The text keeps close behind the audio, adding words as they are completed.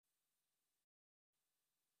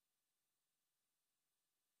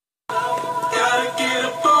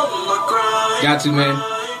Got to, man.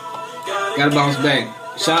 Gotta bounce back.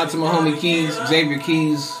 Shout out to my homie Keys, Xavier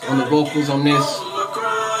Keys, on the vocals on this.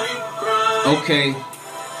 Okay.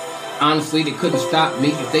 Honestly, they couldn't stop me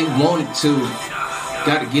if they wanted to.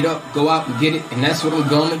 Gotta get up, go out and get it, and that's what I'm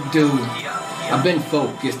gonna do. I've been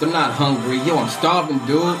focused, I'm not hungry. Yo, I'm starving,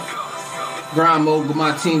 dude. Grind mode with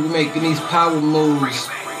my team, we making these power moves.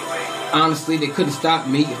 Honestly, they couldn't stop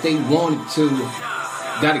me if they wanted to.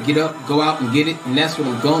 Gotta get up, go out and get it, and that's what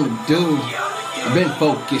I'm gonna do. I've been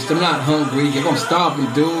focused, I'm not hungry. Yo, I'm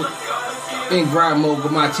starving, dude. In grind mode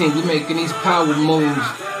with my team, we making these power moves.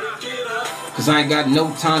 Cause I ain't got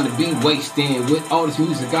no time to be wasting with all this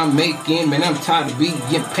music I'm making. Man, I'm tired of being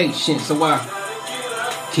impatient, so I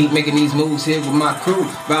keep making these moves here with my crew.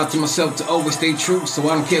 Vow to myself to always stay true, so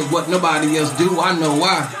I don't care what nobody else do. I know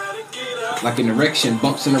why. Like an erection,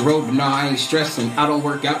 bumps in the road, but nah, I ain't stressing. I don't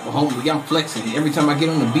work out, but homie, I'm flexing. Every time I get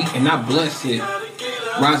on the beat and I bless it.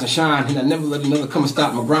 Rise and shine, and I never let another come and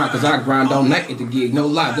stop my grind. Cause I grind all night at the gig, no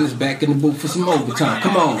lie. Then it's back in the booth for some overtime.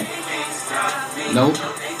 Come on. Nope.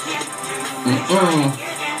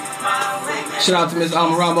 Shout out to Miss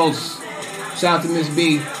Alma Ramos. Shout out to Miss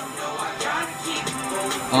B.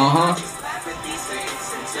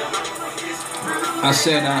 I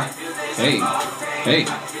said, hey.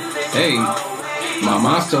 My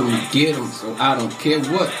mom told me to get them, so I don't care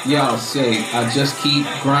what y'all say. I just keep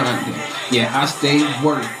grinding. Yeah, I stay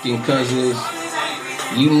working, cause it's,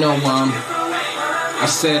 you know, I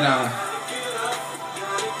said,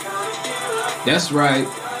 that's right.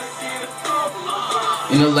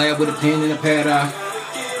 In the lab with a pen and a pad,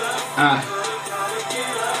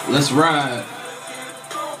 let's ride.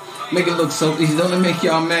 Make it look so easy, don't it make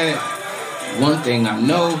y'all mad? One thing I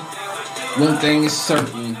know, one thing is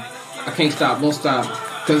certain. I can't stop, won't stop,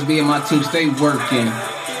 cause me and my team stay working.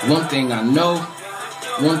 One thing I know,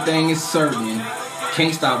 one thing is certain.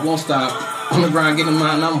 Can't stop, won't stop, on the grind, getting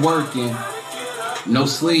mine, I'm working. No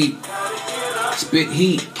sleep. Spit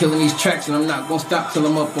heat, killing these tracks, and I'm not gonna stop till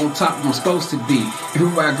I'm up on top where I'm supposed to be.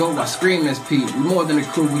 Everywhere I go, I scream SP. We more than a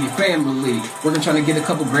crew, we your family. Working trying to get a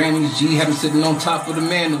couple Grammys, G, have them sitting on top of the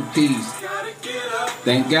mantelpiece.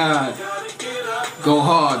 Thank God. Go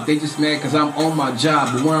hard, they just mad cause I'm on my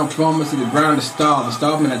job. But where I'm from, it's the ground to starve. And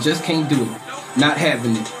starving, I just can't do it. Not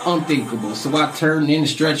having it, unthinkable. So I turn in and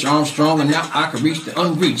stretch Armstrong, and now I can reach the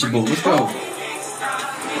unreachable. Let's go.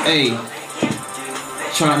 Hey,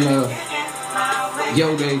 trying to...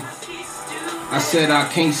 Yo, I said I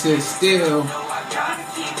can't sit still.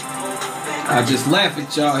 I just laugh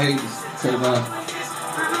at y'all haters. Cause,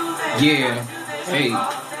 yeah,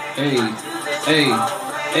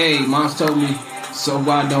 hey, mom's told me, so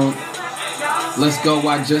I don't, let's go,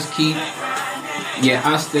 I just keep, yeah,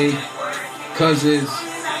 I stay, cause it's,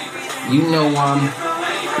 you know,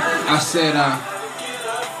 I said,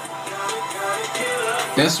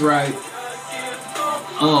 that's right.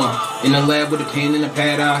 In the lab with a pen and a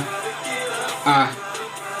pad,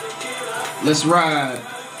 let's ride.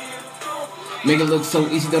 Make it look so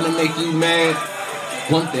easy, doesn't it make you mad?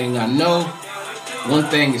 One thing I know, one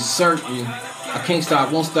thing is certain. I can't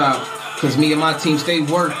stop, won't stop, cause me and my team stay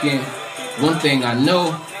working. One thing I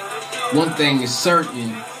know, one thing is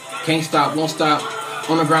certain. Can't stop, won't stop,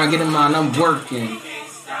 on the grind, getting mine, I'm working.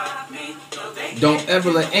 Don't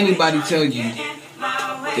ever let anybody tell you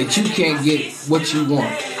that you can't get what you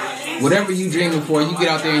want. Whatever you dreaming for, you get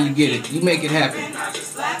out there and you get it. You make it happen.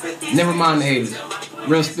 Never mind the haters.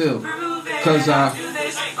 Real spill. Cause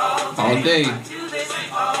all day,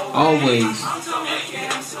 always,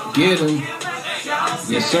 get them.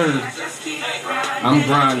 Yes sir. I'm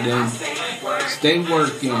grinding. Stay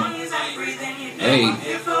working. Hey,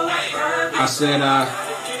 I said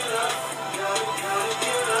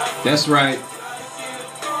that's right.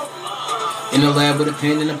 In the lab with a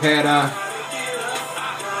pen and a pad,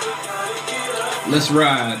 let's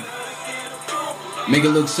ride. Make it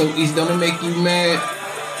look so easy, don't it make you mad?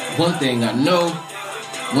 One thing I know,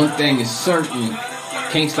 one thing is certain.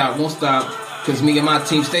 Can't stop, won't stop, cause me and my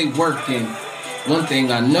team stay working. One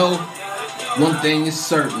thing I know, one thing is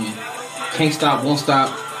certain. Can't stop, won't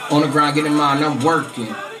stop, on the grind, getting mine, I'm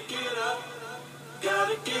working.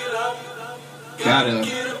 Gotta.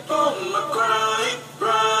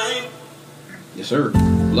 Yes, sir.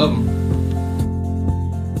 Love them.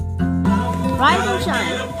 Rise and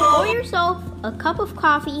shine. Pour yourself a cup of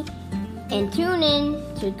coffee and tune in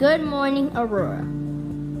to Good Morning Aurora.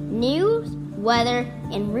 News, weather,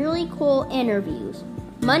 and really cool interviews.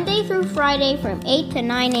 Monday through Friday from 8 to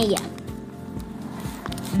 9 a.m.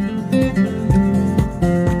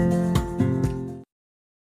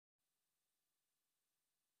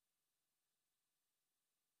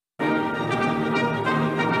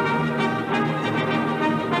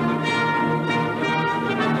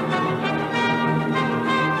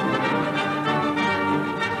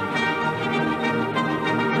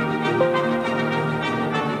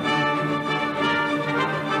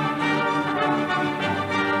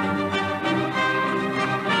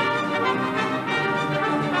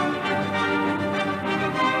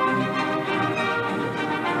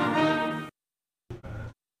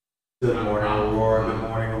 Good morning, Aurora. Good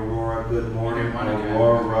morning, Aurora. Good morning,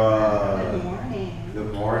 Aurora. Good morning.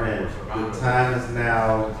 Good morning. The time is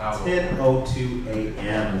now 10:02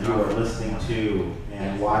 a.m. You are listening to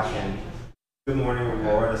and watching Good Morning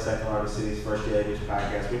Aurora, the second largest city's first daily news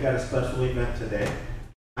podcast. We got a special event today.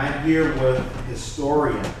 I'm here with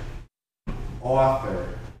historian,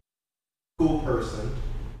 author, cool person,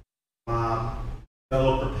 mom,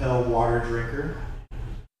 fellow Propel water drinker,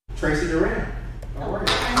 Tracy Duran. How are you?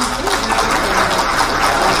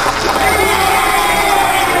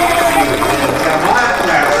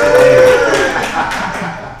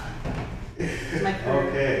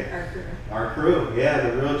 Our crew, yeah,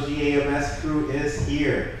 the real GAMS crew is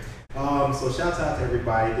here. So shouts out to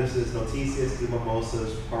everybody. This is Noticias y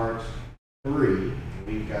Mimosas Part 3.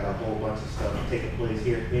 We've got a whole bunch of stuff taking place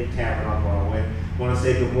here in Tavern on Broadway. Want to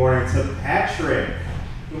say good morning to Patrick.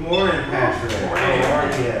 Good morning, Patrick. How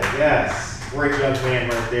are you? Yes, great young man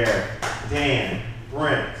right there. Dan,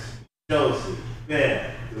 Brent, Josie,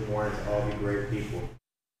 Ben. Good morning to all you great people.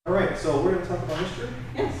 All right, so we're going to talk about history?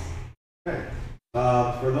 Yes. Okay.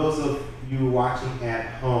 For those of you watching at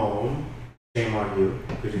home, shame on you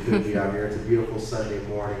because you couldn't be out here. It's a beautiful Sunday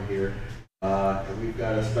morning here. And we've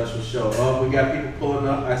got a special show. Oh, we got people pulling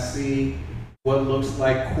up. I see what looks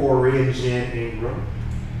like Corey and Jen Ingram.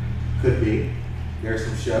 Could be. There's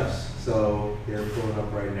some chefs, so they're pulling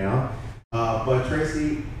up right now. But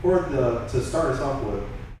Tracy, to start us off with,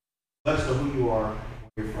 let us know who you are,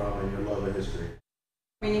 where you're from, and your love of history.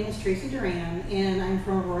 My name is Tracy Duran, and I'm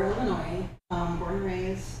from Aurora, Illinois, born and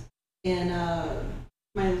raised. And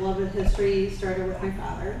my love of history started with my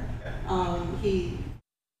father. He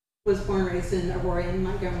was born and raised in Aurora and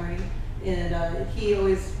Montgomery, and he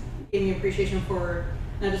always gave me appreciation for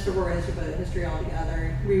not just Aurora history, but history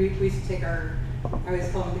altogether. We used to take I always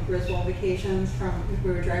call them the Griswold vacations.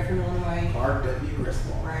 We would drive from Illinois. R.W.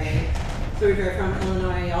 Griswold. Right. So we drive from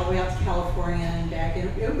Illinois all the way out to California and back, and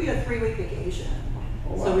it would be a 3-week vacation.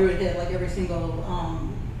 Oh, wow. So we would hit like every single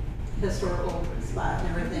historical spot and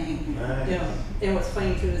everything. Nice. You know, and what's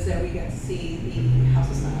funny too is that we got to see the House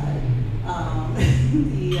of Sod,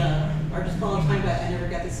 the largest ball of twine, but I never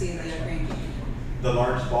got to see the Grand Canyon. The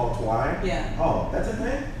largest ball of twine? Yeah. Oh, that's a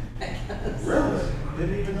thing? I guess. Really?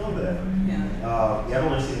 Didn't even know that. Yeah. I've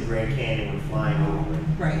only seen the Grand Canyon when flying over it.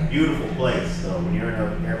 Right. Beautiful place, though. When you're in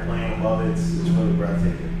an airplane above it, it's really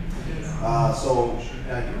breathtaking. So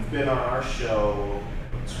you've been on our show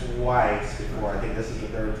twice before. I think this is the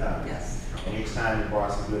third time. Yes. And each time you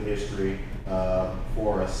brought some good history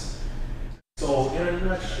for us. So in a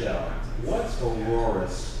nutshell, what's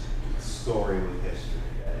Aurora's story with history?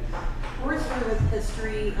 Aurora's story with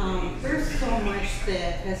history, there's so much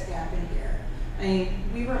that has happened here. I mean,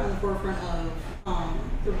 we were on the forefront of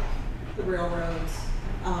the railroads,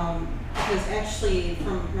 because actually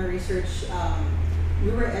from my research,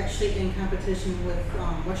 we were actually in competition with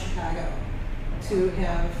West Chicago to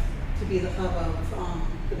be the hub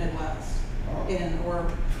of the Midwest, and or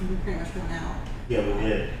we pretty much went out. Yeah, we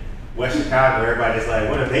did. West Chicago, everybody's like,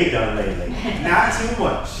 what have they done lately? Not too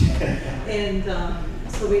much. And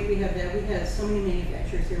so we have that. We had so many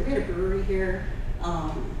manufacturers here. We had a brewery here,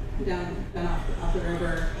 down off the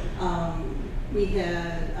river. We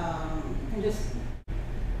had and just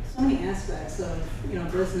so many aspects of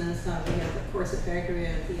business. We had of course a factory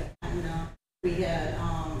at the Continental. We had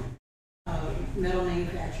metal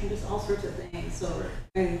manufacturing, just all sorts of things. So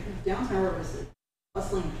downtown Aurora was a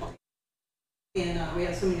bustling place, and we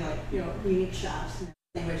had so many unique shops and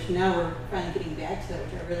everything, which now we're finally getting back to,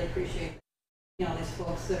 which I really appreciate. These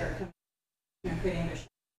folks that are coming, creating their shops.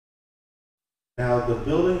 Now, the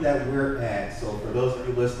building that we're at, so for those of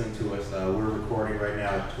you listening to us, we're recording right now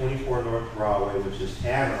at 24 North Broadway, which is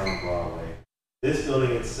Tavern on Broadway. This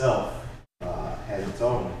building itself has its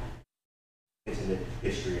own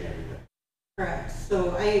history and everything. Correct.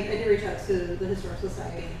 So I did reach out to the Historical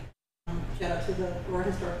Society. Shout out to the Aurora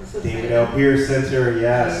Historical Society. David L. Pierce Center,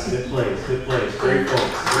 yes. Good place, good place. Great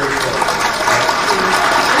folks, great folks.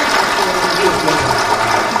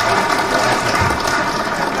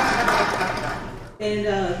 And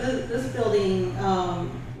this building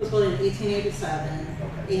was built in 1887,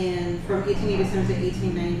 and from 1887 to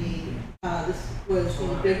 1890, this was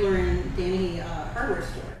the Bigler and Danny hardware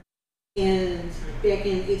store. And back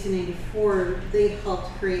in 1894, they helped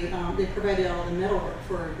create, they provided all the metalwork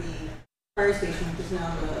for the fire station, which is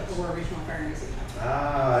now the Aurora Regional Fire Museum.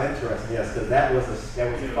 Ah, interesting. Yes, because that was a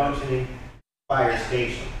functioning fire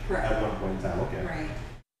station at one point in time. Okay. Right.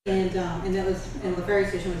 And the fire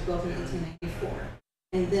station was built in 1894.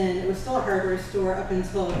 And then it was still a hardware store up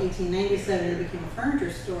until 1897. It became a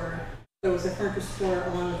furniture store. So it was a furniture store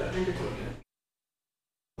along with the Undertaker.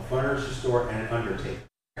 furniture store and an undertaker.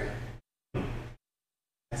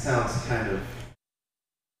 That sounds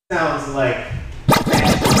like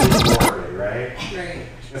Warrior, right? Right.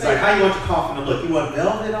 It's like, how you want your coffin to look? You want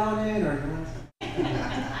velvet on it, or you want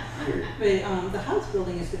weird? But the house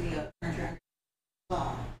building is to be a furniture.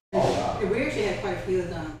 Wow. Oh, wow. We actually had quite a few of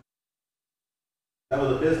them. That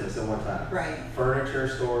was a business at one time. Right. Furniture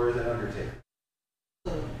stores and undertaker.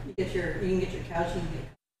 So you can get your couch and you can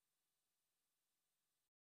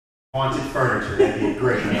Haunted furniture, that'd be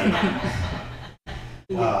great. get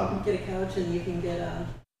a couch and you can get a.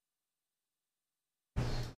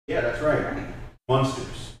 Yeah, that's right. Right.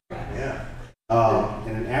 Monsters. Right. Yeah.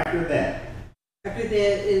 And then after that. After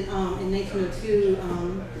that, in 1902,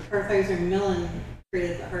 Kartheiser Millen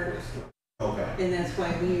created the hardware store. Okay. And that's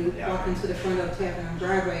why when you walk into the front of Tavern on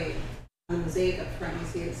Broadway, on the mosaic up front, you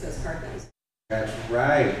see it says Kartheiser. That's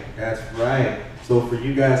right. That's right. So for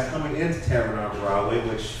you guys coming into Tavern on Broadway,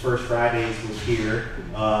 which First Fridays was here,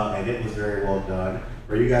 and it was very well done.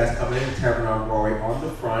 For you guys coming into Tavern on Broadway, on the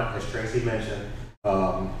front, as Tracy mentioned,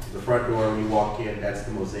 the front door when you walk in, that's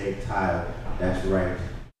the mosaic tile. That's right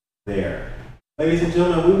there. Ladies and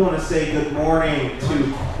gentlemen, we want to say good morning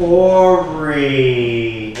to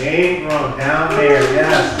Corey Ingram down there.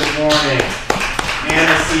 Yes, good morning.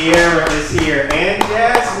 Anna Sierra is here. And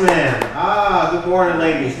Jasmine. Good morning,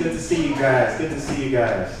 ladies. Good to see you guys. Good to see you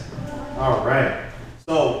guys. All right.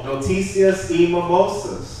 So, Noticias y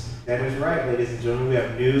Mimosas. That is right, ladies and gentlemen. We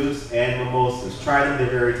have news and mimosas. Try them. They're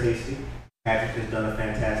very tasty. Patrick has done a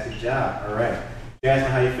fantastic job. All right.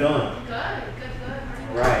 Jasmine, how you feeling? Good.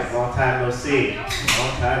 All right, long time no see.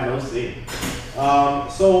 Long time no see.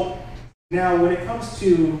 So now when it comes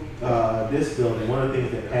to this building, one of the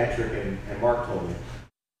things that Patrick and Mark told me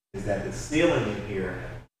is that the ceiling in here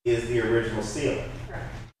is the original ceiling.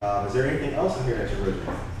 Is there anything else in here that's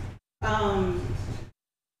original?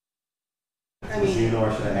 You know, I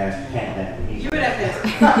should have asked Pat that. You would have to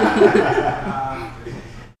ask.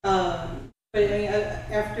 But I mean,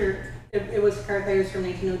 after it was Kartheiser's from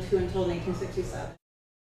 1902 until 1967.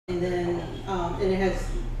 And then and it has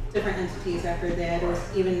different entities after that. It was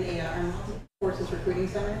even a Armed Forces Recruiting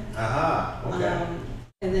Center. Okay.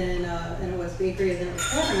 And then and it was bakery, and then it was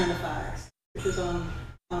Tavern on the Fox, which was owned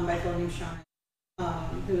by Phil Newshine,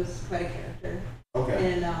 who was quite a character.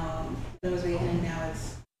 Okay. And it was vacant, and now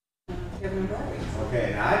it's Tavern on Broadway.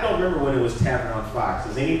 Okay. Now I don't remember when it was Tavern on Fox.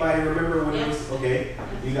 Does anybody remember when it was? Okay.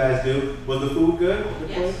 You guys do. Was the food good?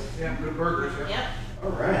 Yes. Yeah, good burgers. Yep. All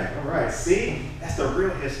right. See, that's the real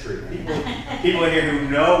history. People in here who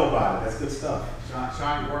know about it. That's good stuff.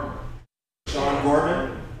 Sean Gorman. Sean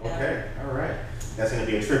Gorman? Okay, all right. That's going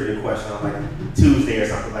to be a trivia question on like Tuesday or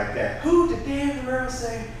something like that. Who did Dan Guerrero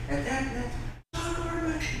say? And that Sean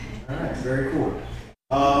Gorman. All right, very cool.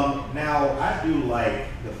 Now, I do like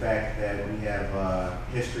the fact that we have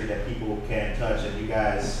history that people can touch, and you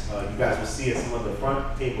guys will see at some of the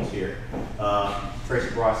front tables here. Tracy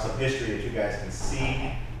brought some history that you guys can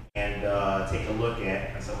see and take a look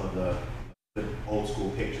at some of the old school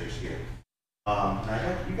pictures here.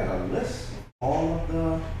 Now you got a list of all of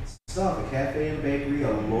the stuff: a cafe and bakery,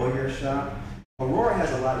 a lawyer shop. Aurora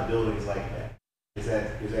has a lot of buildings like that. Is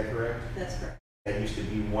that correct? That's correct. That used to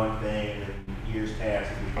be one thing, and years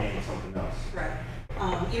passed, it became something else. Right.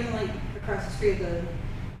 Even like across the street, the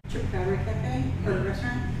Chupacabra Cafe or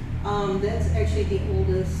restaurant, that's actually the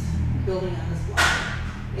oldest building on this block,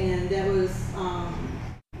 and that was one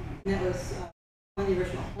of the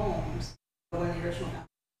original homes, one of the original houses.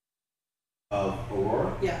 Of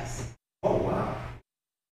Aurora? Yes. Oh wow.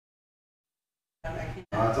 I can't,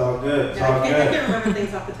 Oh, it's all good. It's I all can't, I good. can't remember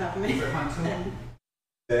things off the top of my Was it Huntoon? head.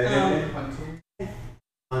 Say that again? Huntoon?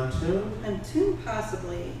 Huntoon? And two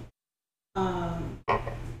possibly.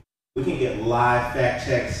 We can get live fact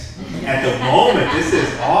checks at the moment. This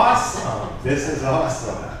is awesome. This is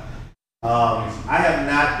awesome. I have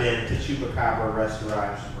not been to Chupacabra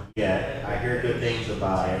restaurant yet. I hear good things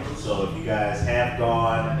about it. So if you guys have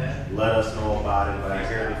gone, let us know about it. But I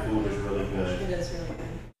hear the food is really good. It is really good.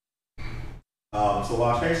 So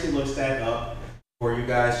while Tracy looks that up, for you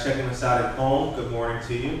guys checking us out at home, good morning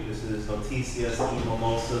to you. This is Noticias y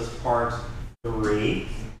Mimosas Part 3.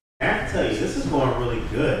 I have to tell you, this is going really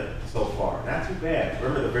good so far. Not too bad.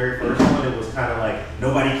 Remember the very first one? It was kind of like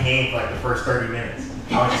nobody came for like the first 30 minutes.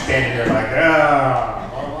 I was just standing there like,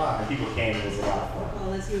 and people came. It was a lot of fun.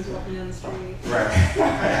 Well, as he was walking down the street. Right.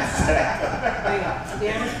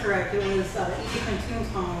 Dan was correct. It was E.G. Huntoon's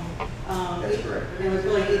home. That's correct. It was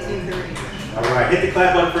really 1830. All right, hit the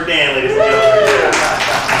clap button for Dan, ladies and gentlemen.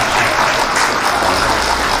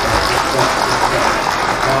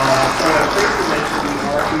 So as Tracy mentioned, we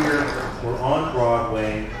are here. We're on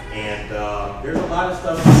Broadway. of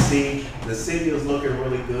stuff to see. The city is looking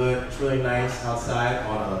really good. It's really nice outside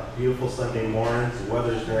on a beautiful Sunday morning. The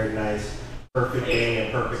weather is very nice. Perfect day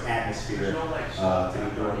and perfect atmosphere to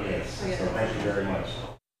be doing this. So thank you very much.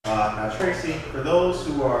 Now, Tracy, for those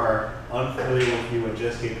who are unfamiliar with you and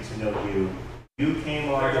just getting to know you, you came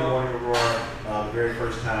on Good Morning Aurora the very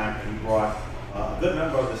first time, and you brought a good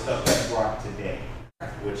number of the stuff that you brought today,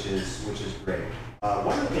 which is great.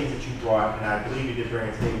 One of the things that you brought, and I believe you did bring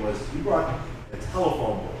it today, was you brought a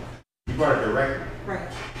telephone book. You brought a directory.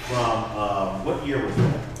 Right. From what year was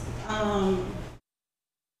that?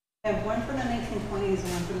 I have one for the 1920s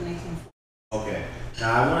and one for the 1940s. Okay.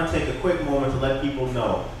 Now I want to take a quick moment to let people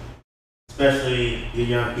know, especially the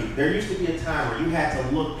young people. There used to be a time where you had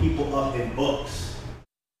to look people up in books,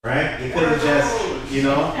 right? You couldn't just,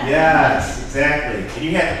 yes, exactly. And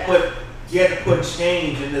you had to put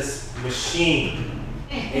change in this machine,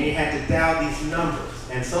 and you had to dial these numbers.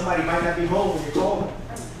 And somebody might not be home when you call them.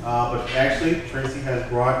 But actually, Tracy has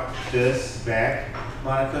brought this back.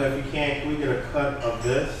 Monica, if you can we get a cut of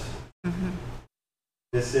this? Mm-hmm.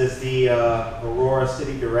 This is the Aurora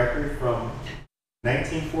City Directory from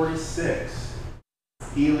 1946.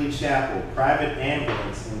 Healy Chapel, private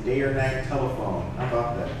ambulance, and day or night telephone. How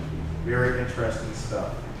about that? Very interesting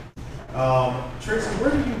stuff. Tracy,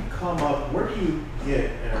 where do you get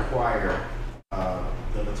and acquire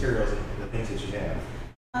the materials and the things that you have?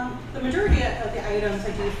 The majority of the items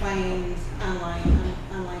I do find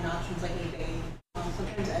online options like eBay,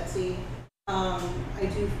 sometimes Etsy. I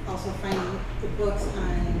do also find the books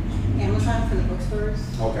on Amazon for the bookstores.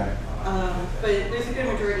 Okay. But there's a good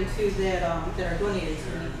majority too that are donated to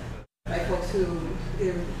me by folks who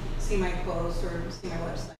either see my posts or see my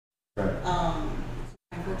website. Right.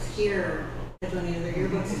 My folks here have donated their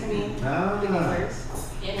yearbooks to me. The Gellers.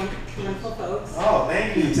 Wonderful folks. Oh,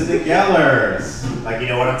 thank you to the Gellers. Like, you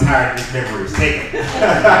know what? I'm tired of these memories. Take them.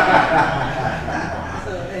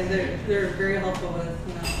 And they're very helpful with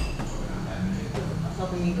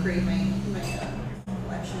helping me create my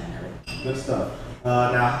collection and everything. Good stuff.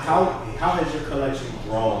 Now, how has your collection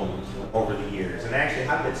grown over the years? And actually,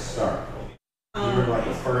 how did it start? Do you remember like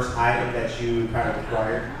the first item that you kind of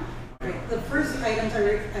acquired? Right. The first items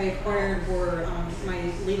I acquired were my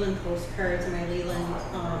Leland postcards and my Leland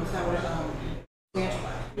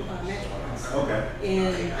matchbox. Okay.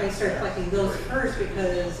 And I started collecting those first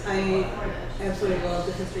because I absolutely love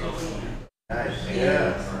the history of Leland. Nice.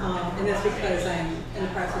 And that's because I'm in the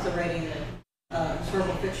process of writing a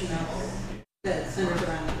historical fiction novel that centers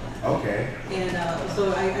around Leland. Okay. And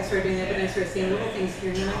so I started doing that, but then I started seeing little things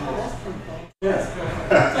here, and then I thought, that's pretty cool. Yeah.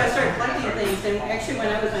 So I started collecting things, and actually when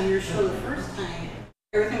I was on your show the first time,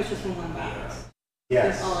 everything was just in one box.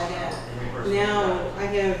 Yes. That's all I had. Now I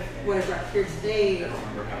have what I brought here today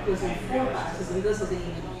was in 4 boxes, and this isn't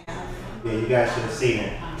even half. Yeah, you guys should have seen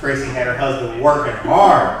it. Tracy had her husband working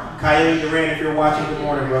hard. Coyote Duran, if you're watching, good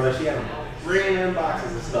morning, brother. She had them bringing in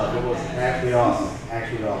boxes and stuff. It was actually awesome.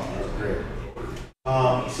 Actually awesome. It was great.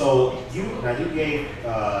 So you gave,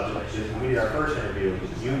 we did our first interview,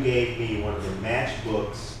 you gave me one of the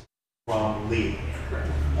matchbooks from Lee.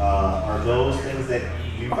 Are those things that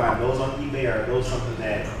you find those on eBay, or are those something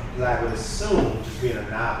that I would assume, just being a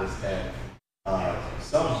novice, that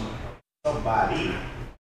somebody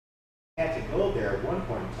had to go there at one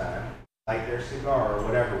point in time, light their cigar or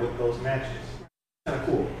whatever with those matches? Kind of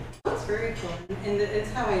cool. That's very cool, and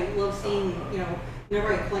it's how I love seeing,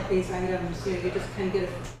 whenever I collect these items, you just kind of get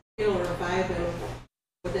a feel or a vibe of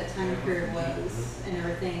what that time period was and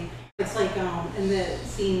everything. It's like in that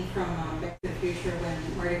scene from Back to the Future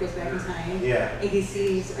when Marty goes back in time. Yeah. And he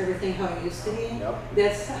sees everything how it used to be. Yep.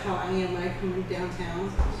 That's how I am when I come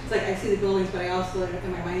downtown. It's like I see the buildings, but I also,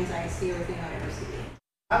 in my mind's eye, see everything I ever see.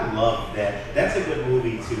 I love that. That's a good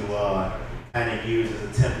movie to kind of use as a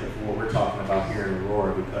template for what we're talking about here in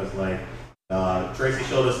Aurora, because Tracy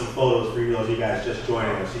showed us some photos for you guys just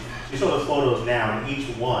joining us. She showed us photos now, and each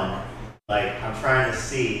one, I'm trying to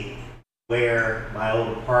see where my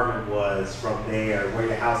old apartment was from there, where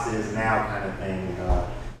the house is now, kind of thing.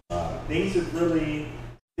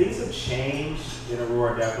 Things have changed in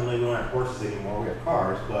Aurora. Definitely, we don't have horses anymore. We have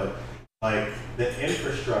cars, but the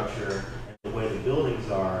infrastructure and the way the buildings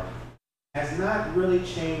are has not really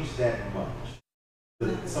changed that much.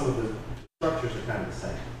 Some of the structures are kind of the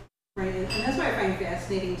same. Right, and that's what I find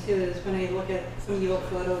fascinating too, is when I look at some of the old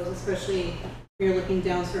photos, especially when you're looking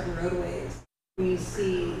down certain roadways, when you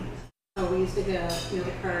see how we used to have,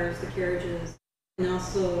 the cars, the carriages, and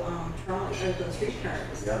also trolley or the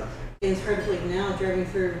streetcars. Yep. And it's hard to believe now, driving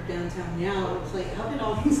through downtown now, it's like, how did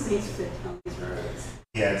all these things fit on these roads?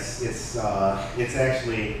 Yeah, it's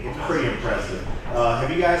actually pretty impressive. Have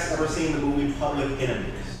you guys ever seen the movie Public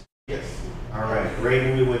Enemies? Yes. All right, great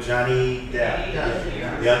movie with Johnny Depp.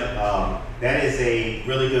 Yep. That is a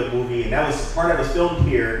really good movie, and that was part that was filmed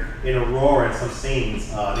here in Aurora. In some scenes,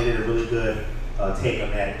 they did a really good take on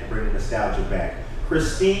that to bring the nostalgia back.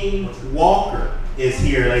 Christine Walker is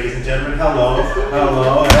here, ladies and gentlemen. Hello,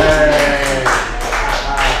 hello. Hey.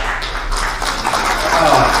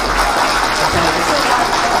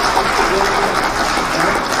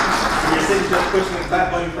 You're sitting there pushing the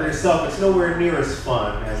clap button for yourself. It's nowhere near as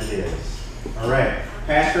fun as it is. All right.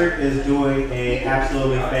 Patrick is doing an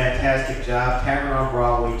absolutely fantastic job. Tavern on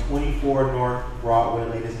Broadway, 24 North Broadway,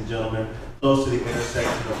 ladies and gentlemen, close to the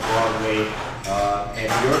intersection of Broadway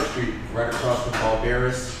and York Street, right across from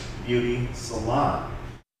Balberis Beauty Salon.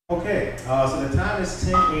 Okay, so the time is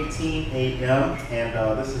 10:18 a.m. and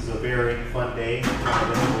this is a very fun day.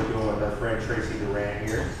 We're doing with our friend Tracy Duran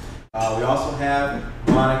here. We also have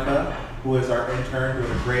Monica, who is our intern,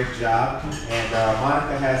 doing a great job. And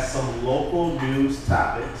Monica has some local news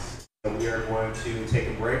topics that we are going to take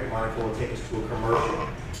a break. Monica will take us to a commercial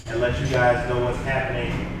and let you guys know what's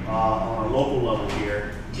happening on a local level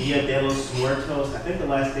here. Dia de los Muertos, I think the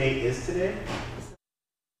last day is today.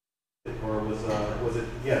 Or was it?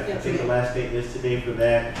 Yeah, I think the last day is today for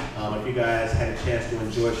that. If you guys had a chance to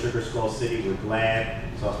enjoy Sugar Skull City, we're glad.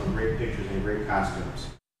 Saw some great pictures and great costumes.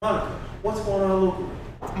 Monica, what's going on locally?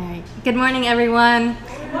 All right. Good morning, everyone.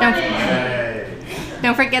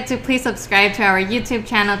 Don't forget to please subscribe to our YouTube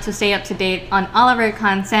channel to stay up to date on all of our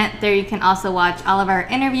content. There you can also watch all of our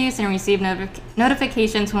interviews and receive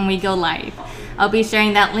notifications when we go live. I'll be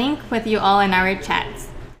sharing that link with you all in our chats.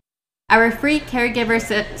 Our free caregiver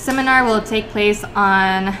seminar will take place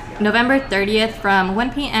on November 30th from 1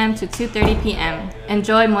 p.m. to 2:30 p.m.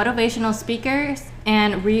 Enjoy motivational speakers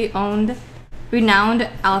and renowned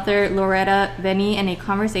author Loretta Venny in a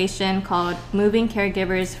conversation called Moving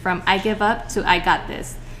Caregivers from I Give Up to I Got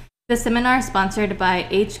This. The seminar, sponsored by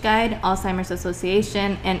H-Guide, Alzheimer's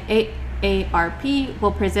Association, and AARP,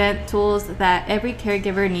 will present tools that every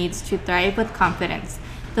caregiver needs to thrive with confidence.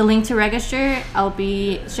 The link to register, I'll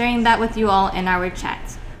be sharing that with you all in our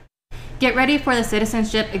chat. Get ready for the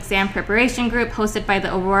Citizenship Exam Preparation Group hosted by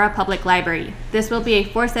the Aurora Public Library. This will be a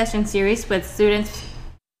 4-session series where students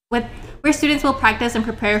will practice and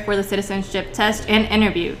prepare for the citizenship test and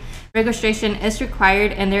interview. Registration is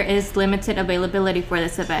required and there is limited availability for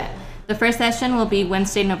this event. The first session will be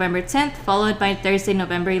Wednesday, November 10th, followed by Thursday,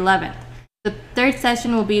 November 11th. The third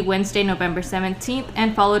session will be Wednesday, November 17th,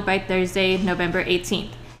 and followed by Thursday, November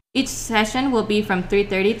 18th. Each session will be from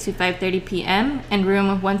 3:30 to 5:30 p.m. in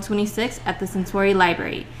room 126 at the Centauri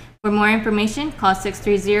Library. For more information, call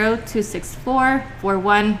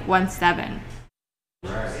 630-264-4117.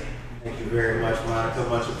 All right. Thank you very much, Monica.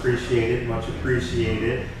 Much appreciated. Much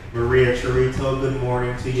appreciated. Maria Chirito, good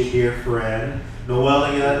morning to you, dear friend.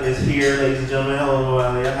 Noelia is here, ladies and gentlemen. Hello,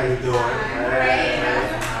 Noelia. How you doing?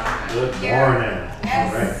 Good morning.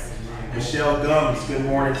 All right. Michelle Gums, good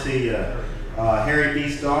morning to you. Harry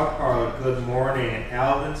B's dog parlor, good morning. And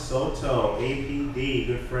Alvin Soto, APD,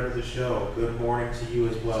 good friend of the show. Good morning to you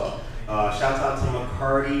as well. Shout out to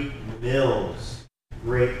McCarty Mills.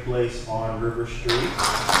 Great place on River Street.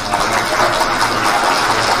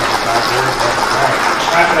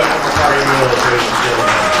 Wrap it up for McCarty Mills, ladies and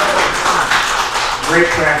gentlemen. Great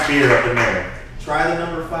craft beer up in there. Try the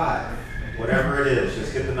number 5. Whatever it is,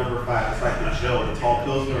 just get the number 5. It's like the Joe, the tall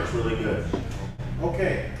Pilsner, it's really good.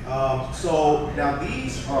 Okay, so now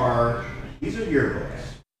these are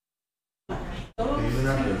yearbooks. Those two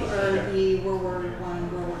are the World War I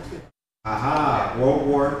and World War II. Aha, World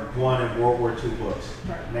War I and World War II books.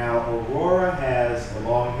 Right. Now, Aurora has a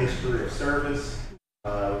long history of service.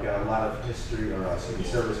 We've got a lot of history,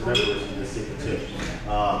 service members in the city too.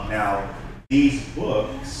 Now, these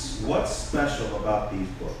books, what's special about these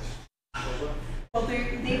books? Well,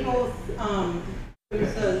 they both,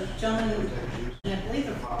 there's a gentleman, and I believe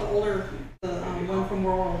the older, one from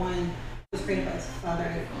World War I was created by his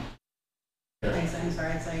father. I'm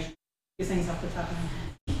sorry, it's like these things off the top of my head.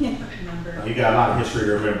 Can't remember. You got a lot of history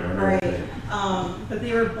to remember. Right. But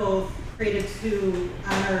they were both created to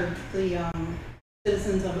honor the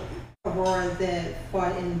citizens of Aurora that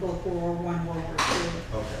fought in both World War I and World War II.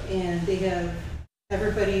 Okay. And they have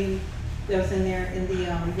everybody that was in there in the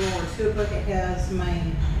World War II book. It has my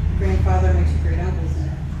grandfather, my 2 great uncles in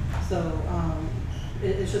it. So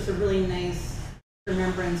it's just a really nice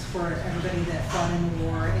remembrance for everybody that fought in the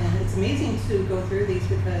war. And it's amazing to go through these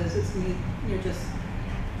because it's just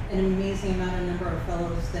an amazing number of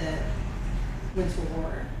fellows that went to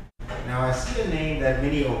war. Now I see a name that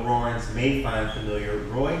many Aurorans may find familiar,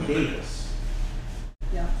 Roy Davis.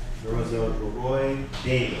 Yeah. There was a Roy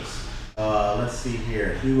Davis. Let's see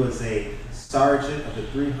here. He was a sergeant of the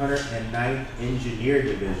 309th Engineer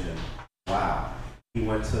Division. Wow. He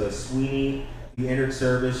went to Sweeney. He entered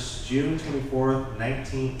service June 24th,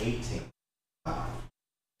 1918. Wow.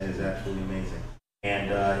 That is absolutely amazing.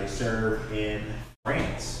 And he served in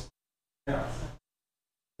France. Yeah.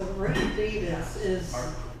 So Roy Davis is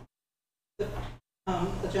the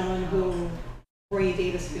gentleman who Roy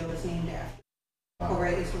Davis Field is named after. Over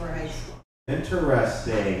at Eastwood High School.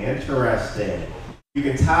 Interesting, interesting. You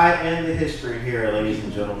can tie in the history here, ladies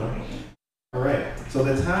and gentlemen. All right, so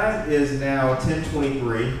the time is now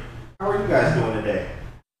 10:23. How are you guys doing today?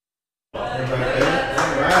 Everybody good?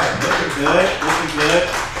 All right, looking good, looking good.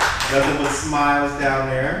 Nothing but smiles down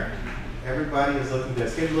there. Everybody is looking good.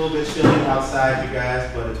 It's getting a little bit chilly outside, you guys,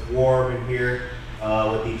 but it's warm in here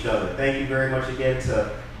with each other. Thank you very much again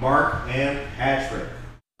to Mark and Patrick.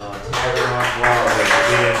 To everyone on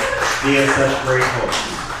Broadway being such great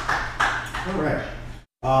hosts. All right.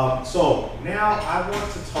 So now I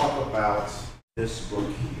want to talk about this book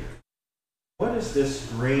here. What is this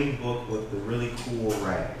green book with the really cool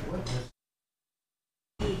writing? What is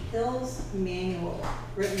E. Hill's Manual,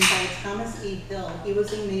 written by Thomas E. Hill. He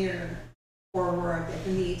was a mayor for Aurora back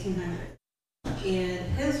in the 1800s. And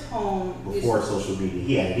his home before social media?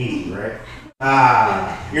 He had it easy, right?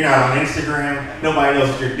 You're not on Instagram. Nobody knows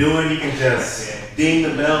what you're doing. You can just ding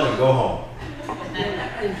the bell and go home.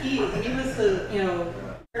 And he was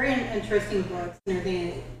very interesting books and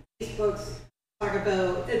everything. These books talk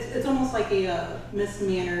about it's almost like a Miss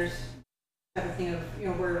Manners type of thing of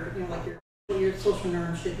where like your social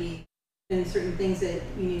norms should be and certain things that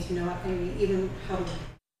you need to know. I mean, even how to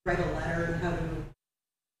write a letter and how to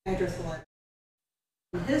address a letter.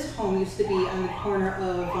 His home used to be on the corner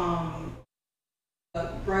of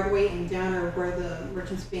Broadway and Downer, where the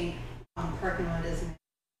Merchants Bank parking lot is.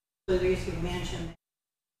 So there used to be a mansion.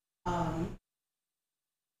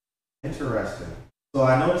 Interesting. So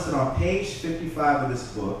I noticed that on page 55 of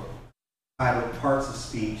this book, titled Parts of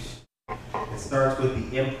Speech, it starts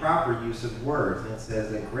with the improper use of words. And it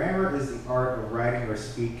says that grammar is the art of writing or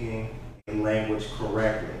speaking a language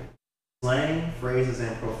correctly. Slang, phrases,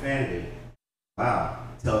 and profanity. Wow,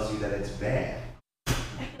 tells you that it's bad.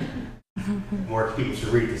 More people should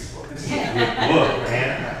read this book. This is a good book,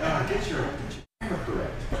 man. Get your grammar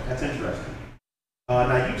correct. That's interesting.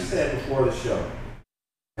 Now, you said before the show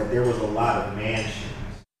that there was a lot of mansions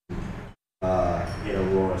in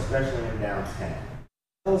Aurora, especially in downtown.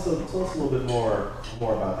 Tell us a little bit more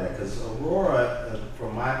about that, because Aurora,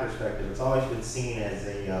 from my perspective, it's always been seen as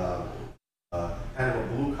a kind of a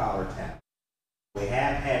blue-collar town. We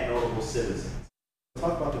have had notable citizens.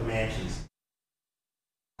 Talk about the mansions.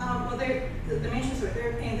 Well, the mansions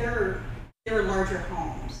they were larger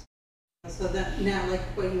homes. So that not like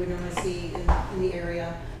what you would normally see in the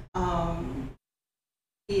area.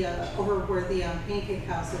 Over where the Pancake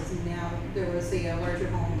House is now, there was a larger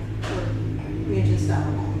home or mansion style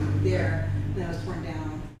home there, and that was torn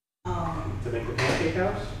down. To make the Pancake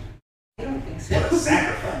House? I don't think so. What a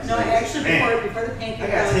sacrifice. No, actually, before the Pancake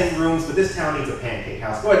House. I got 10 rooms, but this town needs a Pancake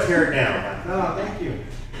House. Go ahead, tear it down. Oh, thank you.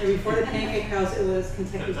 And before the Pancake House, it was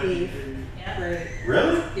Kentucky Beef. Yeah. Right.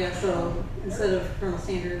 Really? Yeah, so instead of Colonel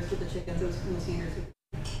Sanders with the chickens, it was Colonel Sanders with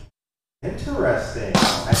the Interesting.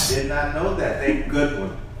 I did not know that. Thank good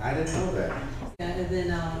one. I didn't know that. yeah, and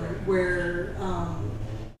then where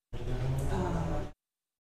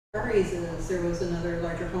Curry's is, there was another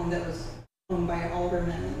larger home that was owned by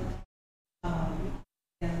aldermen. And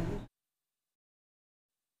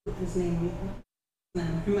his name is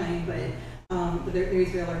not mine, but there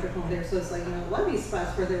used to be a larger home there. So it's like, a lot of these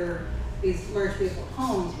spots where there were these large beautiful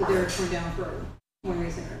homes, but they were torn down for one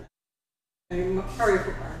reason or another. I mean, probably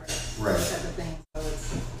for progress, Right. that type of thing. So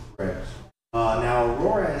it's Right. Now,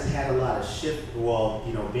 Aurora has had a lot of shift. Well,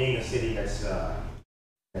 being a city that has a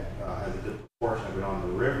good proportion of it on the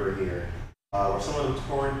river here, were some of them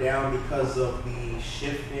torn down because of the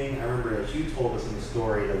shifting? I remember that you told us in the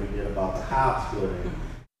story that we did about the Hobbs building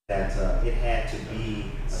that it had to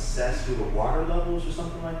be assessed through the water levels or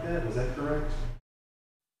something like that. Was that correct?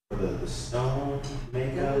 Or the stone that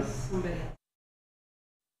makeup? was somebody else.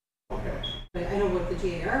 Okay. But I know with the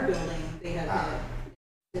GAR building, they had that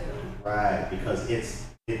too. Right, because it's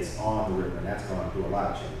on the river, and that's going to do a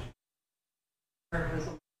lot of change. Or was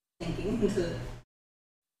thinking to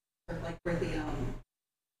like where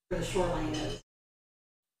the shoreline is.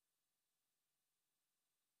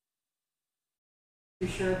 too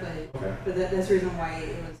sure, but Okay. that's the reason why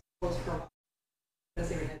it was closed for a while, because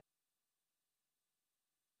they were dead.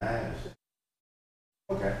 Nice.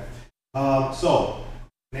 Okay. So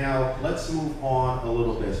now let's move on a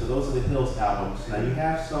little bit. So those are the Hills albums. Now you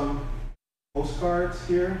have some postcards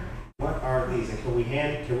here. What are these? And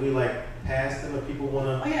can we like pass them if people want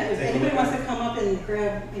to? Oh yeah, if anybody wants to come up and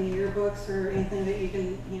grab any of your books or anything that you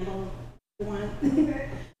can handle, if you want.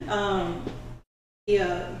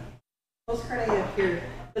 The postcard I have here,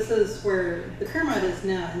 this is where the Kermit is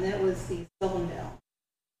now, and that was the Silvendale.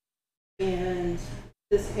 And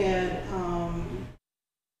this had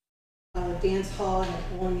a dance hall and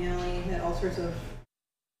a bowling alley, had all sorts of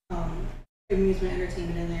amusement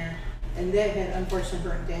entertainment in there, and that had unfortunately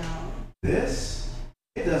burnt down. This?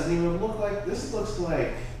 It doesn't even look like, this looks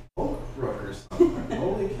like Oakbrook or something.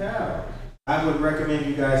 Holy cow. I would recommend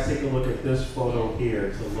you guys take a look at this photo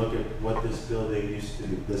here to look at what this building used to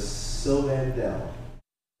be. The Silvendale.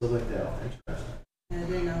 Silvendale. Interesting.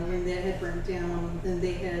 And then when that had burnt down, then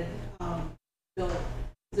they had built,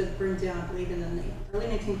 it burned down, I believe, in the early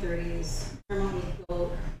 1930s. Paramount was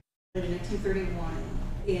built in 1931,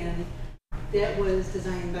 and that was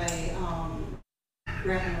designed by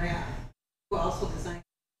Rapp and Rapp, who also designed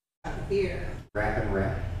the theater. Rap and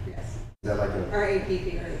Rap? Yes. Is that like a...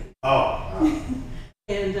 R-A-P-P. Oh.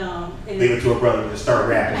 And Leave it to a brother to just start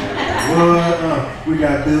rapping. What? We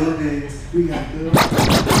got buildings. We got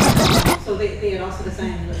buildings. so they had also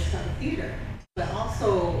designed the Chicago Theater, but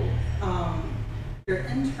also their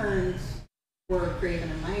interns were Graven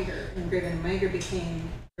and Miger, and Graven and Miger became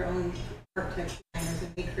their own architecture designers,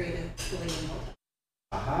 and they created the Lady Hotel.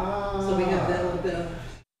 Aha. So we have that little bit of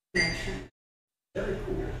connection. Very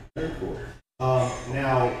cool. Very cool.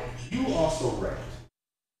 Now, you also write.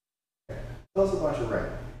 Tell us about your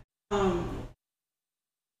writing.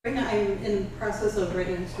 Right now, I'm in the process of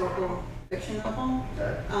writing a historical fiction novel.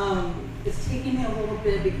 Okay. It's taking me a little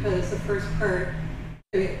bit because the first part,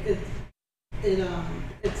 it's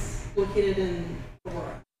located in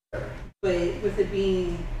Aurora, Okay. but with it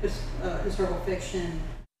being historical fiction,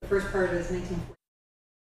 the first part is 1940.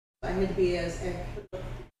 I had to be as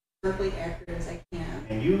historically accurate as I can.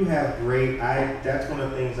 And you have that's one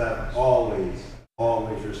of the things I've always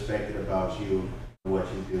respected about you and what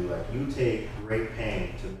you do. Like, you take great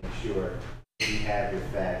pain to make sure you have your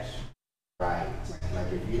facts right.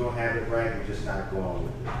 Like, if you don't have it right, you're just not going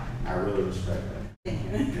with it. I really respect that. Thank you.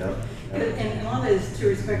 Yep. And a lot of it is to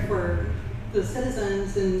respect for the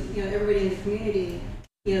citizens and everybody in the community,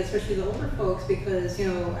 especially the older folks, because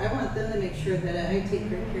I want them to make sure that I take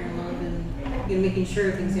great care and love and making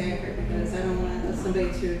sure everything's accurate, because I don't want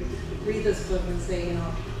somebody to read this book and say,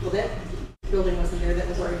 well, that building wasn't there, that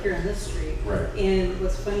was right here on this street. Right. And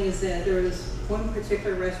what's funny is that there was one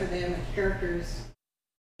particular restaurant that had my characters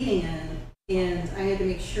eating in, and I had to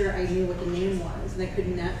make sure I knew what the name was, and I could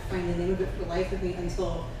not find the name of it for the life of me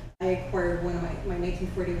until I acquired one of my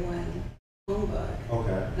 1941 phone book.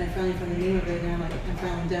 Okay. And I finally found the name of it, and I'm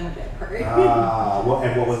finally done with that part.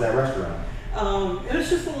 What was that restaurant? It was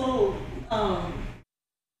just a little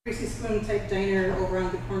Greasy Spoon type diner over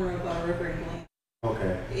on the corner of River and Blaine.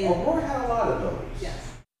 Okay. Aurora had a lot of those.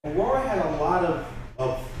 Yes. Aurora had a lot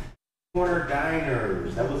of corner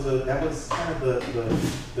diners. That was kind of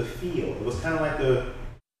the feel. It was kind of like the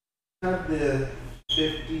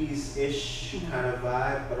 50s-ish kind of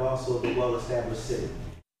vibe, but also the well-established city.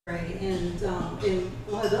 Right, and a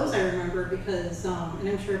lot of those I remember because, and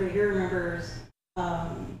I'm sure everybody here remembers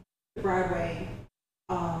Broadway,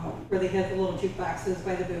 where they had the little jukeboxes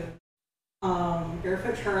by the booth.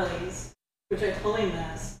 Barefoot Charlie's, which I totally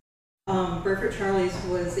missed. Barefoot Charlie's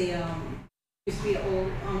was used to be an old,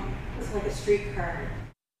 it was like a streetcar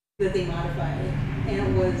that they modified, and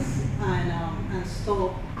it was on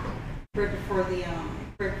Stoll, right before the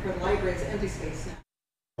library. It's an empty space now.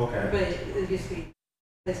 Okay. But it used to be a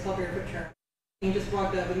place called Barefoot Charlie. And you just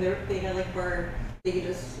walked up, and they had like a bar. They could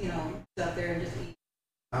just sit out there and just eat.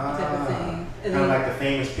 Type of thing. Kind of like the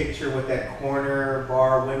famous picture with that corner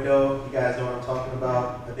bar window. You guys know what I'm talking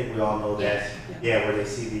about? I think we all know that. Yeah, where they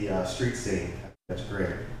see the street scene. That's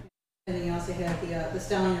great. And then you also have the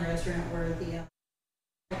Stallion restaurant where the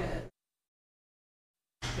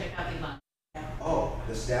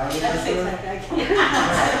the Stallion restaurant?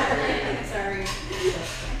 Sorry.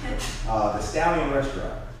 The Stallion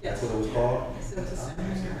restaurant. That's what it was called? Yes, it was a Stallion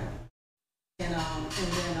restaurant. And then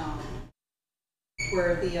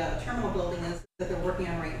where the terminal building is that they're working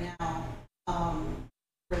on right now,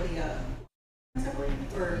 where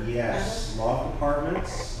Yes, loft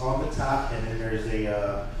apartments on the top, and then there's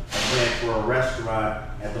a and for a restaurant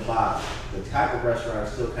at the bottom. The type of restaurant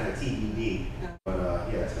is still kind of TBD, but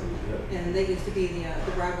yeah, it's gonna be good. And they used to be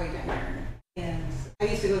the Broadway diner. And I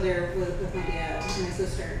used to go there with my dad and my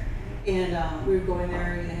sister. And we would go in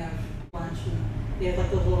there and have lunch. And they had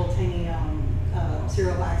like those little tiny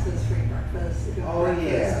cereal boxes for your breakfast. If you want Oh breakfast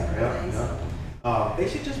yeah, and everything. So, they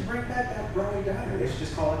should just bring back that Broadway diner. They should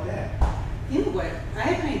just call it that. you know what? I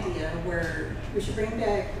have an idea where we should bring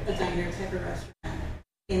back a diner type of restaurant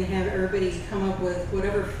and have everybody come up with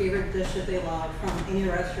whatever favorite dish that they love from any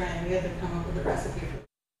restaurant. And we have them come up with a recipe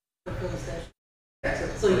for those dishes. That's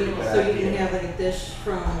a So you pretty good so you idea. can have like a dish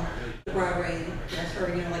from the Broadway restaurant,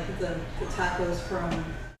 or you know, like the tacos from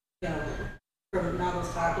from Nabo's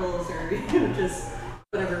Tacos, or just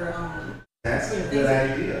whatever. That's a Things good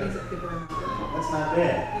that idea. people remember. That's not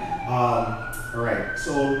bad. All right.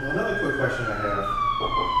 So another quick question I have.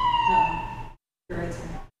 You're right, sir.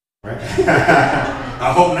 Right?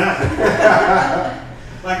 I hope not.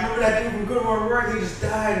 Like, remember that dude from Good Morning America? He just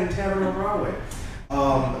died in Tavern on Broadway.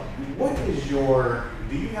 What is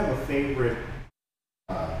do you have a favorite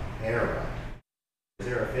era? Is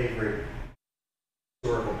there a favorite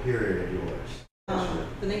historical period of yours?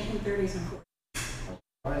 The 1930s and 40s,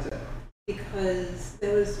 Why is that? because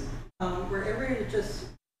it was where everybody just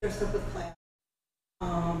dressed up with class.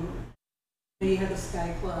 You had the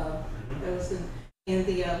Sky Club. That was and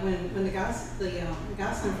the when the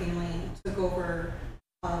Gosselin family took over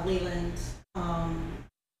Leland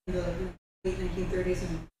in the late 1930s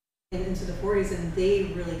and into the 40s, and they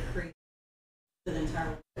really created the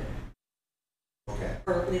entire Okay.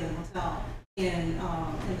 or Leland Hotel and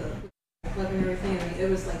the club and everything. I mean, it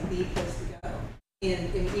was like the place to go.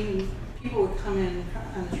 And even people would come in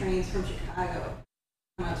on the trains from Chicago,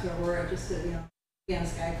 come out to Aurora just to be on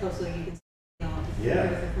Sky Club so you can see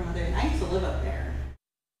everything from there. And I used to live up there.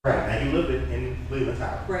 Right. Now you lived in Cleveland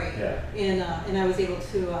Tower. Right. Yeah. And I was able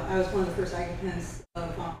to. I was one of the first occupants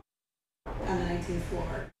of on the 19th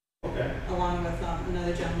floor, Okay. along with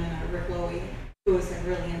another gentleman, Rick Lowy, who was like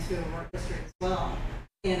really into art history as well.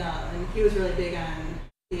 And he was really big on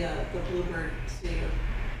the Bluebird studio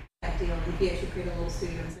that deal, and he actually created a little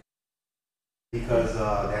studio. Because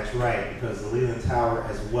that's right. Because the Leland Tower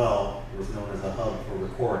as well was known as a hub for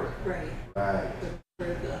recording. Right. Right. For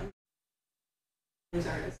the blues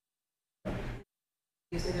artists.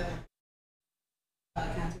 Used to have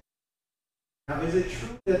concerts. Now, is it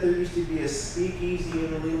true that there used to be a speakeasy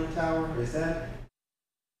in the Leland Tower? Is that?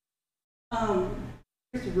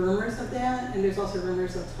 There's rumors of that, and there's also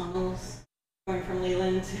rumors of tunnels going from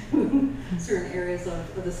Leland to certain areas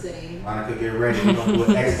of the city. Monica, get ready. We're going to do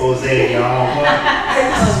an expose, y'all.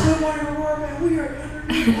 Hey, this is Good Morning Aurora, man. We are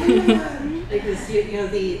underneath. Because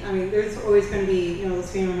there's always going to be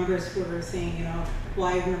those family members who are saying well,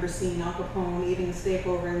 I remember seeing Al Capone eating a steak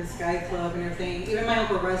over in the Sky Club and everything. Even my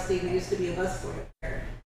Uncle Rusty, who used to be a busboy up there,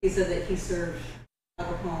 he said that he served Al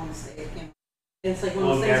Capone steak. And it's like one of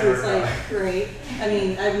those things where it's like, right? I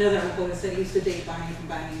mean, I have another uncle who said he used to date Bonnie from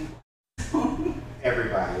Bonnie.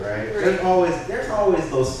 Everybody, right? Right. There's always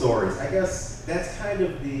those stories. I guess that's kind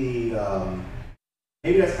of the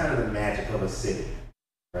maybe that's kind of the magic of a city,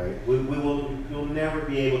 right? We'll never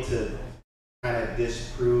be able to kind of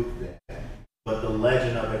disprove that, but the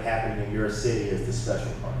legend of it happening in your city is the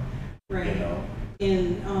special part, Right. You know.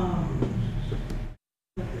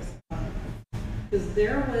 Because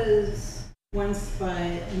there was one spot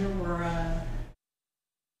in Aurora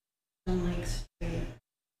on Lake Street.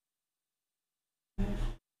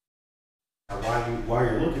 Now, while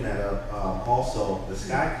you're looking that up, also the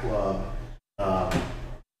Sky Club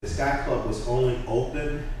was only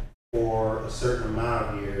open for a certain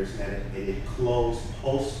amount of years, and it closed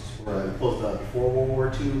before World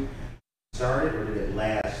War II started, or did it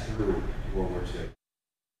last through World War II?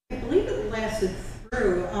 I believe it lasted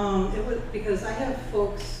through. It was because I have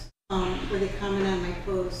folks where they comment on my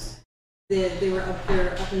posts that they were up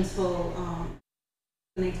there up until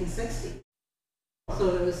the 1960s. So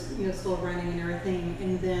it was still running and everything.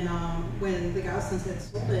 And then when the Goslins had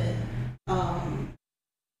sold it,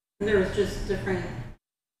 there was just different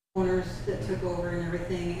owners that took over and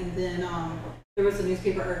everything. And then there was a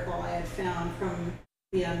newspaper article I had found from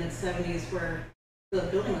the mid-70s where the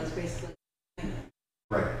building was basically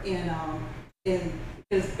Right. and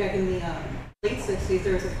because back in the late 60s,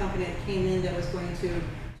 there was a company that came in that was going to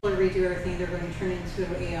sort of redo everything. They're going to turn it into a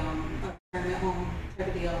retirement home type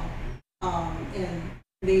of deal. And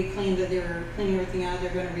they claimed that they were cleaning everything out.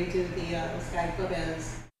 They're going to redo the Sky Club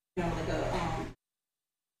as like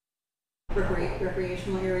a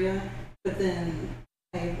recreational area. But then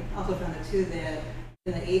I also found out too that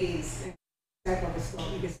in the 80s, Sky Club was still,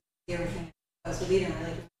 you could see everything. So they didn't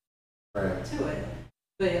really Right. to it.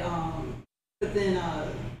 But then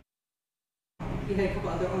you had a couple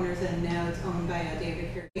other owners, and now it's owned by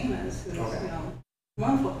David Caragamas, who's Okay. a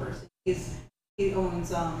wonderful person. He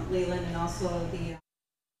owns Leland and also the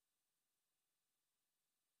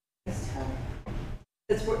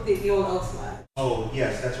it's the old Elks Lodge. Oh,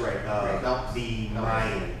 yes, that's right. The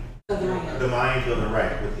Mayan. So the Mayan. The Mayan building,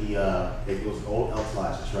 right, with it was old Elks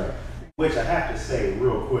Lodge, that's right. Which I have to say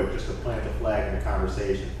real quick, just to plant the flag in the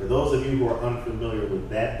conversation, for those of you who are unfamiliar with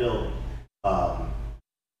that building,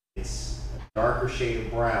 it's a darker shade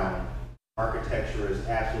of brown. Architecture is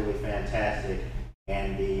absolutely fantastic,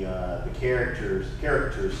 and the characters,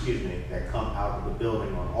 that come out of the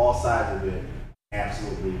building on all sides of it,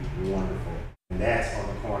 absolutely wonderful. And that's on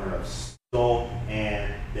the corner of Stoll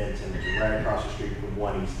and Benton, right across the street from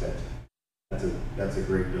 1 East Benton. That's a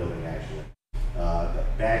great building, actually. The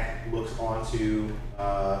back looks onto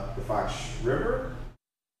the Fox River.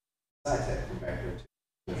 Side tech from back there too.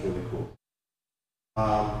 That's really cool.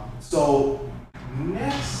 So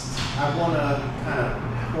next, I want to kind of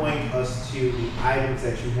point us to the items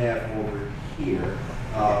that you have over here,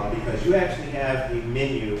 because you actually have a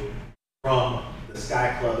menu from the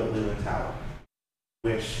Sky Club at Leland Tower.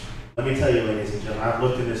 Which, let me tell you, ladies and gentlemen, I've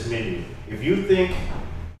looked at this menu. If you think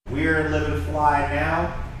we're living fly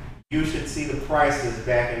now, you should see the prices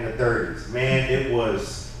back in the 30s. Man, it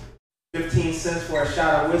was 15 cents for a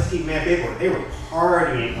shot of whiskey. Man, they were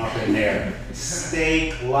partying up in there.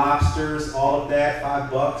 Steak, lobsters, all of that,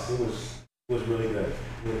 $5. It was really good.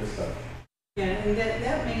 Really good stuff. Yeah, and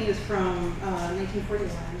that menu is from 1941.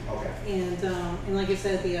 Okay. And like I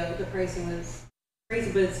said, the pricing was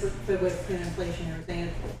crazy, but with inflation and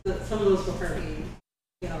everything, some of those will probably,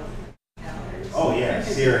 $dollars. Oh yeah,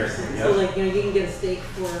 seriously. So like, you can get a steak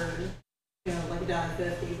for, like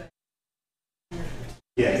 $1.50, but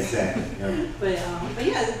yeah, exactly. Yep.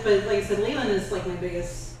 but like I said, Leland is like my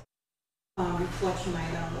biggest collection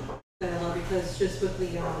item that I love, because just with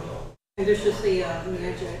the and there's just the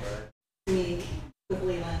magic to me with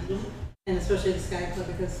Leland, and especially the Sky Club,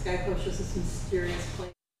 because Sky Club is just this mysterious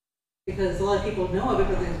place. Because a lot of people know of it,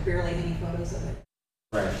 but there's barely any photos of it.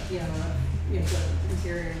 Right. The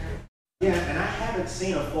interior. Yeah, and I haven't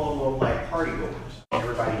seen a photo of like party goers,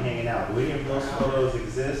 everybody hanging out. Do any of those photos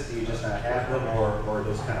exist? Do you just not have them, or are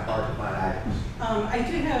those kind of hard to find items? I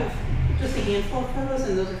do have just a handful of photos,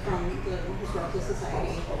 and those are from the Historical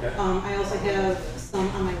Society. Okay. I also have some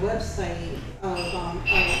on my website of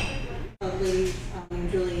a lady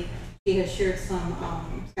named Julie. She has shared some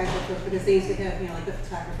Sky Club photos, because they used to have, like the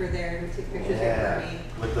photographer there who took pictures every day.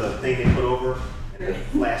 With the thing they put over and they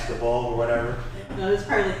flash the bulb or whatever. No, it's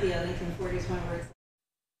probably like the 1940s one where it's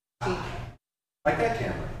like that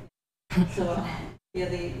camera. So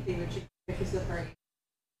they would take pictures of the party.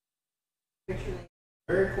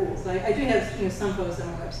 Very cool. So I do have some photos on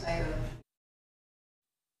my website of.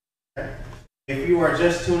 Okay. If you are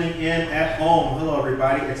just tuning in at home, hello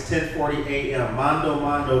everybody. It's 10:40 a.m.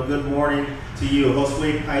 Mondo, good morning to you.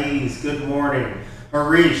 Josue Pais, good morning.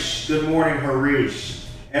 Harish, good morning, Harish.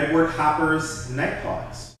 Edward Hopper's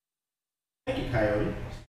Nighthawks. Thank you, Coyote.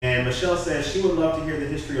 And Michelle says she would love to hear the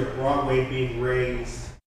history of Broadway being raised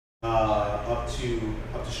up to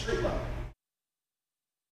street level.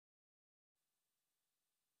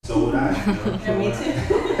 So would I. Yeah, me too.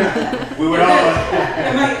 We would all.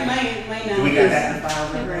 my knowledge We got that in the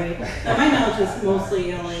files, right. My knowledge is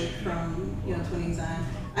mostly like from 20s on.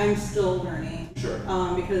 I'm still learning. Sure.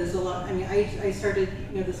 Because a lot. I started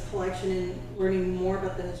this collection and learning more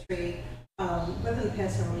about the history within the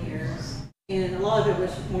past several years, and a lot of it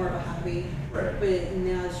was more of a hobby. Right. But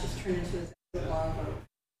now it's just turned into a love of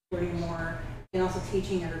learning more and also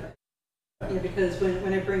teaching everybody. Because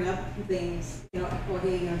when I bring up things, well,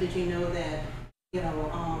 hey, did you know that,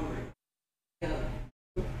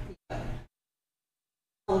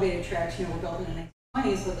 elevated tracks, were built in the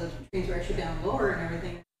 1920s, so the trains were actually down lower and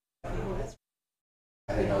everything.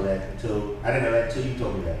 I didn't know that until you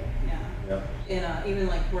told me that. Yeah. Yep. And even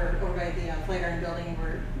like we're over by the Flatiron building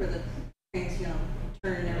where the trains,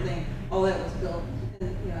 turn and everything, all that was built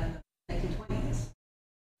in the 1920s.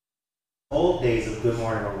 Old days of Good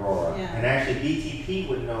Morning Aurora. Yeah. And actually BTP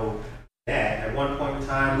would know that. At one point in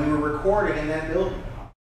time, we were recorded in that building.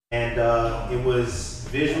 And it was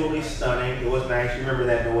visually stunning. It was nice. You remember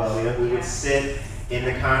that, Noelia? We would sit in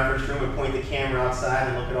the conference room and point the camera outside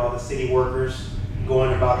and look at all the city workers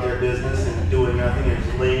going about their business and doing nothing and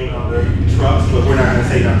just leaning on the trucks, but we're not going to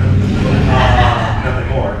say nothing. Nothing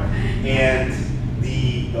more. And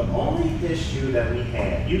the only issue that we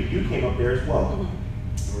had, you came up there as well.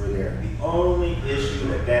 Mm-hmm. We were there. The only issue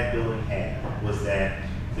that building had was that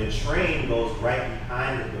the train goes right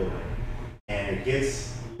behind the building. and it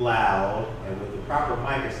gets loud, and with the proper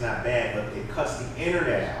mic, it's not bad, but it cuts the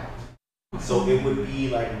internet out. So it would be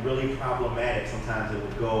like really problematic. Sometimes it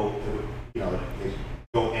would go in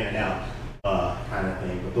and out kind of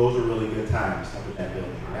thing. But those are really good times up in that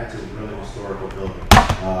building. And that's a really historical building.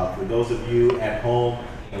 For those of you at home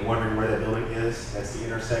and wondering where that building is, that's the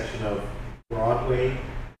intersection of Broadway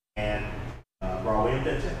and Broadway and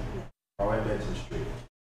Benton. Broadway and Benton Street.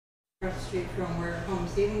 Across the street from where Home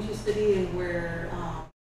Savings used to be and where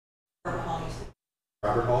Robert Hall used to be.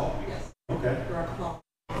 Robert Hall? Yes. Okay. Robert Hall.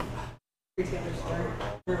 Retailer store.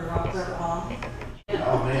 Robert Hall.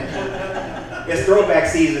 Oh man. It's throwback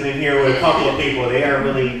season in here with a couple of people. They are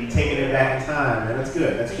really taking it back in time, man. That's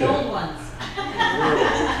good. That's good. The old ones.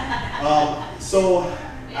 So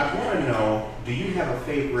I want to know, do you have a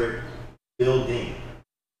favorite building?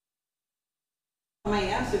 My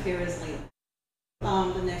absolute favorite is Leland.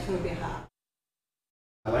 The next one would be Hop.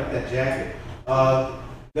 I like that jacket.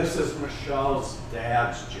 This is Michelle's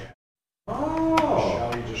dad's jacket. Oh.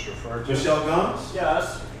 Michelle, you just referred to. Michelle Gumbs?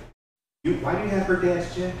 Yes. Why do you have her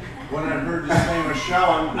dad's jacket? When I heard you say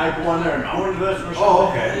Michelle, I wondered, I wonder if that's Michelle. Oh,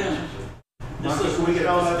 okay. This is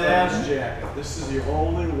Michelle's dad's jacket. This is the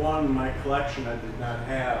only one in my collection I did not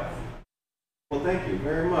have. Well, thank you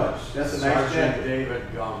very much. That's a nice Sergeant jacket. David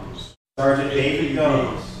Gumbs. Sergeant David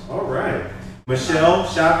Gumbs. All right. Michelle,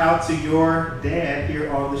 shout out to your dad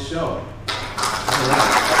here on the show. All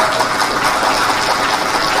right.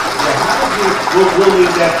 We'll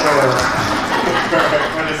leave that for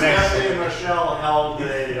the next. Stephanie and Michelle held a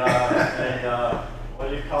what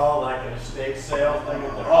do you call it, like an estate sale thing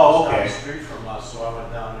at the house down the street from us, so I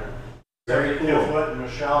went down there. Very cool. Kiflet and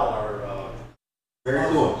Michelle are very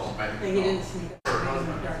cool. Like you didn't sneak up in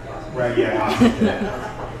the dark house. Right, yeah.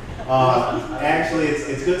 Actually,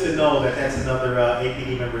 it's good to know that that's another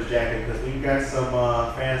APD member's jacket because we've got some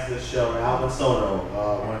fans of the show. Alvin Soto,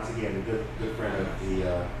 once again, a good friend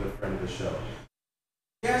of the show.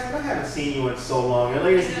 Guys, I haven't seen you in so long. And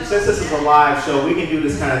ladies, since this is a live show, we can do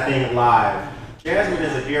this kind of thing live. Jasmine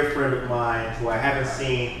is a dear friend of mine who I haven't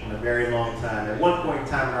seen in a very long time. At one point in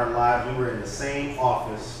time in our lives, we were in the same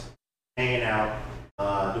office, hanging out,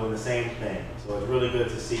 doing the same thing. So it's really good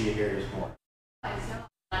to see you here this morning.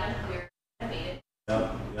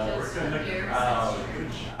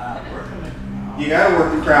 You gotta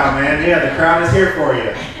work the crowd, man. Yeah, the crowd is here for you.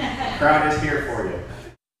 The crowd is here for you.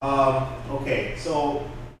 Okay, so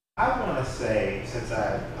I want to say, since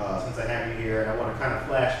I have you here, and I want to kind of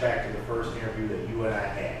flash back to the first interview that you and I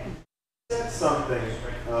had. You said something,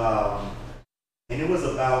 and it was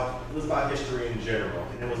about history in general,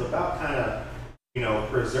 and it was about kind of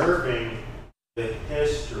preserving the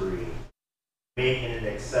history, making it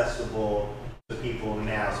accessible to people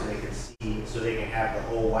now so they can see, so they can have the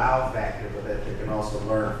whole wow factor, but that they can also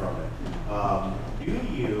learn from it. Do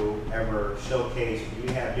you ever showcase, do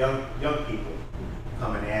you have young people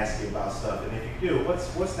come and ask you about stuff? And if you do,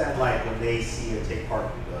 what's that like when they see and take part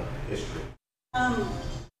in the history?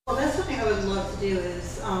 Well, that's something I would love to do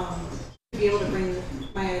is to be able to bring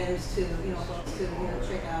my items to folks to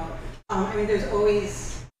check out. I mean, there's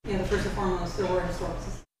always the first and foremost the Aurora Historical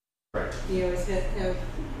Society. Right. You always have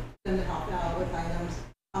them to help out with items.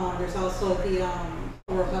 There's also the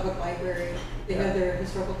Aurora Public Library. They have their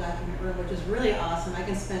historical document room, which is really awesome. I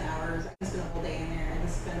can spend hours. I can spend a whole day in there. I can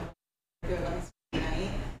spend a good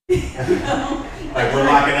night. Like we're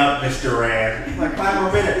locking up Mr. Rand. Like 5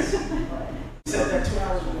 more minutes. You said that 2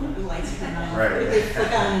 hours ago. The lights turn on. Right. They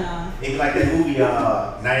flick on and off. It's like that movie,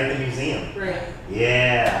 Night at the Museum. Right.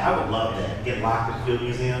 Yeah, I would love that. Get locked at the Field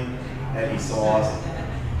Museum. That'd be so awesome.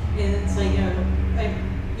 And it's like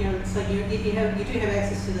it's like you do have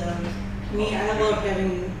access to those. Me, I love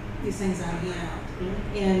having these things on hand.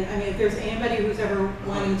 And I mean, if there's anybody who's ever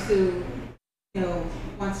wanting to,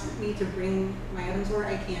 wants me to bring my items over,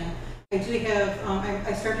 I can. I do have.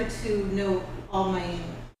 I started to note all my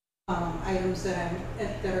items that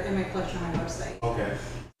are in my collection on my website. Okay.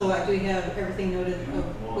 So I do have everything noted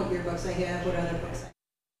of what yearbooks I have, what other books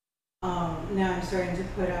I have. Now I'm starting to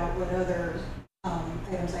put out what other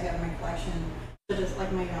items I have in my collection, such as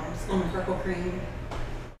like my Stillman Freckle Cream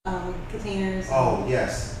containers. Oh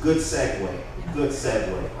yes, good segue. Yeah. Good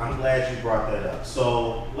segue. I'm glad you brought that up.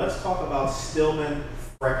 So let's talk about Stillman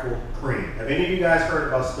Freckle Cream. Have any of you guys heard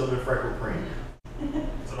about Stillman Freckle Cream?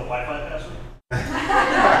 Is it a Wi-Fi password?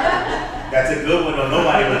 That's a good one, though.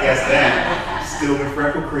 Nobody would guess that. Stillman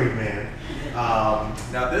Freckle Cream, man.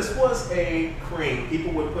 Now this was a cream.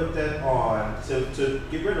 People would put that on to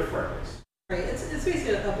get rid of freckles. Right. It's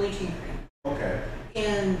basically a bleaching cream. Okay.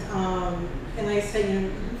 And like I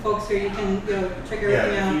said, folks here, you can check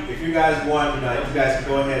everything out. If you guys want, you guys can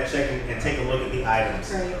go ahead and take a look at the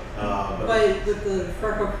items. Right. But with the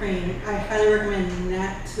freckle cream, I highly recommend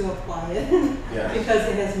not to apply it because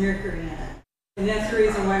it has mercury in it, and that's the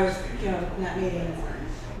reason why it was not made anymore.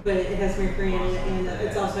 But it has mercury in it, and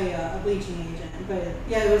it's also a bleaching agent. But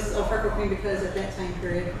yeah, it was a freckle cream because at that time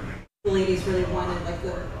period, the ladies really wanted like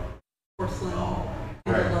the porcelain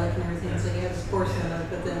and the look and everything. So you have this porcelain look,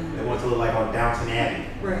 but then they want to look like on Downton Abbey.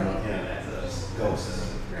 Right.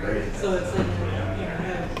 Ghosts. Right. So it's like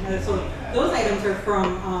so those items are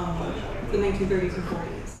from the 1930s and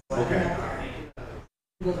 40s. Okay.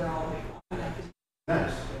 Those are all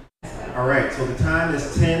nice. All right, so the time is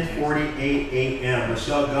 10:48 a.m.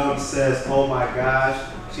 Michelle Gums says, "Oh my gosh,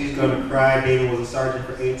 she's gonna cry. David was a sergeant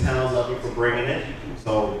for 8 towns. Love you for bringing it."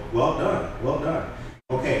 So well done, well done.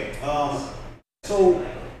 Okay, so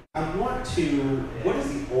I want to. What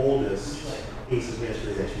is the oldest piece of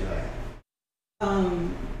history that you have?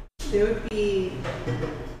 There would be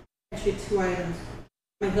actually 2 items.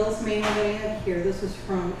 My Hills main one that I have here, this was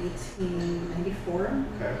from 1894.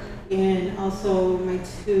 Okay. And also my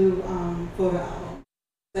 2 photo albums.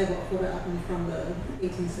 I have a photo album from the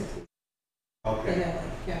 1860s. Okay. They have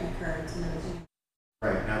like cabinet cards and everything.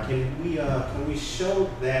 Right. Now can we show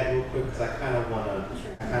that real quick because I kind of want to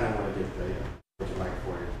get the put your mic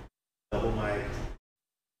for you. Double mic.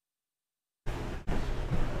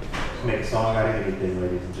 Make a song out of anything,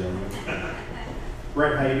 ladies and gentlemen.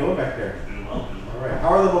 Brent, how you doing back there? All right. How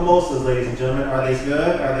are the mimosas, ladies and gentlemen? Are they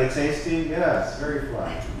good? Are they tasty? Yes. Very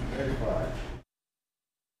fly. Very fly.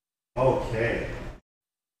 Okay.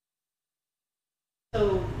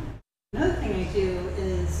 So another thing I do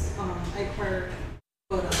is I acquire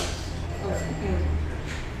photos of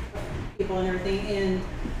people and everything, and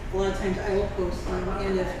a lot of times I will post them.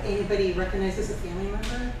 And if anybody recognizes a family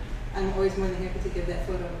member, I'm always more than happy to give that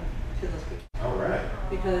photo to those people. All right.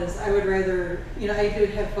 Because I would rather, I do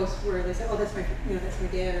have posts where they say, "Oh, that's my, that's my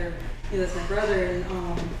dad," or "That's my brother," and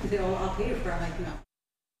they say, "Oh, I'll pay you for it." I'm like, no,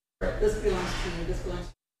 this belongs to you. This belongs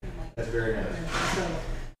to you. Like, that's very nice. So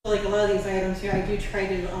like a lot of these items here, I do try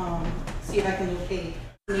to see if I can locate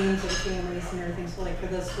names of the families and everything. So like for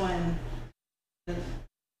this one,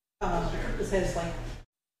 this has like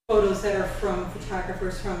photos that are from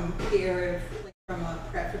photographers from the area, like from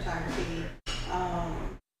Pratt Photography.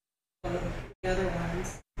 One of the other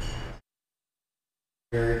ones.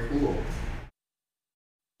 Very cool.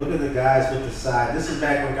 Look at the guys with the side. This is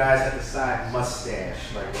back when guys had the side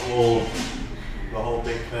mustache, like the whole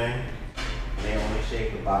big thing. And they only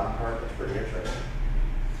shave the bottom part. That's pretty interesting.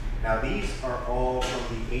 Now these are all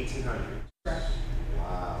from the 1800s. Correct.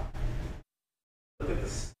 Wow. Look at the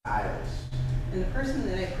styles. And the person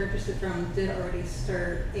that I purchased it from did already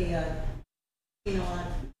start a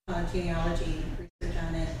genealogy research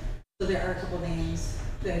on it. So there are a couple names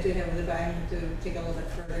that I do have with it, but I have to take a little bit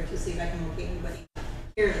further to see if I can locate anybody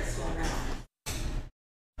here that's still around.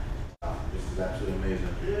 Wow, this is absolutely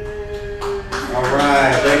amazing. All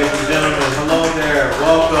right, ladies and gentlemen, hello there.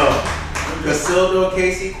 Welcome. Casildo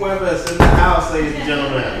Casey Cuevas in the house, ladies and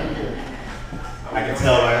gentlemen. I can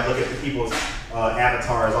tell by I look at the people's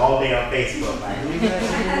avatars all day on Facebook. Like,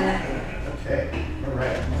 okay, all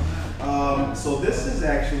right. So this is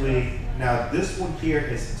actually, now this one here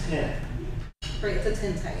is 10. Right, it's a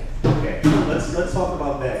 10 type. Okay, let's talk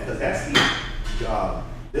about that because that's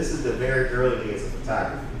this is the very early days of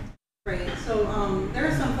photography. Right, so there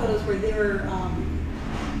are some photos where they were,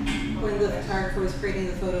 when the photographer was creating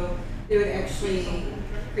the photo, they would actually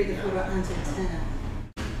create the photo onto 10.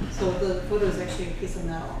 So the photo is actually a piece of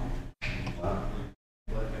metal. Wow.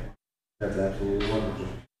 That's absolutely wonderful.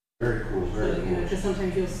 Very cool, very cool. Because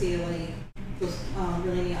sometimes you'll see like those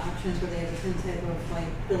really neat options where they have a type of like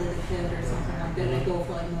Billy the Kid or something like that, and they go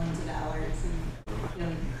for like millions of dollars.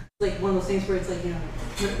 And like one of those things where it's like,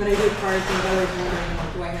 when I do cards, I always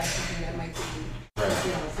wonder, do I have something that might be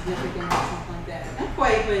significant or something like that? Not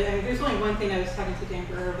quite, but there's only one thing I was talking to Dan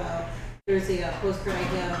Brewer about. There's a postcard I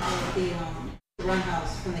have of the Run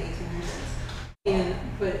House from the 1800s, and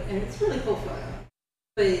it's a really cool photo.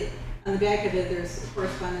 But on the back of it, there's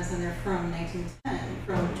correspondence in there from 1910,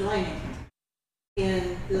 from July 1910.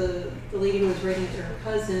 And the lady who was writing it to her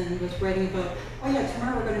cousin was writing about, oh yeah,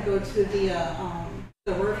 tomorrow we're going to go to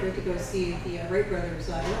the wharf here to go see the Wright brothers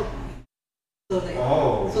aeroplane. So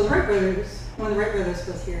the Wright brothers, one of the Wright brothers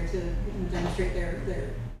was here to demonstrate their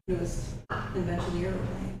newest invention, the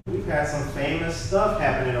aeroplane. We've had some famous stuff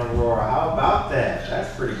happen in Aurora. How about that?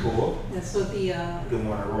 That's pretty cool. And so the good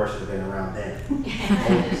morning, Aurora should have been around then.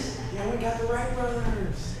 Yeah, we got the Wright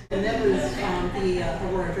brothers. And that was the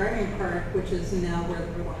Aurora Driving Park, which is now where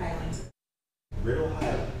the River Highlands is. Riddle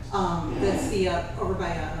Highlands. That's the over by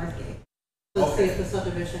Northgate. So it's the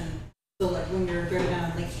subdivision. So like when you're driving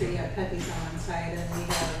down Lake Street, you have Pepe's on one side, and then you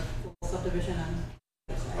have a little subdivision on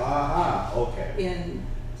the other side. Aha, okay. And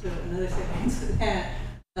so another second to that,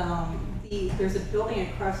 there's a building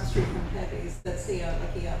across the street from Pepe's that's like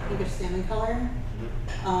a pinkish salmon color.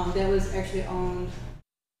 That was actually owned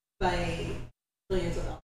by billions of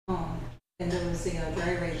dollars. And there was a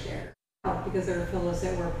dry right there because there were fellows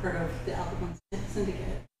that were part of the Al Capone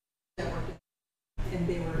syndicate that worked in, and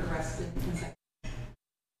they were arrested inside.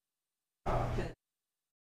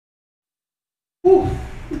 Whew.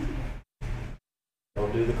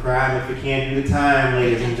 Don't do the crime if you can't do the time,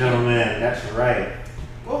 ladies and gentlemen. That's right.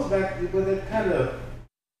 Goes back, but it kind of,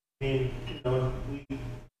 I mean, you know, we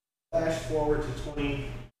flash forward to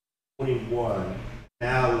 2021.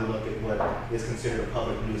 Now we look at what is considered a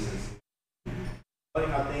public nuisance. Funny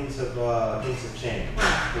how things have changed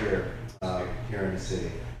here in the city.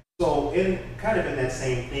 So, in that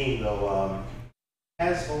same theme, though,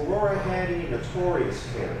 has Aurora had any notorious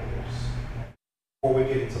characters? Before we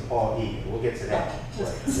get into Paul Egan, we'll get to that.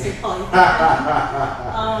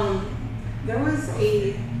 There was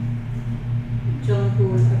a gentleman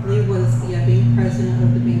who I believe was the bank president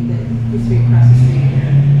of the bank that used to be across the street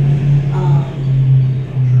here,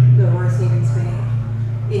 the Aurora Savings Bank,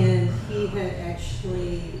 and he had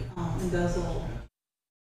actually embezzled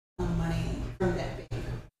money from that bank.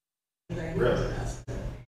 Really?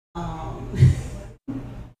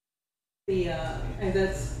 And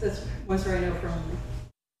that's one story I know from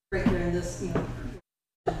right here in this,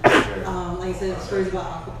 like I said, stories about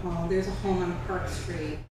Al Capone. There's a home on Park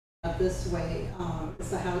Street this way.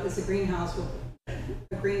 It's a greenhouse with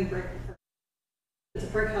a green brick. It's a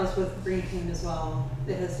brick house with green paint as well.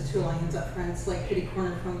 It has the two lions up front. It's like kitty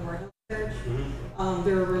corner from the Royal Church.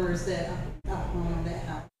 There are rumors that Al Capone owned that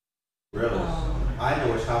house. Really? I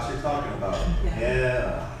know which house you're talking about.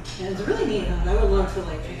 Yeah. And it's a really neat house. I would love to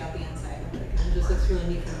check out the inside of it because it just looks really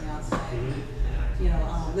neat from the outside. You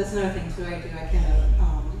know, that's another thing too. I kind of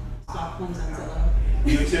stock homes on Zillow.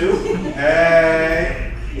 You too?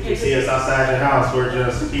 Hey! If you see us outside your house, we're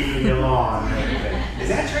just keeping your lawn. Is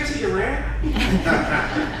that Tracy Duran?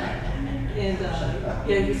 And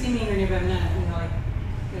if you see me in your neighborhood, I'm not,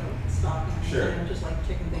 stalking. Sure. I'm just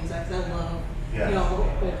checking things out because I love,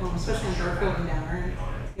 old homes, especially in Garfield and Downer.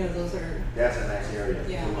 Those are. That's a nice area to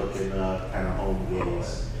look in kind of home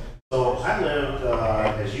videos. So I lived,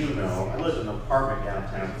 as you know, I lived in an apartment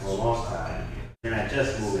downtown for a long time, and I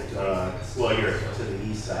just moved here to the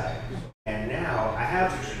east side. And now I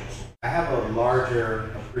have a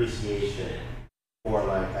larger appreciation for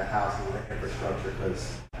a house and the infrastructure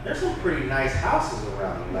because there's some pretty nice houses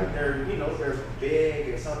around. They're big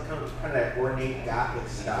and some kind of that ornate Gothic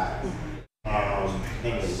style. And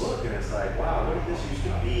you look and it's like, wow, what did this used to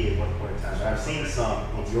be at one point in time? But I've seen some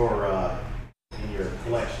in your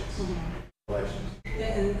collections. Yeah,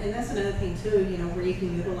 and that's another thing too, where you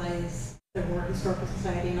can utilize the Aurora Historical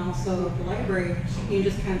Society and also the library. You can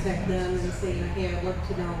just contact them and say, hey, I'd love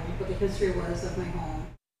to know what the history was of my home.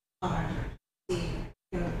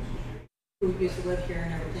 Who used to live here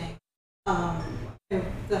and everything. And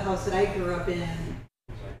the house that I grew up in,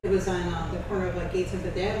 it was on the corner of Gates and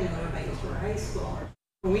Fifth Avenue over by Eastwood High School.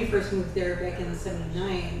 When we first moved there back in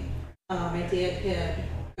 '79, my dad had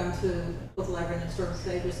gone to both the library and the historical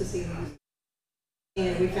society just to see who.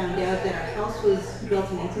 And we found out that our house was built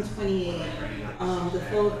in 1928. The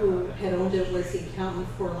fellow who had owned it was the accountant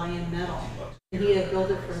for Lion Metal, and he had built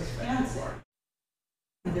it for his fiancée.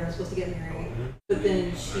 And they were supposed to get married, but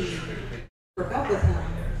then she broke up with him,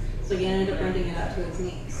 so he ended up renting it out to his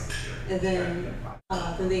niece. And then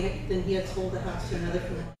he had sold the house to another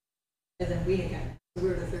family, and then we had gotten it. So we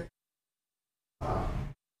were the third.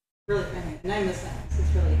 Really, and I miss that house.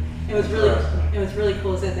 It was really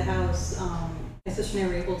cool. It was at the house. My sister and I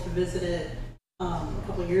were able to visit it a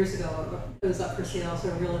couple of years ago. It was up for sale, so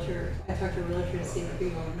I talked to a realtor to see if we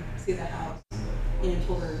would see the house. And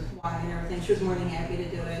told her why and everything. She was more than happy to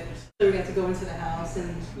do it. So we got to go into the house,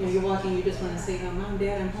 and you walk in, you just want to say, Mom,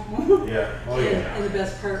 Dad, I'm home. Yeah. And the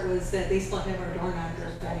best part was that they still have our door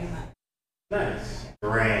knockers Friday night. Nice.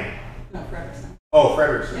 Duran. No, Frederickson. Oh,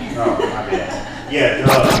 Frederickson. Oh, my bad. Yeah,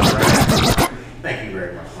 duh. Thank you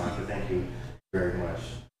very much, Monica. Thank you very much.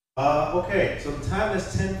 Okay, so the time is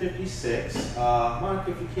 10:56.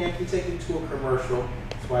 Monica, if you can you take it to a commercial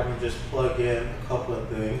so I can just plug in a couple of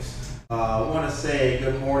things. I want to say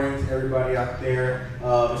good morning to everybody out there.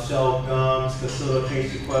 Michelle Gums, Casilda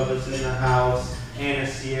Casey Cuevas in the house, Anna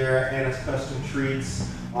Sierra, Anna's Custom Treats,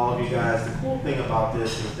 all of you guys. The cool thing about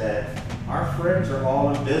this is that our friends are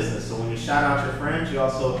all in business. So when you shout out your friends, you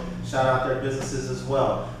also shout out their businesses as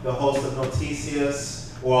well. The host of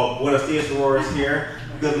Noticias, well, Buenos Dias Aurora is here.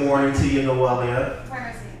 Good morning to you, Noelia.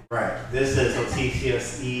 Right. This is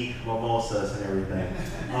Noticias y Mimosas and everything.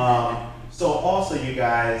 So also, you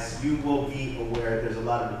guys, you will be aware there's a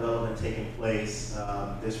lot of development taking place.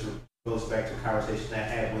 This goes back to a conversation I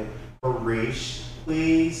had with Harish.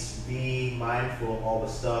 Please be mindful of all the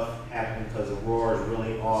stuff happening because Aurora is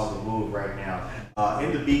really on the move right now.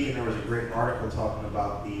 In the Beacon, there was a great article talking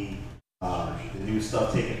about the new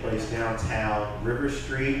stuff taking place downtown River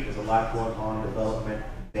Street. There's a lot going on development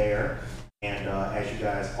there. And as you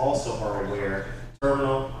guys also are aware,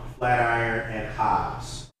 Terminal, Flatiron, and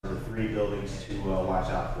Hobbs are the 3 buildings to watch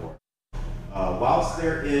out for. Whilst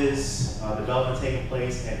there is development taking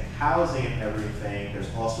place and housing and everything, there's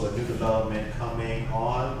also a new development coming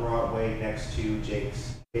on Broadway next to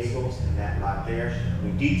Jake's Bagels and that lot there.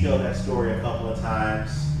 We detailed that story a couple of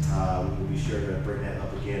times. We will be sure to bring that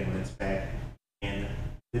up again when it's back in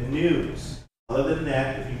the news. Other than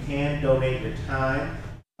that, if you can donate your time,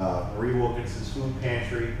 Marie Wilkinson's Food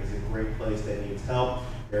Pantry is a great place that needs help.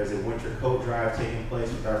 There's a winter coat drive taking place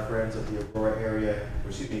with our friends of the Aurora area,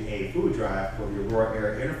 a food drive for the Aurora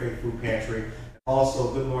Area Interfaith Food Pantry.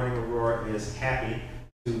 Also, Good Morning Aurora is happy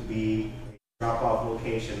to be a drop-off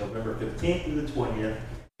location November 15th through the 20th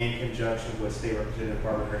in conjunction with State Representative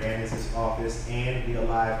Barbara Hernandez's office and the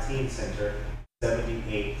Alive Teen Center,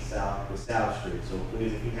 78 South LaSalle Street. So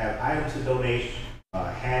please, if you have items to donate,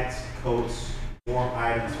 hats, coats, warm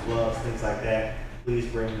items, gloves, things like that, please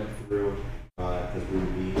bring them through. Because we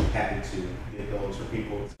would be happy to get those for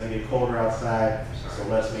people. It's going to get colder outside, so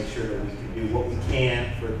let's make sure that we can do what we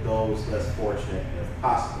can for those less fortunate if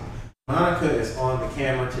possible. Monica is on the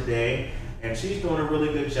camera today, and she's doing a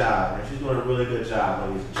really good job. And she's doing a really good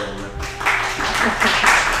job, ladies and gentlemen.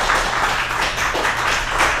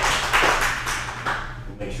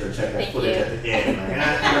 We'll make sure to check that footage at the end.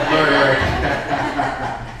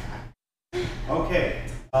 Okay,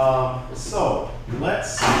 so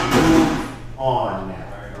let's move on now.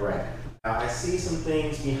 All right. Now I see some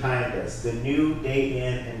things behind us. The new day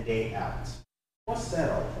in and day out. What's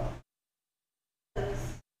that all about?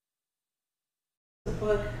 It's a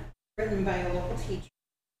book written by a local teacher.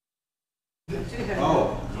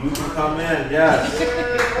 Oh, you can come in, yes. Yay!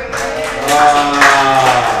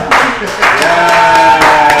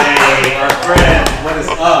 Our friend, what is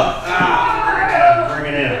up?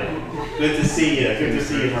 Bring it in. Good to see you. Good to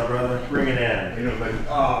see you, my brother. Bring it in. You know, like,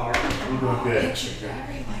 we're doing good. Pictures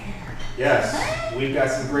everywhere. Yes, we've got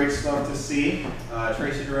some great stuff to see.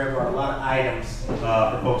 Tracy Duran brought a lot of items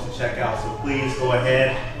for folks to check out, so please go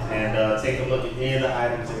ahead and take a look at any of the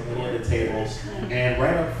items at any of the tables. And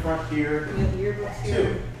right up front here, we have yearbooks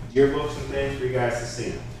too. Yearbooks and things for you guys to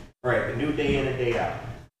see. All right, the new day in and day out.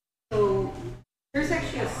 So there's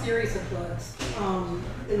actually a series of books,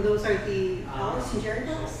 and those are the Alice and Jerry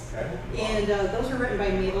books. Okay. And those are written by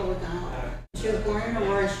Mabel O'Donnell. She was born in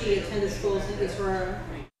Aurora. She attended schools in East Aurora,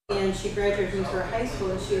 and she graduated from East Aurora High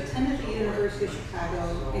School. And she attended the University of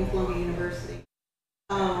Chicago and Columbia University.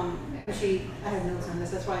 I have notes on this.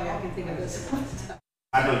 That's why I can think of this stuff.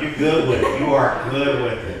 I know you're good with it. You are good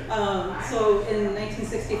with it. So in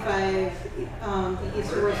 1965, the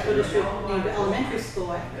East Aurora School District named an elementary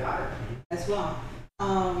school after her as well.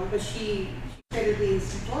 But she created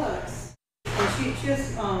these books, and she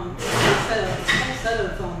just a set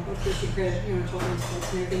of books that she created, children's books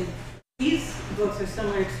and everything. These books are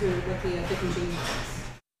similar to what the Dick and Jane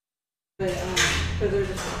books, but they're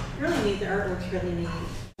just really neat. The artwork's really neat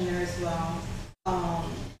in there as well.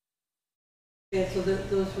 Yeah, so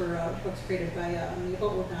those were books created by Mabel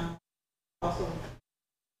O'Donnell. Also.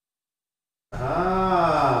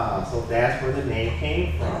 So that's where the name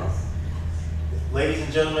came from. Yes. Ladies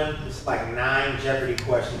and gentlemen, it's like 9 Jeopardy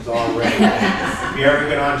questions already. If you ever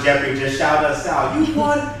get on Jeopardy, just shout us out. You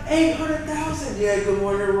won $800,000. Yeah, Good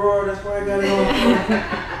Morning Aurora. That's why I got it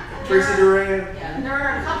on. Tracy Duran. Yeah, there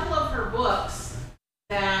are a couple of her books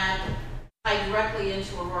that tie directly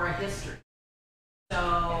into Aurora history.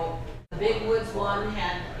 So the Big Woods one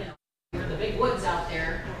had, the big woods out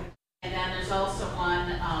there, and then there's also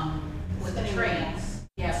one with the trains.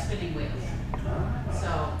 Yeah, spinning wheels.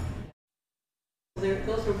 So.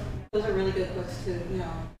 Those are really good books to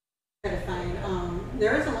try to find.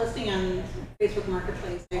 There is a listing on Facebook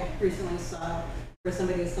Marketplace I recently saw where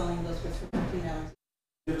somebody is selling those books for $15.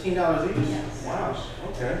 $15 each? Yes. Wow.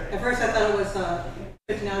 Okay. At first I thought it was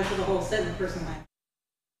 $15 for the whole set, and the person laughed.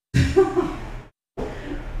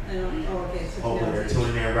 Okay. So hopefully they're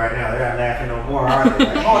tuning in right now. They're not laughing no more, are they?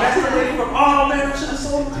 Like, oh, that's the lady from, oh man, I should have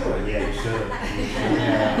sold it to her. Yeah, you should.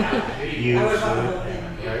 You should.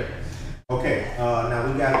 Right? Okay,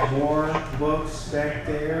 now we got more books back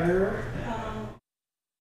there.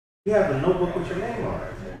 You have a notebook with your name on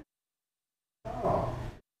it. Oh.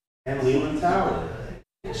 And Leland Tower.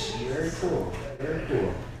 Very cool. Very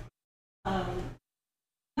cool.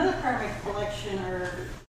 Another part of my collection are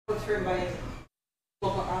books written by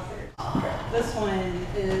local authors. Okay. This one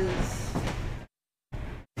is.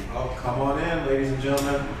 Oh, come on in, ladies and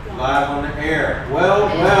gentlemen. Live on the air. Well.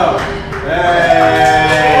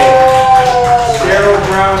 Hey! Cheryl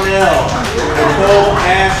Brownell, Nicole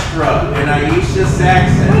Astra, and Aisha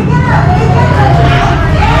Saxon. Yeah.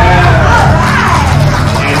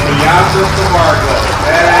 And Bianca Camargo.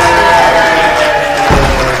 Hey!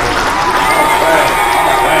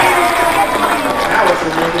 Now it's a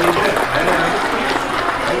really good event.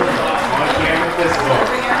 On camera festival.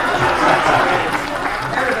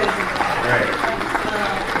 Right.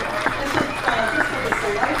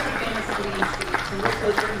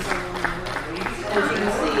 As you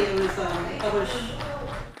can see, it was published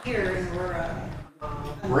here in Aurora.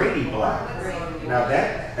 Brady Block. Right. Now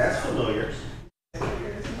that's familiar. Oh,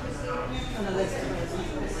 no, that's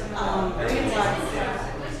Brady Block.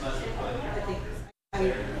 I think I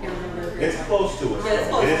can't remember. It's close to it. Yeah, it's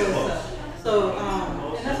close It to is it. close. So,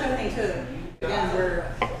 and that's another thing too. Again, where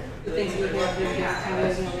the things we have doing downtown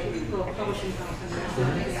is, little publishing companies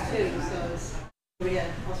and things too. So we had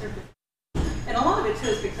all sorts of. And a lot of it too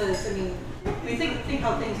is because think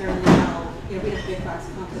how things are now. We have big box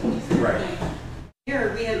companies. And right. Everything.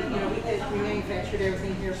 Here we have, we manufactured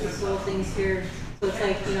everything here. We sold things here. So it's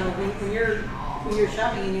like, when you're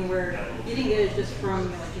shopping anywhere, you didn't get it just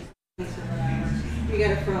from you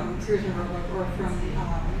got it from Sears and Roebuck or from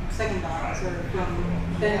Second Balls or from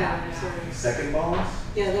vendors or Second Balls.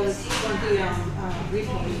 Yeah, that was one of the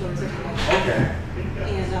regional stores. Okay.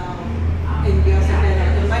 And we also had,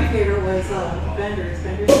 and my favorite was vendors.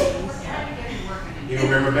 You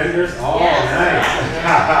remember vendors? Oh, Yes.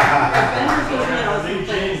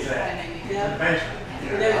 Nice. Vendors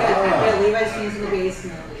was we had Levi's jeans in the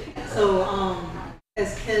basement. So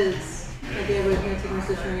as kids, they would take my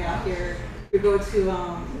sister and me out here. We go to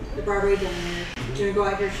the Broadway dinner. We go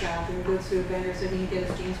out here shop, and we go to a vendor so he can get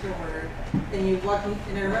his jeans for work. And you walk in,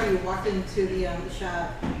 and I remember you walked into the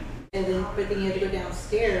shop, but then you had to go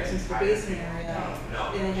downstairs into the basement area,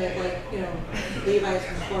 and they had Levi's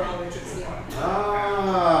from the floor all the way to the ceiling.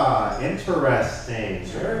 Ah, interesting.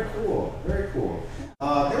 Very cool. Very cool.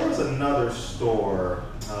 There was another store.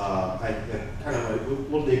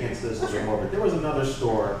 We'll dig into this a little more, but there was another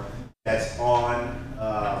store that's on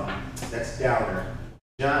that's down there,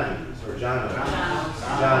 Johnny's or Jono's.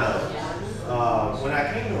 When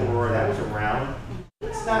I came to Aurora, that was around.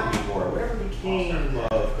 It's not anymore. Whatever became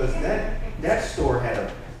of, because that store had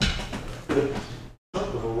a good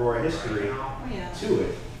chunk of Aurora history to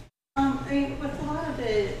it. With a lot of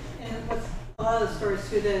it, and with a lot of the stores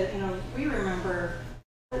too that we remember,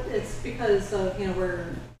 it's because of where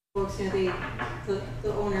folks the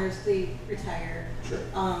owners they retire, sure.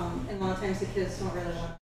 And a lot of times the kids don't really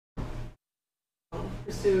want to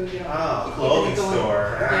pursue clothing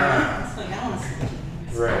store. Yeah, it's like I don't see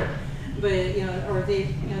right. But or they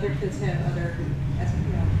their kids have other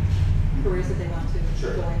careers that they want to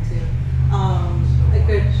sure. go into. A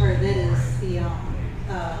good part of it is the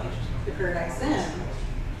Paradise Inn,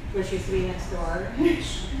 which used to be next door.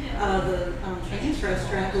 The Chinese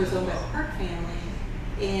restaurant was owned by the Park family,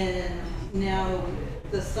 and now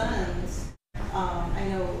the sons. I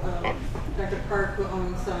know Dr. Park, who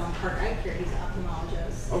owns Park Eye Care. He's an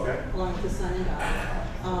ophthalmologist. Okay. Along with the son and daughter.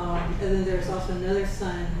 And then there's also another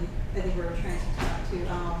son. I think we're trying to talk to,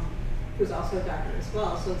 who's also a doctor as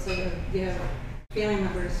well. So it's like you have family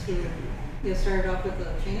members who started off with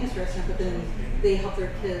a Chinese restaurant, but then they help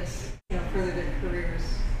their kids further their careers.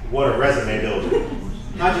 What a resume builder.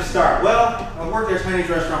 How'd you start? Well, I worked at a Chinese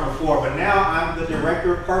restaurant before, but now I'm the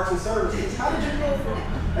director of Parks and Services. How did you go from that?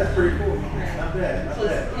 That's pretty cool. Right. Not bad. Not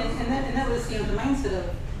bad. And that was the mindset of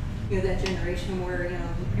that generation where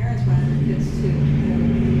the parents wanted their kids to do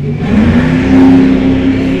better.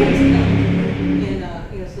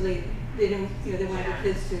 And so they didn't they wanted their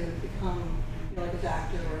kids to become like a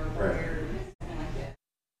doctor or a lawyer or something like that.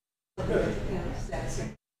 So that's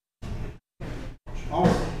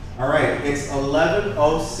Awesome. All right, it's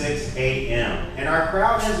 11:06 a.m. and our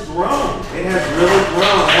crowd has grown. It has really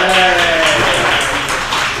grown. Hey!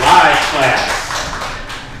 Live claps.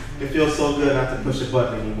 It feels so good not to push a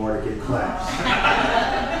button anymore to get claps.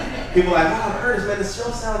 People are like, wow, Curtis, man, this show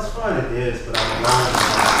sounds fun. It is, but I'm lying.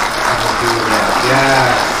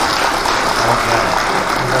 Yeah.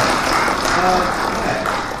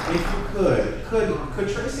 If you could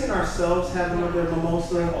Tracy and ourselves have another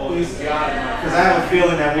mimosa, please? Because I have a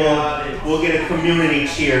feeling that we'll get a community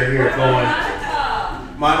cheer here going.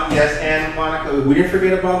 Yes, and Monica. We didn't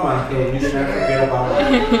forget about Monica. We did not forget about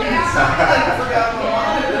Monica.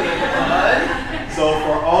 So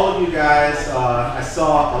for all of you guys, I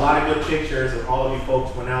saw a lot of good pictures of all of you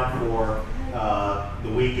folks went out for the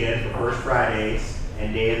weekend for First Fridays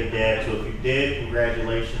and Day of the Dead. So if you did,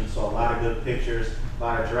 congratulations. So a lot of good pictures, a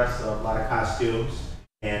lot of dress up, a lot of costumes,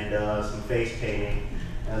 and some face painting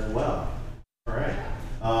as well. All right.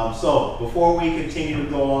 So before we continue to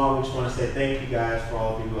go on, we just want to say thank you guys for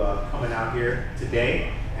all of you coming out here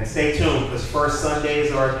today. And stay tuned, because First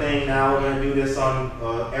Sundays are a thing now. We're going to do this on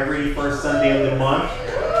every first Sunday of the month.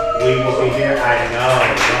 We will be here. I know.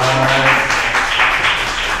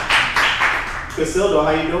 Casildo,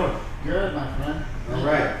 how you doing? Good, my friend. All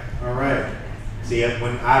right, all right. See,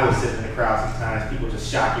 when I was sitting in the crowd, sometimes people just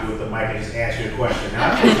shock you with the mic and just ask you a question.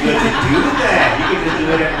 Now, it's good to do that. You can just do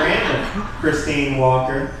it at random. Christine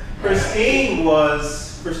Walker. Christine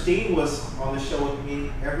was on the show with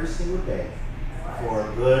me every single day for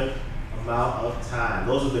a good amount of time.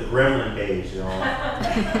 Those are the gremlin days, y'all.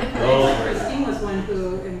 Christine was one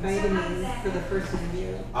who invited me for the first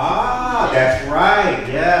interview. Ah, that's right.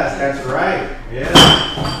 Yes, that's right.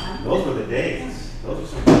 Yeah. Those were the days. Those were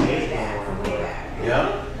some good days. Yep.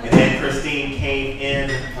 And then Christine came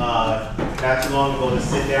in not too long ago to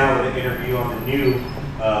sit down with an interview on the new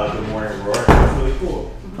Good Morning Aurora. That was really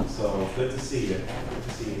cool. So good to see you. Good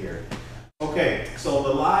to see you here. Okay, so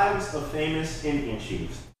the lives of famous Indian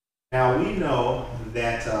chiefs. Now we know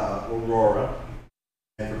that Aurora,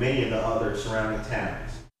 and for many of the other surrounding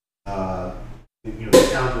towns, the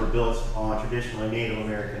towns were built on traditionally Native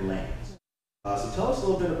American lands. So tell us a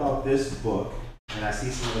little bit about this book. And I see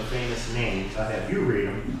some of the famous names. I'll have you read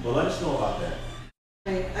them, but let us know about that.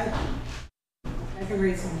 I can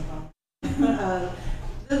read some of them.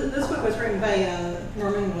 This book was written by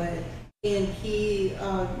Norman Wood, and he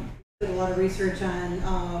did a lot of research on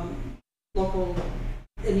local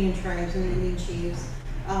Indian tribes and Indian chiefs.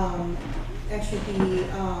 Actually,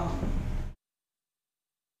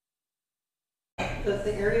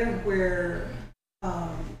 the area where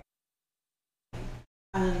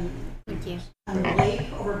on the lake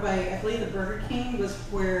over by, I believe, the Burger King was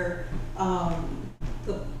where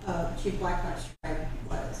the Chief Blackheart's tribe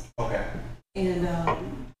was. Okay. And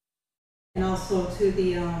also to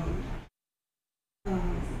the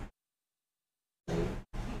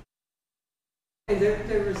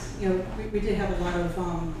there was, we did have a lot of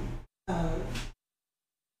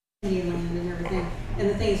Indian land and everything. And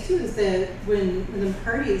the thing is too is that when the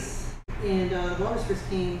parties and Walrus first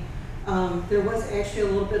came, there was actually a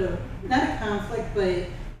little bit of, not a conflict, but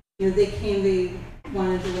they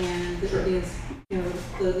wanted the land, the Indians,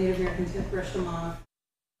 the Native Americans had brushed them off,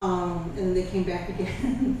 and they came back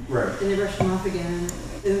again. Right. And they brushed them off again, and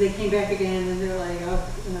then they came back again, and they're like,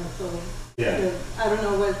 so yeah. I don't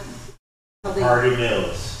know how they Hardy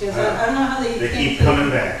Mills. Yeah, so I don't know how they keep coming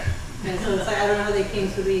back. And so it's like I don't know how they came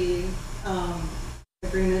to the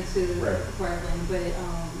agreement to acquire land, but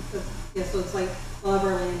yeah, so it's like a lot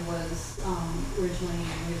of our land was originally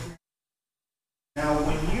Native. Now,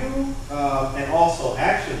 when you and also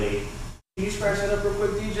actually, can you scratch that up real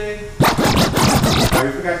quick, DJ?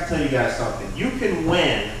 I forgot to tell you guys something. You can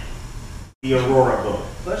win the Aurora book.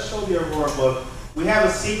 Let's show the Aurora book. We have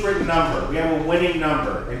a secret number. We have a winning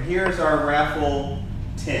number, and here's our raffle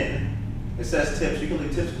tin. It says tips. You can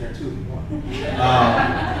leave tips in there too if you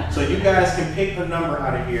want. So you guys can pick a number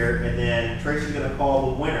out of here, and then Tracy's gonna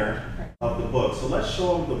call the winner of the book. So let's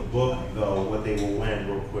show them the book, though, what they will win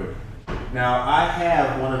real quick. Now, I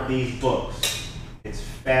have one of these books. It's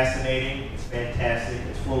fascinating. It's fantastic.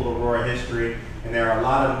 It's full of Aurora history, and there are a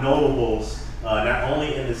lot of notables, not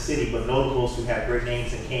only in the city, but notables who have great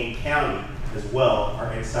names in Kane County as well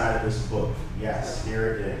are inside of this book. Yes,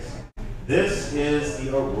 here it is. This is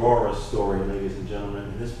the Aurora story, ladies and gentlemen.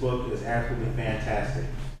 And this book is absolutely fantastic.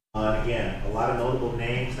 And again, a lot of notable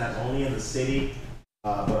names, not only in the city,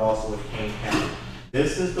 but also in Kane County.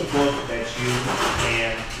 This is the book that you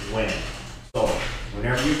can win. So,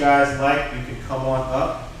 whenever you guys like, you can come on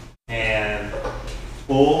up and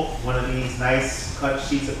pull one of these nice cut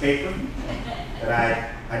sheets of paper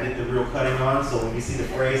that I did the real cutting on. So when you see the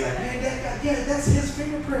phrase like, man, that's his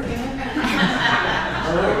fingerprint, man.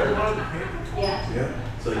 Yeah.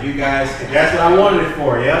 So you guys, that's what I wanted it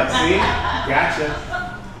for. Yeah. See, gotcha.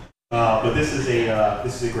 But this is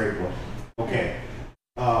a great book. Okay.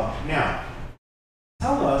 Now,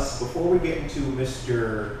 tell us before we get into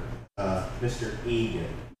Mr. Mr.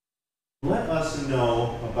 Egan. Let us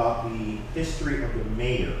know about the history of the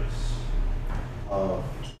mayors of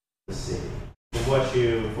the city.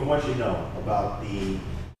 From what you know about the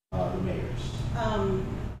mayors.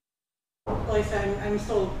 Like I said, I'm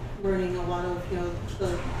still learning a lot of the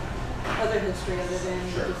other history other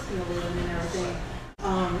than Sure. just living and everything.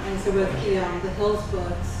 And so with the Hills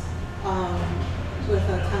books, with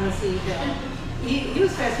Thomas E. Hill, he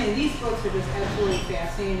was fascinating. These books are just absolutely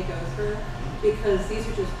fascinating to go through because these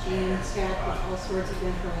are just jam-packed with all sorts of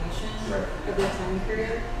information of that time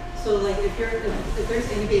period. So like if there's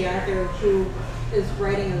anybody out there who is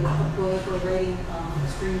writing a book or writing a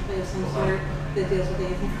screenplay of some sort that deals with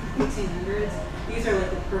anything from the 1800s, these are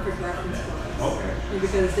like the perfect reference books. Okay.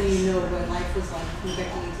 Because then you know what life was like from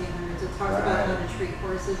back in the 1800s. It talks about how to treat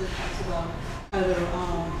horses. It talks about how to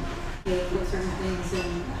put certain things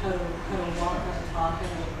and how to walk, how to talk, how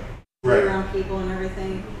to be around people and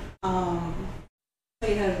everything. So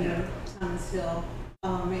you have Thomas Hill.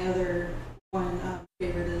 My other one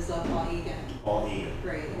favorite is Paul Egan. Paul Egan.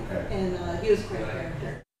 Right. Okay. And he was a great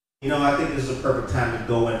character. I think this is a perfect time to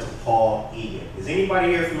go into Paul Egan. Is anybody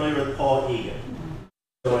here familiar with Paul Egan?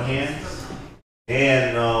 Show of hands.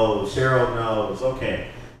 Dan knows. Cheryl knows. Okay.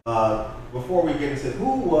 Before we get into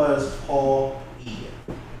who was Paul Egan?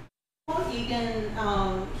 Paul Egan,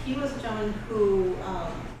 he was a gentleman who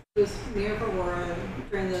was mayor of Aurora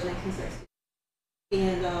during the 1960s.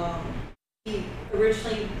 And he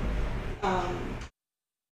originally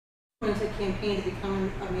went to campaign to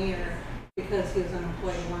become a mayor because he was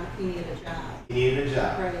unemployed and he needed a job. He needed a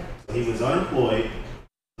job. Right. So he was unemployed.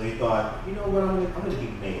 So he thought, you know what, I'm going to be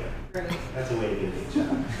mayor. Right. That's a way to get a good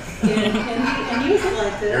job. and he was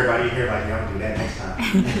elected. Everybody here like, yeah, I'm going to do that next time.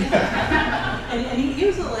 and he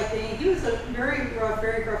was elected. He was a very rough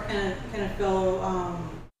kind of fellow. I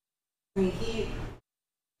mean, he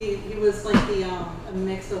was like a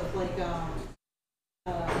mix of like I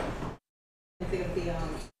think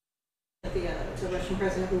of the Russian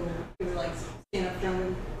president who would like stand up front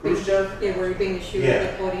and Khrushchev? Yeah, where he banged his shoe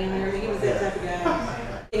at the podium and everything. He was that type of guy.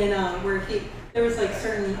 And where there was like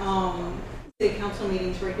certain city council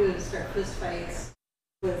meetings where he would start fist fights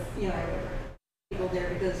with people there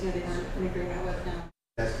because they weren't in agreement with him.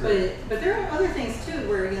 That's great. But there are other things too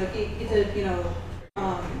where he did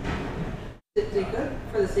did good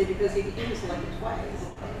for the city because he was elected twice.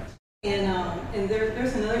 And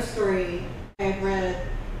there's another story I had read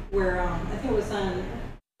where I think it was on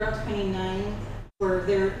Route 29 where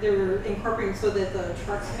they were incorporating so that the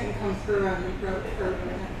trucks couldn't come through on Route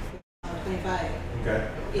 25. Okay.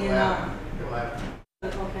 And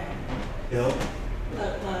okay. Hill?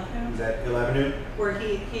 Is that Hill Avenue? Where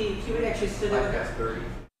he would actually stood there. That's 30.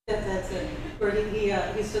 That's it. Where he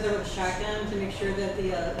stood there with a shotgun to make sure that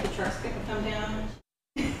the trucks couldn't come down.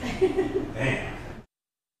 Damn.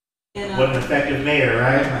 And, what an effective mayor,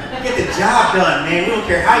 right? Get the job done, man. We don't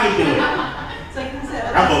care how you do it. It's like I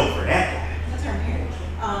said, I'm voting for that guy. That's our mayor.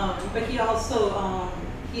 But he also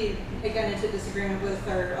he had gotten into disagreement with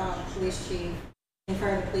our police chief and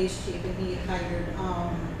fired the police chief, and he hired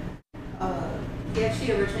he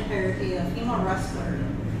actually originally hired a female wrestler,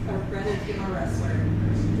 a redheaded female wrestler,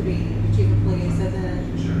 to be chief of police, and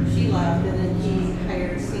then she left, and then he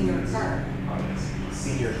hired Senior Carr.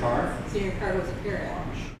 Senior Carr? Senior Carr was a parrot.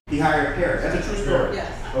 He hired a parrot. That's a true story.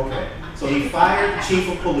 Yes. Okay. So he fired the chief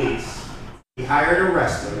of police. He hired a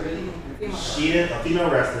wrestler. A female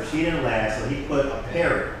wrestler. She didn't last, so he put a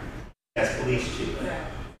parrot as police chief.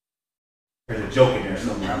 There's a joke in there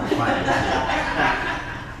somewhere. I'm gonna find it.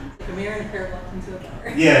 Like a mayor and a parrot walked into a bar.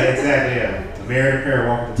 Yeah, exactly. Yeah. The mayor and a parrot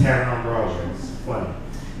walked the tavern on Broadway. It's funny.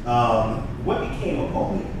 What became of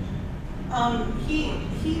Paul Egan?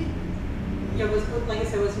 He was, like I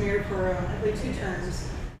said, was married for I believe 2 terms,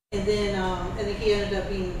 and then he ended up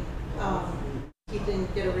being he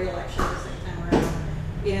didn't get a re-election the second time around.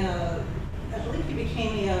 And I believe he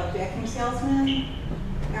became a vacuum salesman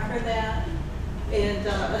after that, and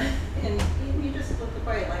he just lived a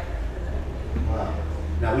quiet life after that. Wow.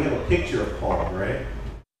 Now we have a picture of Paul, right?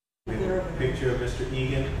 We have a picture of Mr.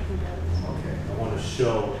 Egan. Okay. I want to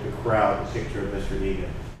show the crowd the picture of Mr.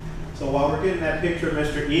 Egan. So while we're getting that picture of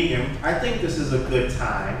Mr. Egan, I think this is a good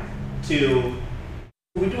time to.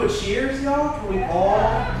 Can we do a cheers, y'all? Can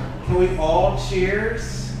we all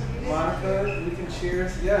cheers? Monica, we can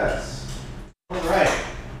cheers? Yes. All right.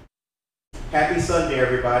 Happy Sunday,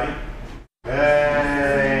 everybody.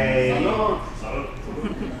 Hey.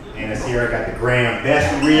 And this here I got the Graham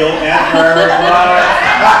best reel ever.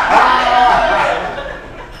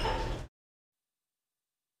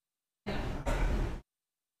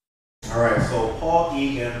 All right, so Paul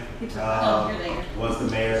Egan Oh, you're there. was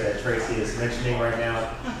the mayor that Tracy is mentioning right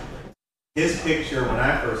now. His picture, when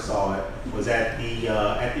I first saw it, was at the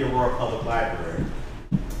Aurora Public Library.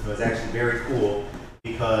 It was actually very cool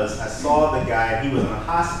because I saw the guy. He was in a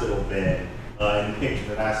hospital bed in the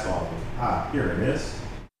picture that I saw. Here it is.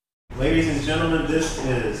 Ladies and gentlemen, this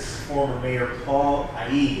is former Mayor Paul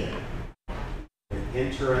Egan. An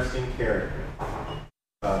interesting character.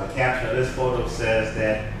 The caption of this photo says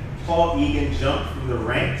that Paul Egan jumped from the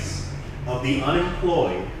ranks of the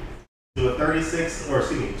unemployed to a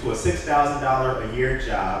 $6,000 a year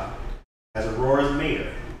job as Aurora's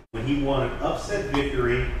mayor when he won an upset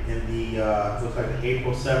victory in the looks like the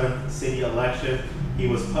April 7th city election. He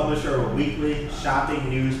was publisher of a weekly shopping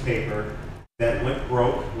newspaper that went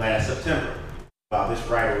broke last September. Wow, this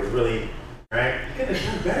writer was really right. You couldn't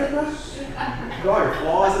have done better, bro. All your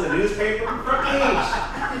flaws in the newspaper, front page.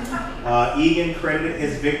 Egan credited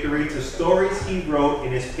his victory to stories he wrote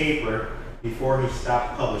in his paper before he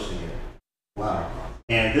stopped publishing it. Wow.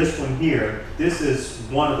 And this one here, this is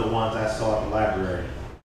one of the ones I saw at the library.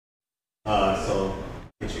 So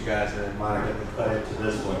get you guys in mind, let me cut into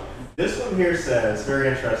this one. This one here says, very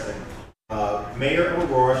interesting. Mayor of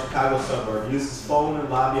Aurora, Chicago suburb, uses phone in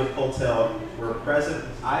lobby of hotel where President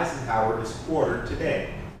Eisenhower is quartered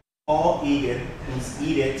today. Paul Egan, whose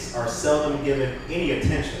edicts are seldom given any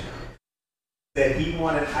attention, said he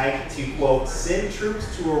wanted Ike to, quote, send troops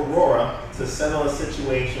to Aurora to settle a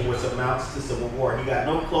situation which amounts to civil war. He got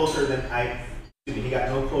no closer than Ike, he got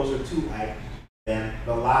no closer to Ike than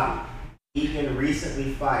the lobby. Egan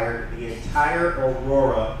recently fired the entire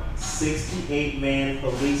Aurora 68-man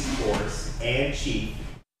police force and chief,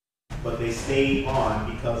 but they stayed on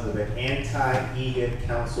because of an anti-Egan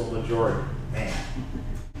council majority. Man,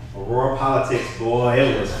 Aurora politics, boy,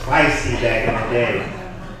 it was feisty back in the day.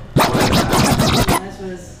 This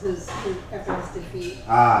was his after his defeat.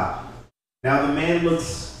 Now the man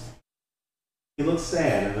looks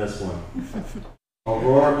sad in this one.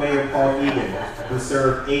 Aurora Mayor Paul Egan, who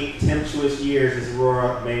served 8 tempestuous years as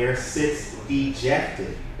Aurora Mayor, sits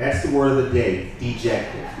dejected. That's the word of the day,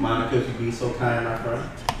 dejected. Monica, if you'd be so kind, my friend.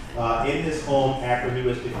 In his home after he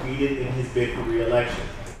was defeated in his bid for re-election.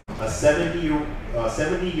 A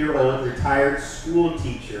 70-year-old retired school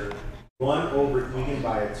teacher won over Egan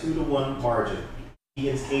by a 2-to-1 margin.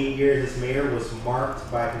 Egan's 8 years as mayor was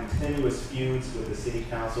marked by continuous feuds with the city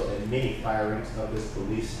council and many firings of his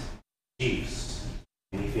police chiefs.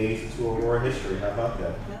 And he fades into Aurora history. How about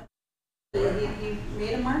that? He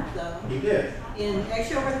made a mark, though. He did. And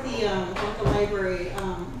actually, over at the library, I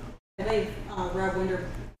think Rob Winder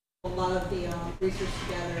put a lot of the research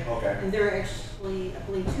together. Okay. And there are actually, I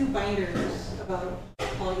believe, 2 binders about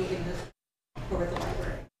Paul Egan over at the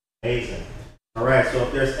library. Amazing. All right, so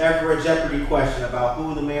if there's ever a Jeopardy question about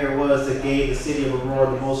who the mayor was that gave the city of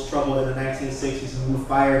Aurora the most trouble in the 1960s and who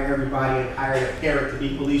fired everybody and hired a parrot to be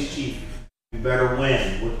police chief, you better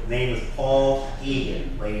win. His name is Paul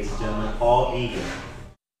Egan, ladies and gentlemen, Paul Egan.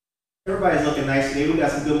 Everybody's looking nice today. We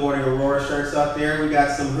got some Good Morning Aurora shirts out there. We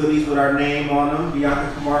got some hoodies with our name on them.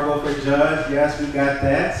 Bianca Camargo for judge. Yes, we got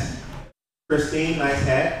that. Christine, nice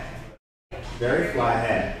hat. Very fly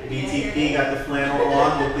hat. BTP got the flannel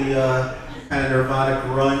on with the kind of Nirvana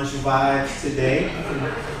grunge vibes today.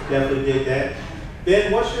 Definitely did that.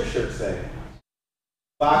 Ben, what's your shirt say?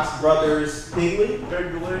 Fox Brothers Piggly?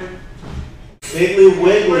 Piggly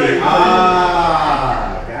Wiggly.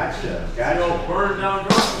 Gotcha. Old burned down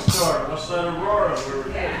grocery store, west side of Aurora.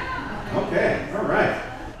 Okay, all right.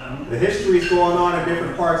 The history's going on in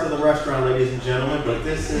different parts of the restaurant, ladies and gentlemen, but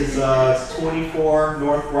this is 24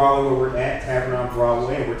 North Broadway, where we're at, Tavern on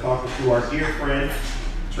Broadway, and we're talking to our dear friend,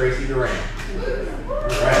 Tracy Duran.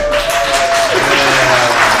 All right.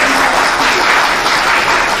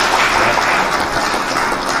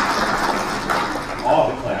 All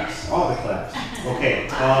the claps. Okay,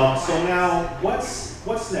 so now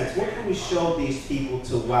what's next? What can we show these people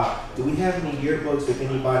to? Wow, do we have any yearbooks with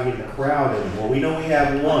anybody in the crowd anymore? We know we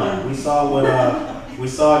have one. We saw we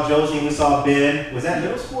saw Josie, we saw Ben. Was that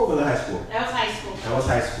middle school or was it high school? That was high school. That was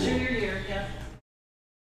high school. Junior year, yeah.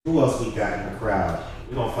 Who else we got in the crowd?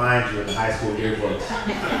 We're gonna find you in the high school yearbooks.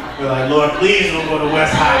 We're like, Lord, please don't go to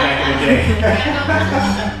West High back in the day.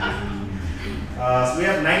 So we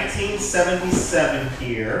have 1977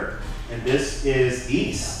 here, and this is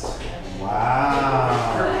East.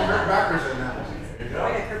 Wow. Kurt Becker's in that one.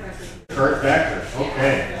 Kurt Becker,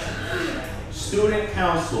 okay. Student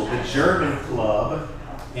Council, the German Club,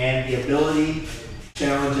 and the Ability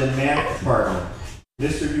Challenge and Math Department.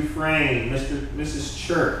 Mr. Dufresne, Mrs.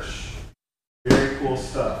 Church. Very cool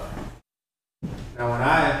stuff. Now when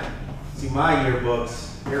I see my yearbooks,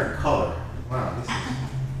 They're in color. Wow, this is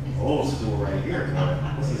old school right here,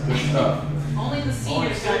 man. This is good stuff. Only the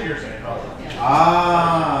seniors got Seniors in color.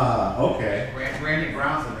 Ah, okay. Randy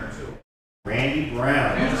Brown's in there too. Randy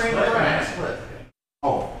Brown. Split.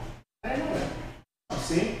 Oh, I didn't know that.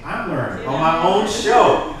 See, I'm learning on my own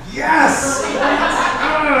show. Yes!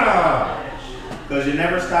 Because you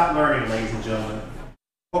never stop learning, ladies and gentlemen.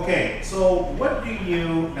 Okay, so what do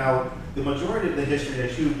you, now, the majority of the history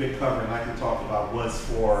that you've been covering, like we talked about, was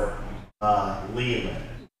for Leland,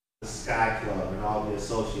 the Sky Club, and all the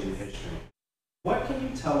associated history. What can you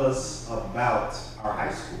tell us about our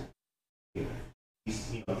high school?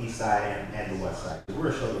 East side and the west side. We're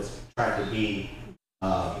a show that's trying to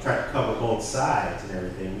cover both sides and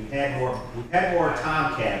everything. We've had more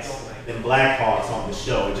Tomcats than Blackhawks on the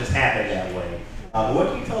show. It just happened that way. But what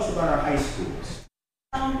can you tell us about our high schools?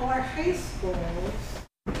 Our high schools,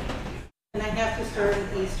 and I have to start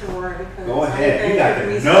with East Aurora because Go ahead. You got the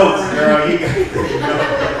East notes, Aurora. girl. You got the notes.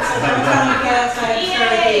 Tomcats, I have to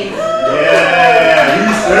start with Yeah, you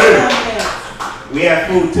said it. We have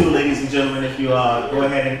food too, ladies and gentlemen. If you go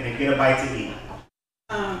ahead and get a bite to eat.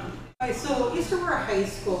 Alright, so East Aurora High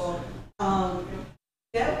School,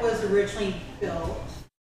 that was originally built.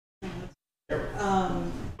 That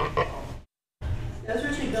was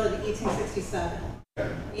originally built in 1867,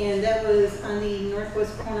 and that was on the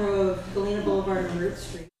northwest corner of Galena Boulevard and Root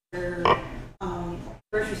Street, where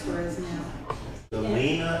grocery store is now.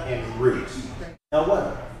 Galena and Root. Now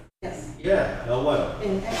what? Yes. Yeah. Now what?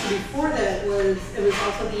 And actually before that it was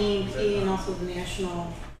also the E&P and also the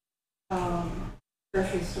National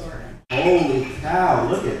grocery store. Holy cow!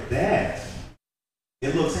 Look at that.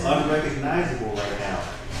 It looks unrecognizable right now.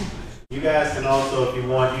 You guys can also, if you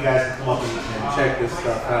want, you guys can come up and check this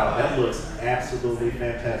stuff out. That looks absolutely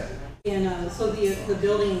fantastic. And so the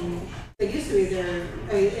building that used to be there,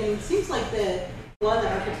 and it seems like that a lot of the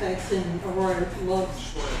architects in Aurora love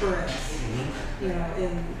tourists,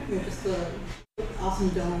 and just the awesome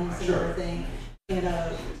domes and everything. And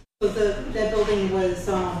so that building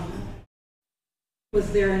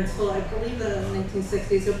was there until I believe the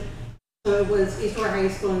 1960s. So it was East Aurora High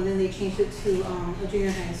School, and then they changed it to a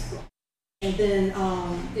junior high school. And then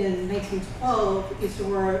in 1912, East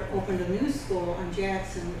Aurora opened a new school on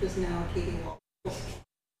Jackson, which is now Katie Wall.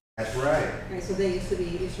 That's right. Right, so they used to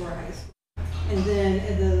be East Aurora High School. And then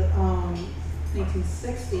in the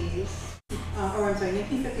 1960s,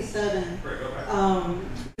 1957,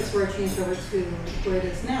 that's where it changed over to where it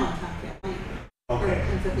is now, Tomcat Lane. Okay.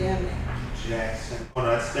 On Fifth Avenue. Jackson. Oh no,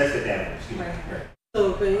 that's the Avenue. Excuse me. Right.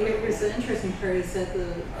 So, but here's the interesting part is that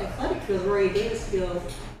the athletic field, Roy Davis Field,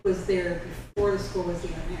 was there before the school was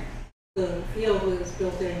even there. The field was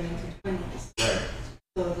built there in the 1920s. Right.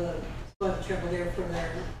 So the school had to travel there for their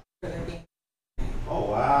game. Oh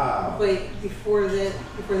wow. But before that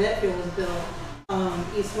field was built,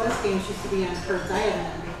 East-West games used to be on Bird's Eye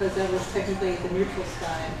Island because that was technically the neutral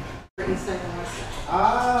side for East Side and West Side.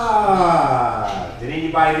 Ah. Did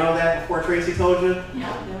anybody know that before Tracy told you?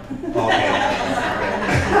 Yeah. Okay.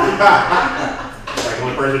 Like the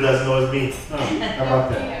only person who doesn't know is me. How about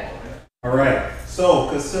that? All right. So,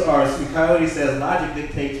 Coyote says logic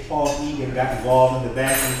dictates Paul Egan got involved in the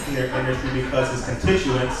vacuum cleaner industry because his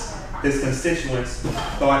constituents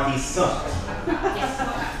thought he sucked.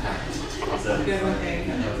 Good one, Dave.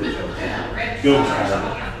 Good one.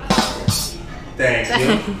 Thank you.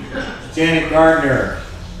 Janet Gardner.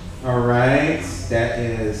 All right. That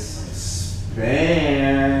is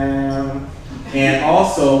spam. And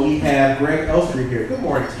also, we have Greg Elsbury here. Good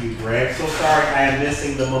morning to you, Greg. So sorry I am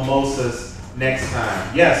missing the mimosas next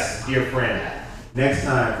time. Yes, dear friend. Next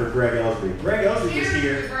time for Greg Elsbury. Greg Elsbury is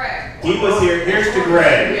here. He was here. Here's to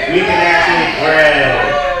Greg. We can actually Greg.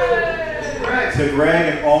 To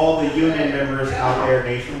Greg and all the union members out there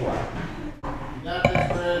nationwide.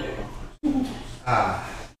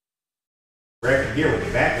 Greg can hear with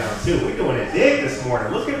the background too. We're doing it big this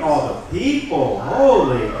morning. Look at all the people.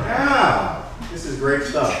 Holy cow. This is great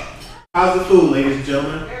stuff. How's the food, ladies and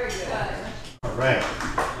gentlemen? Very good. All right.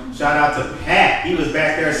 Shout out to Pat. He was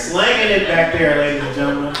back there slanging it back there, ladies and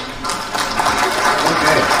gentlemen. Okay.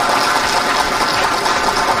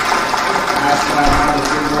 That's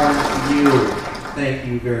good morning to you. Thank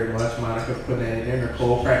you very much, Monica, for putting that in there.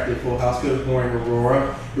 Nicole, Practical Full House. Good morning,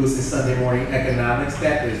 Aurora. It was the Sunday morning economics.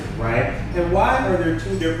 That is right. And why are there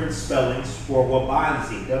two different spellings for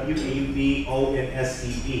Waubonsie? W-A-U-B-O-N-S-E-E.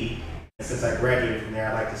 And since I graduated from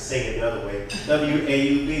there, I like to say it the other way.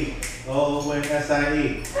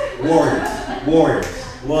 W-A-U-B-O-N-S-I-E. Warriors.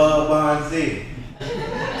 Waubonsie.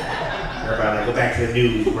 Everybody, go back to the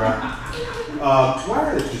news, bro. Why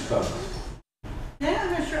are there two spellings? Yeah,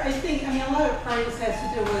 I'm not sure. I mean, a lot of phrase has to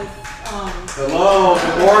do with, Hello,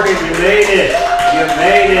 good morning, you made it. You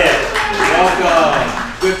made it. Welcome.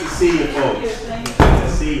 Good to see you, folks. Good to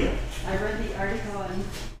see you. I read the article on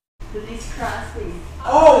Denise Crosby.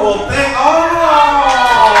 Oh, well, thank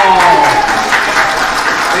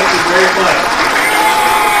you very much.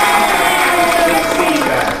 Good to see you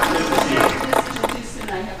guys. Good to see you. Just introduced and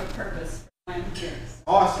I have a purpose for 9 years.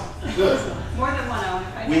 Awesome. Good. More than one hour.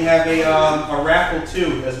 We have a raffle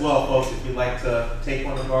too as well, folks. If you'd like to take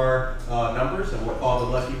one of our numbers, and we'll call the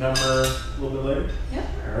lucky number a little bit later. Yep.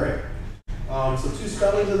 All right. So 2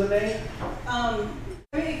 spellings of the name. I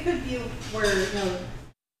mean, it could be where,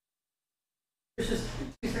 there's just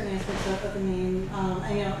 2 certain aspects of the name.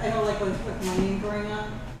 I know like with my name growing up,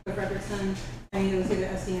 with Frederickson, I mean, it was either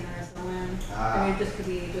S-E-N or S-O-N. I mean, it just could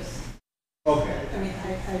be just. Okay. I mean, I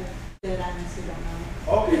honestly don't know.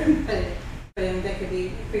 Okay. But I mean, that could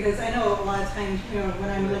be, because I know a lot of times, when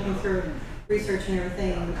I'm looking through research and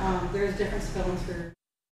everything, there's different spellings for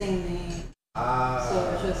the same name.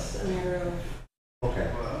 So it's just a matter of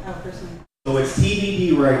how a person. So it's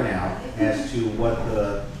TBD right now as to what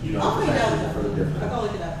the I'll find percentage out. for the difference. I'll go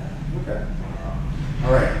look it up. Okay.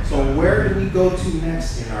 All right. So where do we go to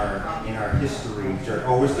next in our history journey?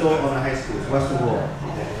 Oh, we're still on the high schools. West Aurora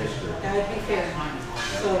history. That'd be fair.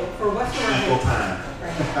 So for West Aurora Equal time.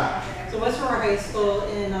 Right. So West Aurora High School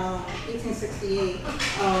in 1868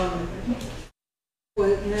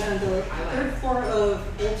 was met on the 3rd floor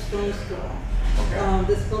of Old Stone School. Okay.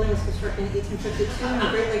 This building was constructed in 1852 and the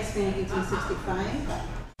Great Lakes span in 1865.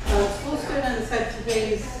 The school stood on the site of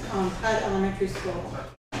today's Todd Elementary School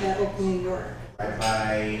at Oakland, New York. Right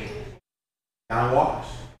by John Walsh.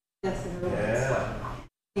 Yes, in the Yeah.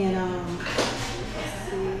 And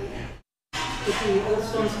let's see, the Old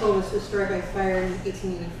Stone School was destroyed by fire in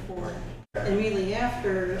 1884. And immediately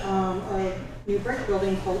after, a new brick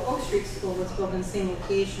building called Oak Street School was built in the same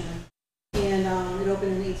location, and it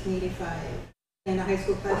opened in 1885. And the high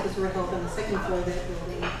school classes were held on the 2nd floor of that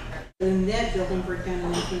building. And then that building burned down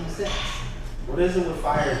in 1906. What is it with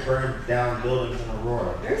fires burning down buildings in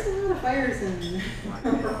Aurora? There's a lot of fires in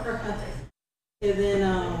Aurora. And then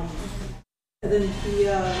the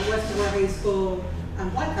West Aurora High School on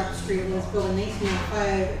Blacktop Street was built in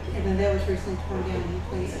 1805, and then that was recently torn down in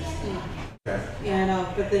 2016. Okay. And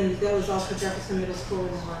but then that was also Jefferson Middle School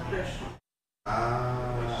in Aurora Christian.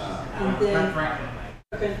 And then Ben Franklin.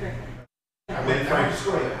 Ben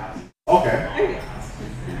Franklin. Okay. There you go.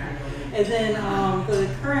 And then the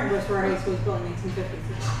current West Aurora High School was built in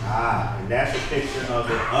 1856. And that's a picture of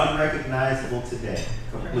it, unrecognizable today,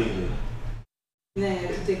 completely. And then I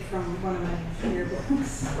had to dig from one of my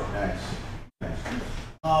yearbooks. Nice.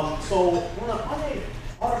 So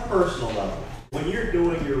on a personal level, when you're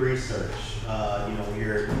doing your research, when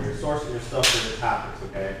you're sourcing your stuff for the topics,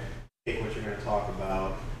 okay? Take what you're going to talk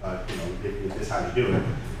about, if this is how you do it.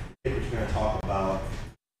 Take what you're going to talk about,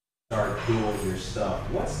 start doing your stuff.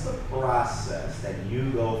 What's the process that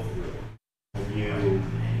you go through when you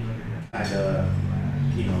kind of,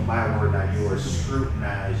 my word, not yours,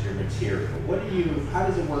 scrutinize your material? How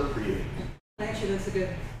does it work for you? Actually, that's a good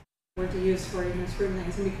word to use for even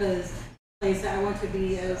scrutinizing, because, like I said, I want to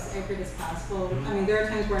be as accurate as possible. I mean, there are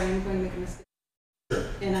times where I am going to make a mistake,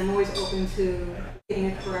 and I'm always open to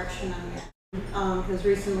getting a correction on that. Because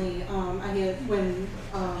recently, I had, when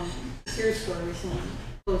Sears store recently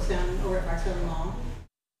closed down over at Foxhaven Mall,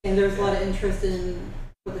 and there was a lot of interest in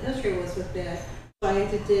what the history was with that, so I had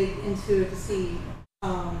to dig into it to see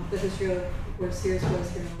the history of where Sears was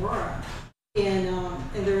here in Aurora. And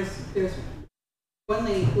there's one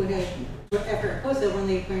lady who had, after I posted, one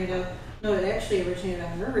lady pointed out, no, it actually originated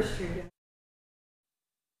on River Street.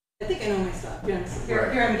 I think I know my stuff.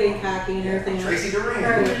 Here I'm getting cocky and everything. Tracy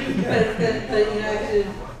Durant. But I should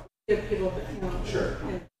give people, Sure.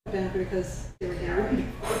 a benefit because they were here.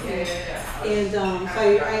 Okay. And so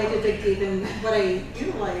I had to dig deep, and what I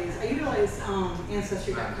utilize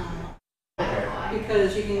Ancestry.com.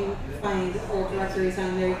 Because you can find old directories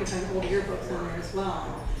on there, you can find old yearbooks on there as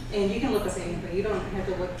well. And you can look up anybody. You don't have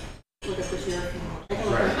to look up this year. I can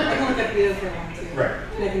look up you if I want to. Right.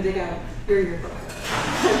 And I can dig out your yearbook.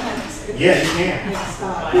 Yeah, you can.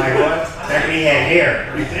 Like what? Back when he had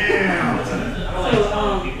hair. Damn. So,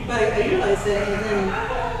 but I utilized it, and then,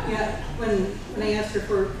 when I asked her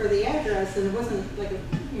for the address, and it wasn't like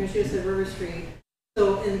she just said River Street.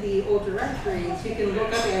 So in the old directories, you can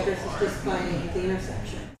look up addresses just by the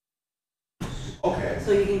intersection. Okay.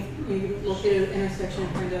 So you can locate an intersection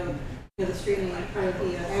and find out the street name or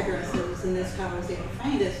the addresses, and that's how I was able to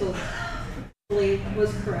find it. So it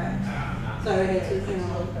was correct. So I had to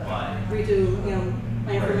redo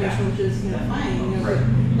my information, which is fine.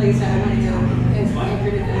 like I said, I want to have as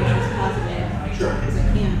accurate information as possible as I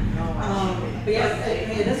can. But yeah, I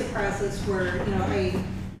mean, it is a process where, you know, I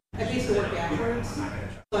basically work backwards. So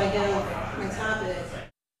I have my topic,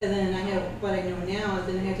 and then I have what I know now, and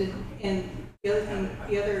then I have to, and the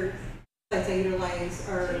other sites I utilize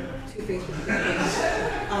are two Facebook pages.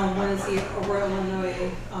 One is the Aurora,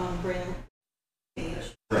 Illinois brand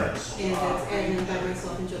page, and that's admin by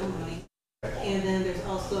myself and Jill Money. And then there's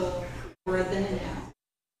also Aurora Then and Now.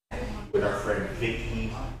 With our friend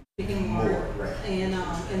Vicky Moore, right. And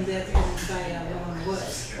that's admin by Rowan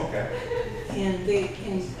Woods. Okay. And you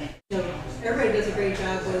know, everybody does a great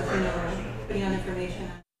job with, you know, putting on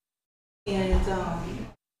information. And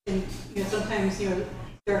you know, sometimes, you know,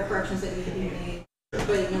 there are corrections that need to be made, but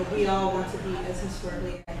you know, we all want to be as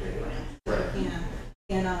historically accurate as we can.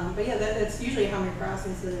 And but yeah, that's usually how my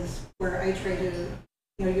process is, where I try to,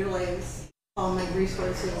 you know, utilize all my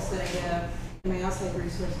resources that I have and my outside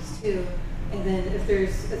resources too. And then if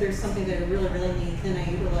there's something that I really need, then I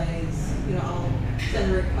utilize, you know, I'll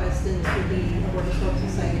send a request into the Aurora Historical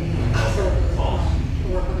Society, also the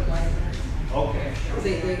Aurora Public Library. Okay. Because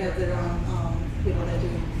they have their own people that do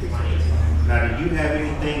research as well. Now, do you have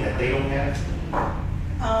anything that they don't have?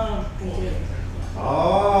 I do.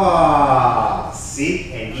 Oh, seek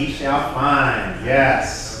and ye shall find.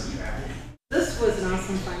 Yes. This was an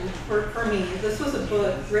awesome find for me. This was a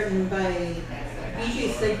book written by B.J.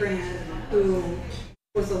 Sigrand, who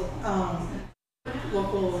was a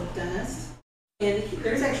local dentist. And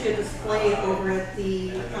there's actually a display over at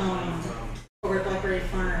the Blackberry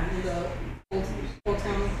Farm in the Old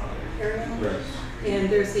Town area. Right. And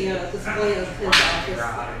there's the display of his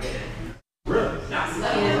office. Really?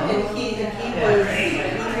 And he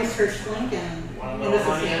researched Lincoln, and this is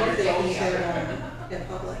the book that he had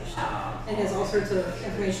published, and has all sorts of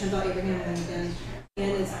information about Abraham Lincoln.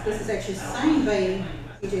 And this is actually signed by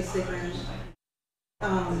B.J. Sigrand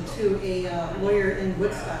to a lawyer in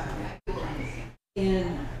Woodstock.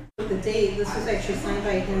 And with the date, this was actually signed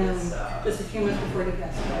by him just a few months before he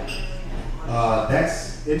passed away.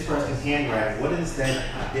 That's interesting handwriting. What is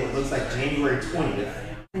that? It looks like January 20th.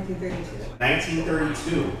 1932.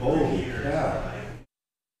 1932. Holy cow.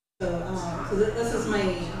 So this is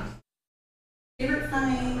my favorite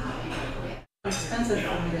find, expensive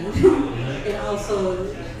find, and also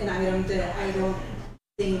an item that I don't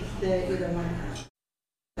think that either one has.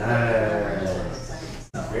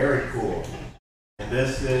 Very cool. And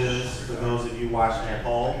this is, for those of you watching at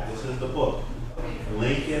home, this is the book,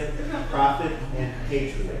 Lincoln, Prophet and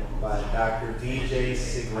Patriot by Dr. D.J.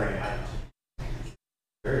 Sigrand.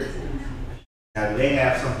 Very cool. Now, do they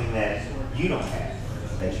have something that you don't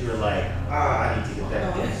have? That you're like, I need to get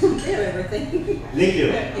that. They have everything. They do,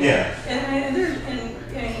 yeah. And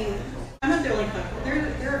I'm not the only couple.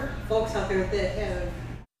 There are folks out there that have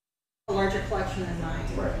a larger collection than mine.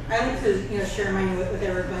 Right. I like to, you know, share mine with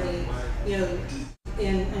everybody. You know,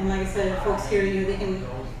 and like I said, folks here, you know, they can,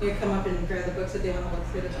 you know, come up and grab the books if they want to look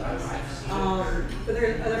through the books. But there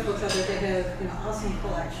are other folks out there that have, you know, awesome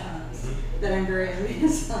collections that I'm very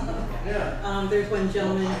envious of. Yeah. There's one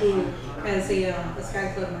gentleman who has a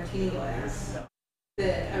Sky Club martini glass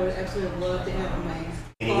that I would absolutely love to have in my.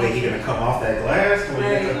 Anyway, you're gonna come off that glass.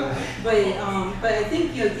 Right. But I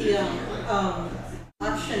think, you know, the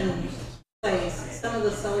auction sites, some of the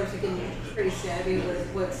sellers are getting pretty savvy with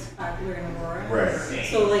what's popular in Aurora. Right.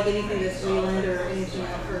 So like anything that's Leland or anything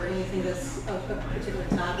else, or anything that's of a particular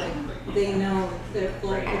topic, they know that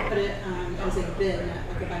they'll put it as a bid, not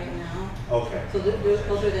like a buy it now. Okay. So they'll do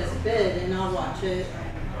it as a bid, and I'll watch it.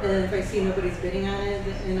 And if I see nobody's bidding on it,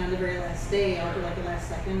 and on the very last day, I'll do like a last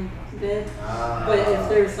second bid. But if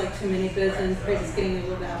there's like too many bids and the price is getting a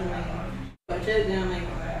little bit out of my budget, then I'm like,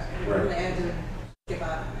 I have to skip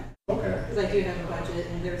out on it. Okay. Because I do have a budget,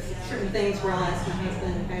 and there's certain things where I'll ask my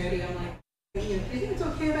husband, Coyote, I'm like, you know, do you think it's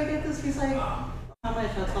okay if I get this? He's like, how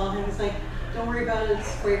much? I'll tell him. He's like, don't worry about it,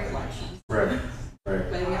 it's for your collection. Right. Right.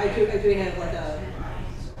 But I mean, I do have like a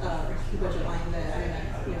budget line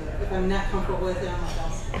that you know, if I'm not comfortable with it, I'm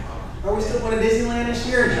like, Are we still going to Disneyland this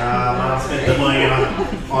year? Nah, Mom spent the money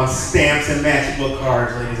on stamps and matchbook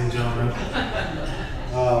cards, ladies and gentlemen.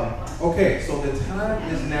 Okay, so the time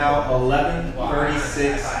is now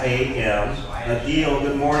 11:36 a.m. Adil,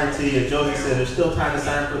 good morning to you. Josie said there's still time to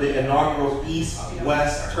sign up for the inaugural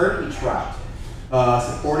East-West Turkey Trot.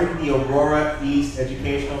 Supporting the Aurora East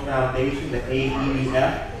Educational Foundation, the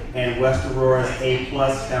AEF, and West Aurora's A+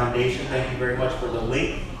 Foundation. Thank you very much for the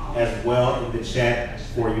link as well in the chat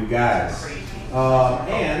for you guys.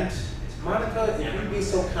 And Monica, if you'd be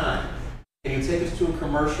so kind, can you take us to a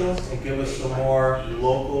commercial and give us some more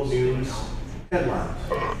local news headlines?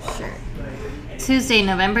 Sure. Tuesday,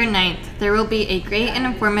 November 9th, there will be a great and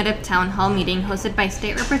informative town hall meeting hosted by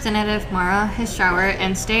State Representative Mara Hischauer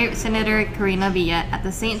and State Senator Karina Villa at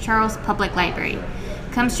the St. Charles Public Library.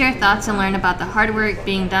 Come share thoughts and learn about the hard work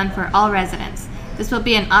being done for all residents. This will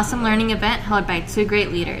be an awesome learning event held by two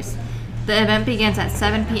great leaders. The event begins at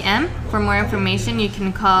 7 p.m. For more information, you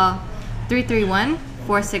can call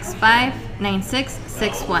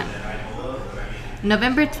 331-465-9661.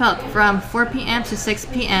 November 12th from 4 p.m. to 6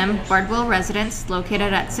 p.m., Bardwell residents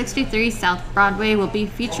located at 63 South Broadway will be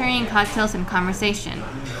featuring cocktails and conversation.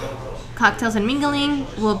 Cocktails and mingling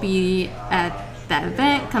will be at that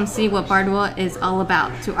event. Come see what Bardwell is all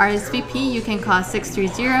about. To RSVP, you can call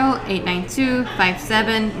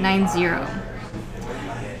 630-892-5790.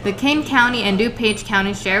 The Kane County and DuPage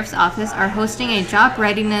County Sheriff's Office are hosting a job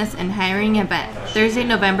readiness and hiring event Thursday,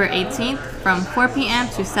 November 18th from 4 p.m.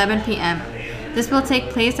 to 7 p.m. This will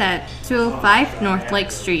take place at 205 North Lake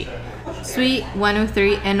Street, Suite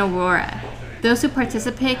 103 in Aurora. Those who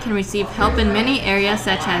participate can receive help in many areas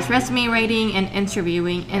such as resume writing and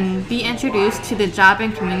interviewing and be introduced to the job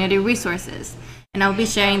and community resources. And I'll be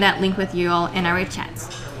sharing that link with you all in our chats.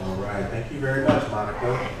 All right. Thank you very much,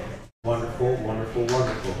 Monica. Wonderful, wonderful,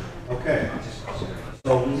 wonderful. Okay.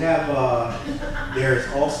 So we have, there's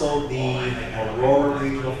also the Aurora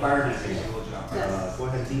Regional Fire Museum. Go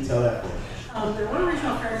ahead and detail that for us. The Aurora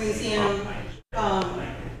Regional Fire Museum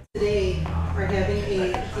today are having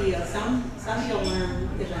the sound the alarm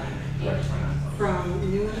event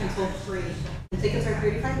from noon until 3. The tickets are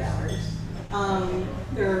 $35.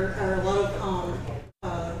 There are a lot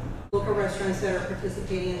of local restaurants that are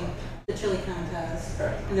participating in the chili contest,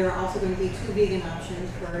 and there are also going to be 2 vegan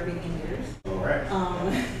options for our vegan eaters. All right.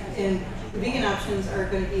 And the vegan options are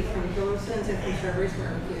going to be from Gillison's and from Strawberry's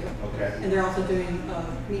Barbecue. Okay. And they're also doing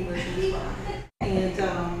meat versions as well. And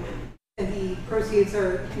the proceeds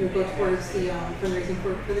are go towards the fundraising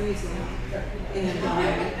for the museum. And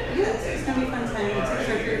it's going to be a fun time. The tickets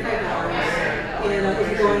are $35. And if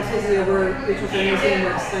you go into the Aurora Regional Fire Museum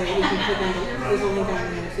website, you can click on there's a link on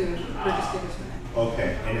there to purchase tickets from that.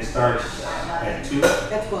 Okay, and it starts at 2?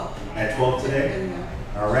 At 12. At 12 today?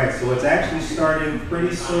 All right, so it's actually starting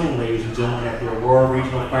pretty soon, ladies and gentlemen, at the Aurora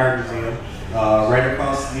Regional Fire Museum, right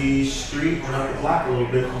across the street and up the block a little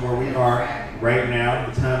bit from where we are right now.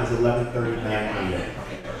 The time is 11:39 a.m.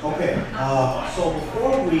 Okay, so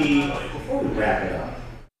before we wrap it up,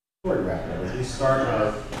 as we start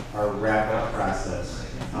our wrap-up process,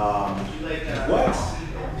 what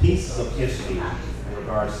pieces of history in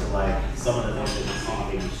regards to like some of the things that we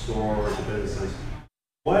see, maybe stores, the businesses,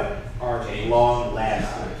 what are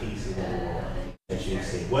long-lasting pieces of the world that you've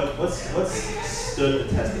seen? What's stood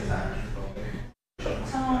the test of time?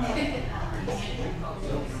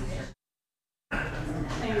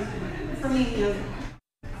 For me,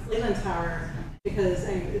 Leland Tower, because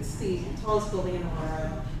it's the tallest building in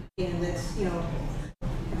Aurora, and it's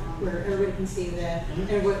where everybody can see that.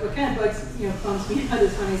 And what kind of bums me out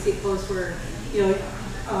is when I see posts where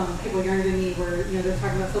people younger than me where they're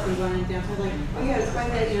talking about something going on downtown, like, oh yeah, it's by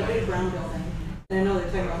that big brown building. And I know they're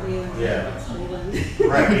talking about Leland. Yeah. Leland.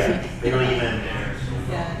 Right. Yeah. They don't even.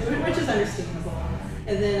 Yeah, which is understandable.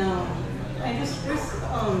 And then there's a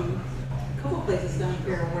couple places down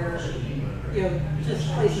here where just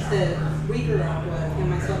places that we grew up with,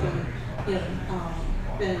 myself and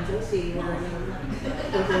Ben and Josie, where we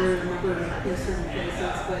remember certain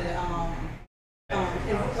places, but.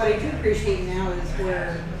 And what I do appreciate now is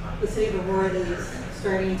where the city of Aurora is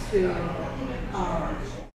starting to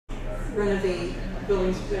renovate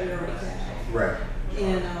buildings that we already have. Right.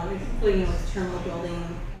 And including the terminal building.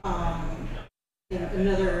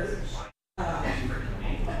 Another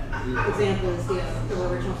example is the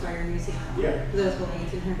original Fire Museum. Yeah. Those built in the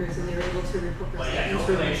 1800s, and they were able to repurpose that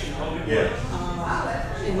information. Yeah.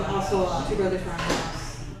 And also Two Brothers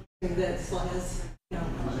Roundhouse, that still has a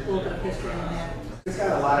little bit of history on that. It's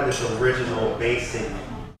got a lot of its original basic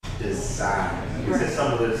design. Right.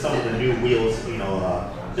 Some of the new wheels,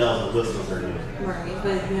 bells and whistles are new. Right,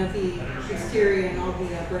 but the exterior and all the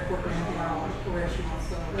brickwork and everything are all original,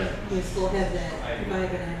 so you still have that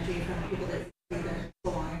vibe and energy from people that do that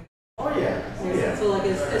so long. Oh yeah. So like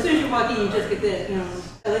as soon as you walk in, you just get that.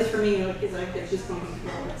 At least for me, it's like they're just going to be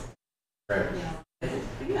flowers. Right.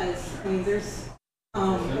 There's.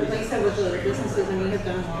 Like I said, with the businesses, you have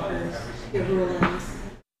Don Walker's, you have Roland's,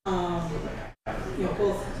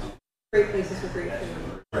 both great places for great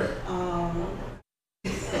food. Right.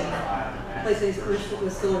 Places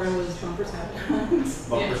was still around was Bumpers Hot Dogs.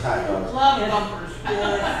 Bumpers Hot Dogs. Love Bumpers.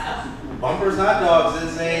 Yeah. Bumpers Hot Dogs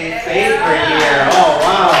is a favorite here. Oh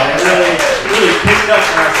wow, it really picked up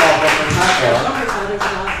when I saw Bumpers Hot Dogs. Bumpers Hot Dogs was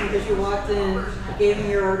awesome because you walked then gave them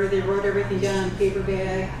your order. They wrote everything down in a paper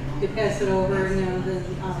bag. They pass it over, then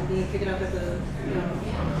you pick it up at the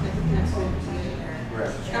at the next one.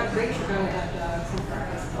 Right. Got great Chicago hot dogs and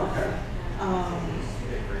fries. Okay.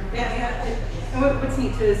 And what's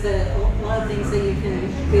neat too is that a lot of things that you can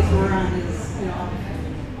base order on is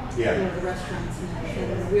the restaurants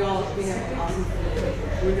and we have awesome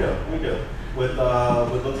food. We do. With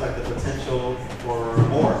what looks like the potential for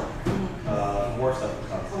more stuff to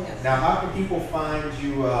come. Oh, yes. Now, how can people find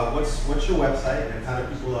you? What's your website, and how do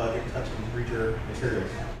people get in touch and read your materials?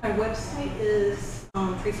 My website is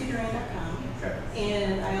TracyDuran.com. Okay.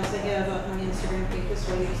 And I also have my Instagram page,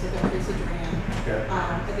 so you just look up Tracy Duran. Okay. I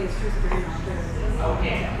think it's Tracy Duran out there.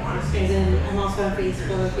 Okay. And then I'm also on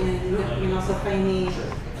Facebook, and you can also find me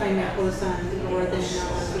posts on Aurora, then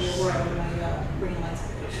on the Aurora on my Green Lights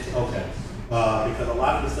page too. Okay. Because a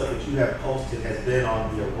lot of the stuff that you have posted has been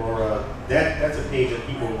on the Aurora. That's a page that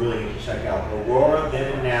people really need to check out. Aurora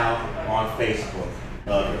Then and Now on Facebook.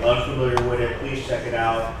 If you're unfamiliar with it, please check it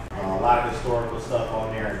out. A lot of historical stuff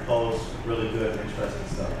on there and posts. Really good and interesting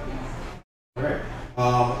stuff. All right.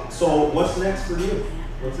 So what's next for you?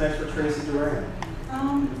 What's next for Tracy Duran?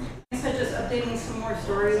 I said just updating some more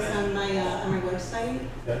stories on my website.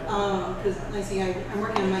 Because I'm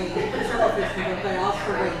working on my historical fiction book, but I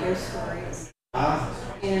also write ghost stories.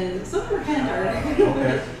 And some of them are kind of dark.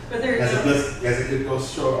 Okay. But they're as a good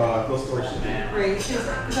ghost story should be. Right.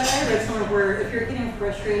 Because I read somewhere where if you're getting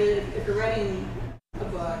frustrated, if you're writing a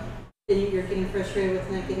book, then you're getting frustrated with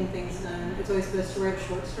not getting things done. It's always best to write a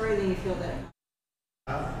short story, then you feel that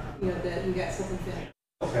that you got something finished.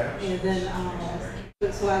 Okay. And then,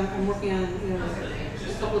 so I'm working on, a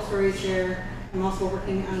couple of stories there. I'm also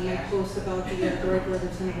working on my post about the Wright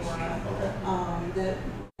brothers in Aurora. Okay. That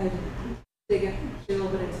I dig a little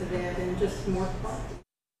bit into that and just more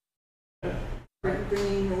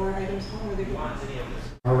bringing Aurora items home where they belong.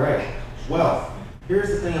 All right. Well, here's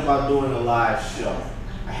the thing about doing a live show.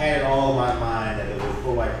 I had it all in my mind that it would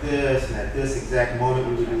go like this, and at this exact moment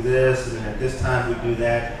we would do this, and then at this time we'd do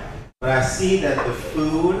that. But I see that the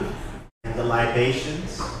food and the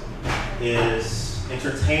libations is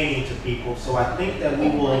entertaining to people, so I think that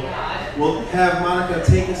we'll have Monica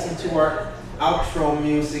take us into our outro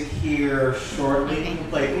music here shortly. You can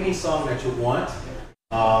play any song that you want,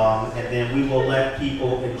 and then we will let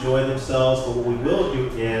people enjoy themselves. But what we will do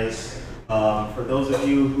is, for those of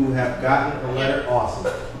you who have gotten a letter,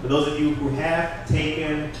 awesome. For those of you who have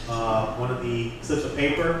taken one of the slips of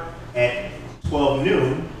paper at 12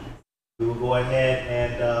 noon, we will go ahead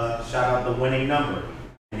and shout out the winning number.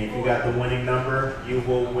 And if you got the winning number, you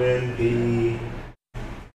will win the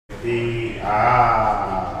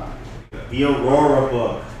Aurora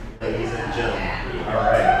book, ladies and gentlemen. All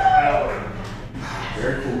right.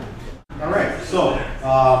 Very cool. All right. So,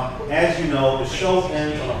 as you know, the show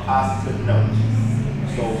ends on a positive note.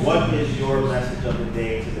 So, what is your message of the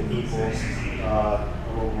day to the people of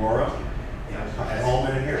Aurora, at home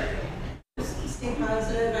and here? Stay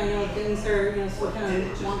positive. I know things are, still kind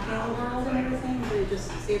of wonky in the world and everything, but just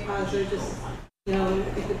stay positive. Just,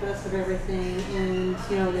 make the best of everything, and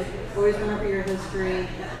always remember your history,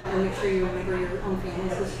 and make sure you remember your own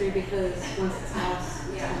family's history, because once it's lost,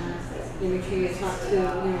 make sure you talk to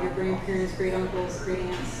your grandparents, great uncles, great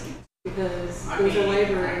aunts, because those are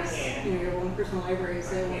libraries, your own personal libraries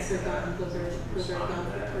that once they're gone, those are gone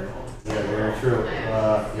forever. Yeah, very true.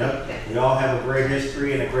 Yep. We all have a great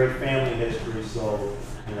history and a great family history, so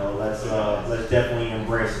let's definitely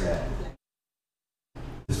embrace that.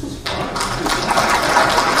 This was fun.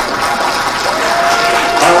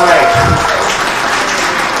 All right.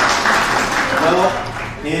 Well,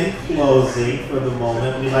 in closing, for the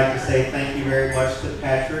moment, we'd like to say thank you very much to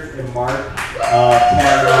Patrick and Mark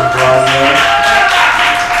Tavern Broadway.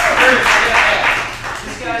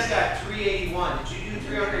 This guy's got 381. Did you do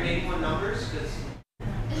 381 numbers?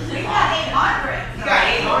 We got 800. You got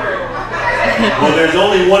 800. Well, there's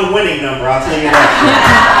only one winning number, I'll tell you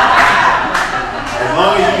that. As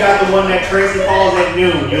long as you got the one that Tracy calls at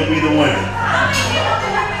noon, you'll be the winner.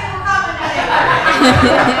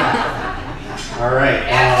 All right.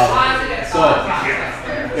 So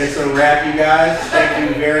it's a wrap, you guys. Thank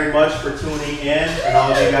you very much for tuning in, and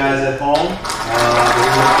all of you guys at home.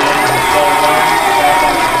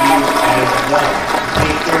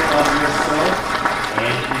 Take care of yourself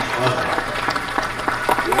and each other.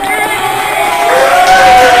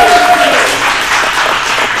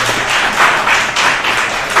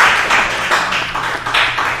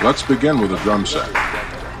 Let's begin with a drum set.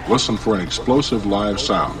 Listen for an explosive live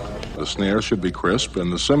sound. The snare should be crisp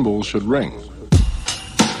and the cymbals should ring.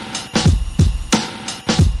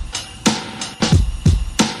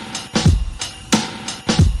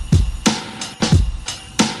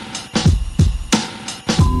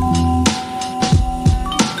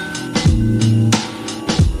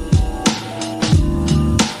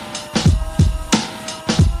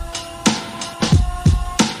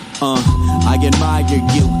 I admire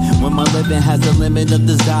you when my living has a limit of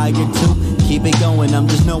desire to keep it going. I'm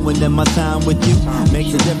just knowing that my time with you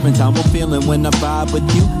makes a difference. I'm a feeling when I vibe with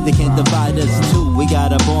you. They can't divide us two. We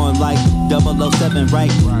got a bond like 007,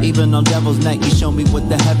 right? Even on Devil's Night, you show me what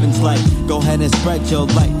the heavens like. Go ahead and spread your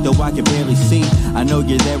light, though I can barely see. I know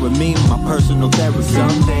you're there with me, my personal therapy.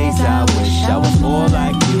 Some days I wish I was more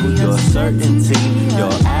like you. Your certainty,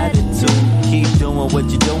 your attitude. Keep doing what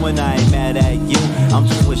you're doing, I ain't mad at you. I'm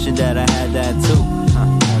just wishing that I had that too.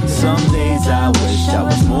 Some days I wish I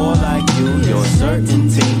was more like you. Your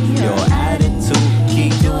certainty, your attitude.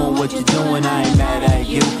 Keep doing what you're doing, I ain't mad at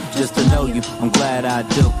you. Just to know you, I'm glad I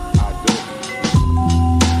do.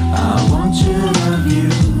 I want you to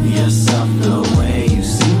view yourself the way you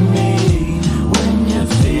see me. When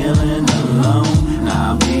you're feeling alone,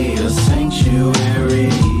 I'll be a sanctuary,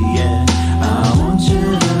 yeah. I want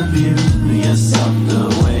you to view yourself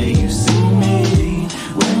the way you see me.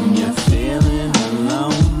 When you're feeling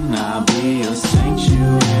alone, I'll be a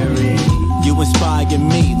sanctuary. You inspire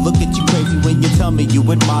me, look at you crazy when you tell me you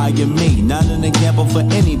admire me. Not an example for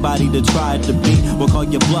anybody to try to be. We'll call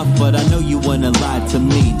you bluff, but I know you wouldn't lie to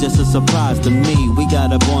me. Just a surprise to me, we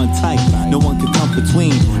got a bond tight, no one can come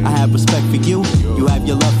between. I have respect for you, you have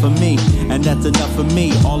your love for me, and that's enough for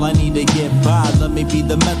me. All I need to get by, let me be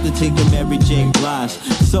the method to get Mary J. Blige.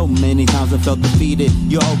 So many times I felt defeated,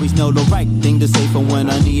 you always know the right thing to say for when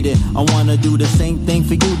I need it. I wanna do the same thing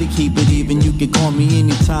for you to keep it even. You can call me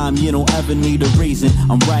anytime, you don't ever need a reason.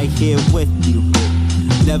 I'm right here with you,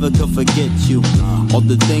 never could forget you. All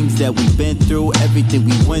the things that we've been through, everything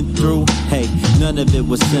we went through, hey, none of it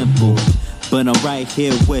was simple, but I'm right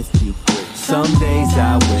here with you. Some days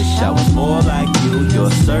I wish I was more like you. Your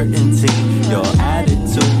certainty, your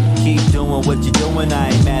attitude. Keep doing what you're doing, I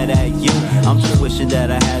ain't mad at you. I'm just wishing that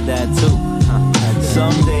I had that too.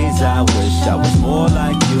 Some days I wish I was more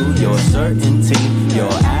like you. Your certainty,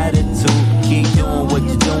 your attitude. Keep doing what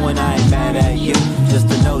you're doing, I ain't mad at you. Just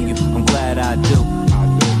to know you, I'm glad I do.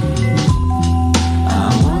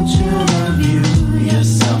 I want you to view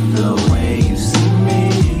yourself the way you see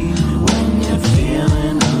me. When you're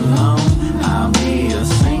feeling alone, I'll be a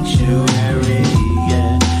sanctuary,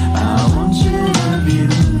 yeah. I want you to view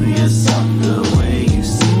yourself the way you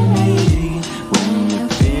see me. When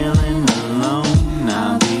you're feeling alone,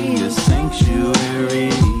 I'll be a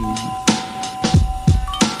sanctuary.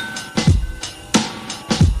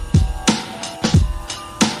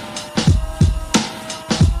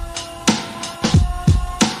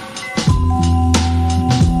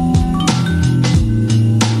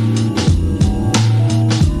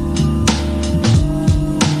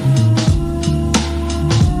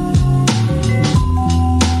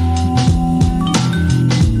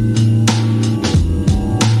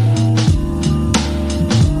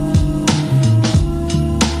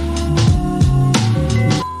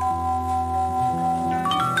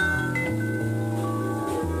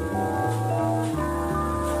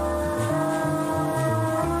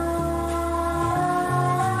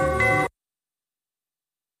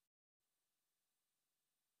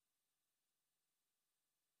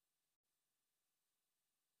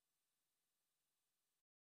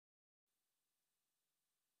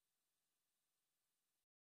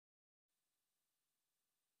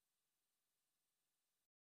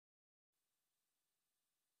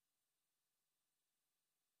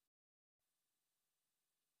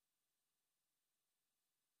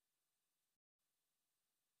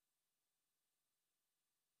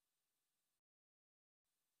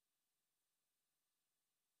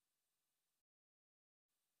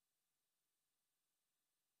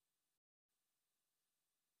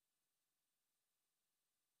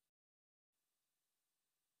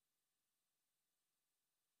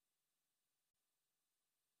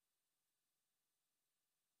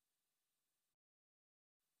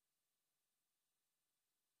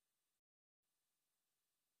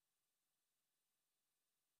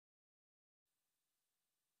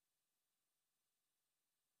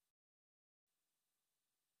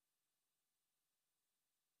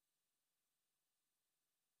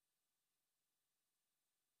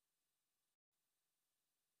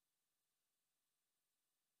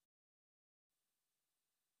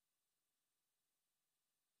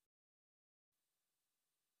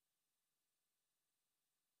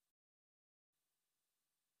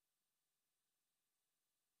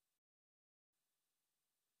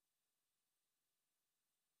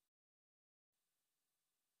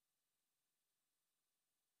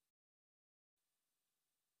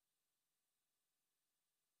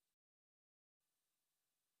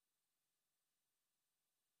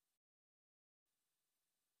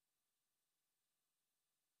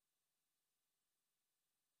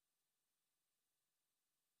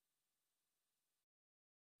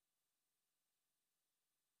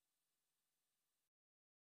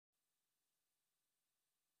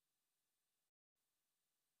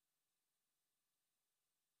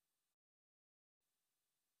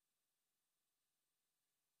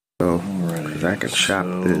 Because I could chop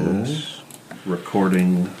this.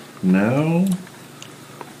 Recording now.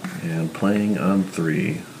 And playing on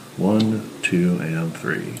 3. 1, 2, and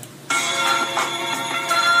 3.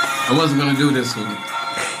 I wasn't going to do this one,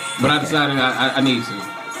 but I decided I need to.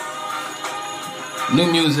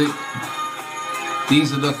 New music.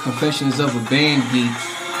 These are the confessions of a band geek.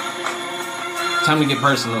 Time to get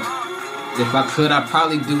personal. If I could, I'd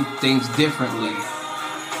probably do things differently.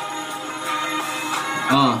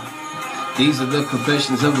 These are the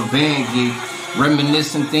confessions of a band geek.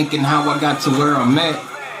 Reminiscing, thinking how I got to where I'm at.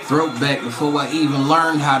 Throwback before I even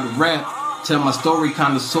learned how to rap. Tell my story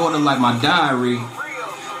kinda sorta like my diary.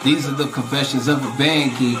 These are the confessions of a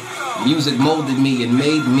band geek. Music molded me and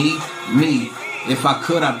made me, me. If I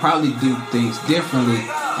could, I'd probably do things differently.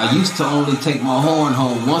 I used to only take my horn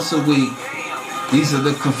home once a week. These are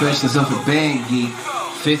the confessions of a band geek.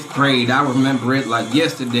 5th grade, I remember it like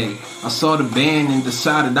yesterday. I saw the band and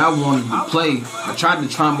decided I wanted to play. I tried the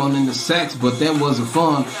trombone and the sax, but that wasn't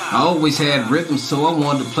fun. I always had rhythm, so I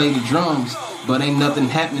wanted to play the drums. But ain't nothing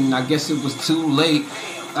happening, I guess it was too late.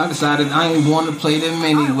 I decided I ain't want to play them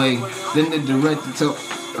anyway. Then the director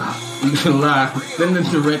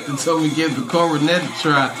told me give the cornet a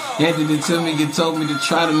try. Handed it to me and told me to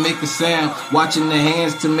try to make a sound. Watching the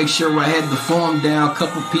hands to make sure I had the form down.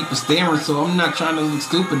 Couple people staring, so I'm not trying to look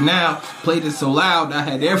stupid now. Played it so loud, I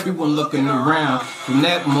had everyone looking around. From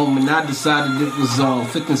that moment, I decided it was on.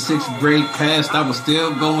 5th and 6th grade passed, I was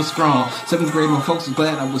still going strong. 7th grade, my folks were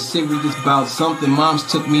glad I was serious about something. Moms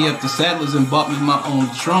took me up to Sadler's and bought me my own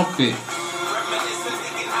trumpet.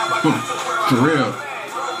 For real.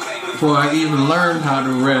 Before I even learned how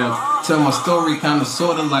to rap. Tell my story kinda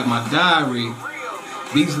sorta like my diary.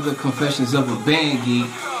 These are the confessions of a band geek.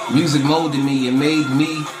 Music molded me and made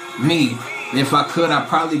me, me. If I could, I'd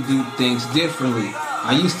probably do things differently.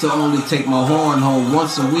 I used to only take my horn home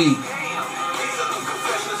once a week.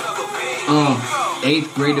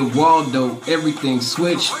 8th grade at Waldo, everything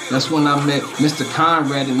switched. That's when I met Mr.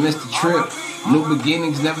 Conrad and Mr. Tripp. New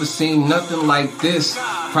beginnings, never seen nothing like this.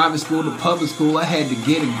 Private school to public school, I had to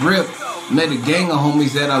get a grip. Met a gang of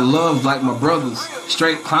homies that I loved like my brothers.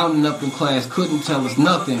 Straight clowning up in class, couldn't tell us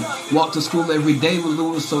nothing. Walked to school every day with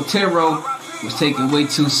Louis Sotero. Was taken way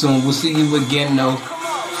too soon, we'll see you again though.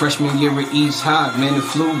 Freshman year at East High, man, it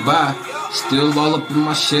flew by. Still all up in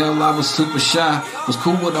my shell, I was super shy. Was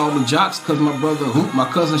cool with all the jocks, cause my brother Hoop, my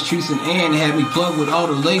cousins Treese and Ann had me plugged with all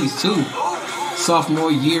the ladies too.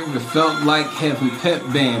 Sophomore year, it felt like having pep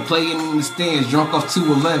band. Playing in the stands, drunk off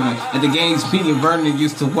 211. At the games, me and Vernon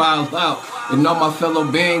used to wild out. And all my fellow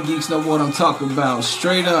band geeks know what I'm talking about.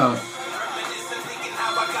 Straight up.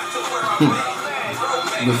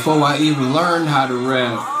 Before I even learned how to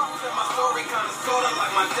rap.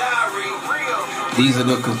 These are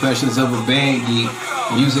the confessions of a band geek.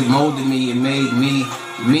 Music molded me and made me,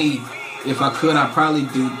 me. If I could, I'd probably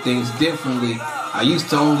do things differently. I used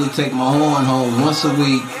to only take my horn home once a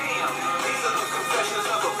week.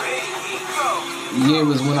 The year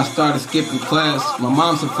was when I started skipping class. My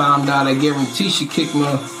mom found out, I guarantee she kicked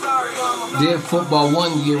me. Did football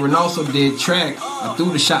one year and also did track. I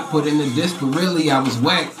threw the shot put in the disc, but really I was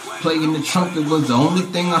whack. Playing the trumpet was the only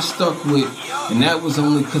thing I stuck with. And that was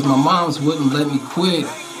only cause my moms wouldn't let me quit.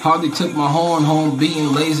 Hardly took my horn home,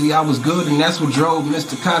 being lazy, I was good, and that's what drove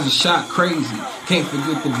Mr. Kazi shot crazy. Can't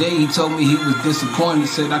forget the day he told me he was disappointed.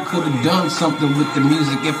 Said I could have done something with the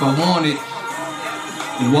music if I wanted.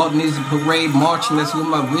 Walton is a parade marching, that's what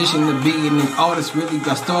my vision to be an artist really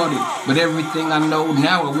got started. But everything I know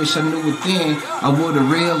now, I wish I knew it then. I would have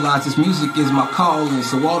realized this music is my calling.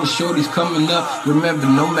 So all the shorties coming up, remember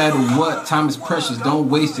no matter what, time is precious, don't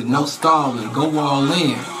waste it, no stalling, go all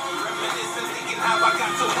in.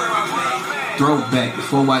 Throwback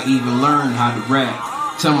before I even learned how to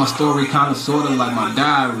rap. Tell my story kinda sorta like my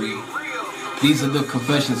diary. These are the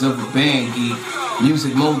confessions of a band geek.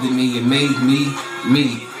 Music molded me and made me,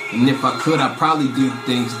 me. And if I could, I'd probably do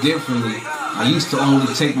things differently. I used to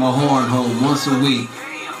only take my horn home once a week.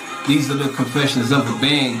 These are the confessions of a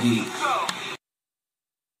band geek.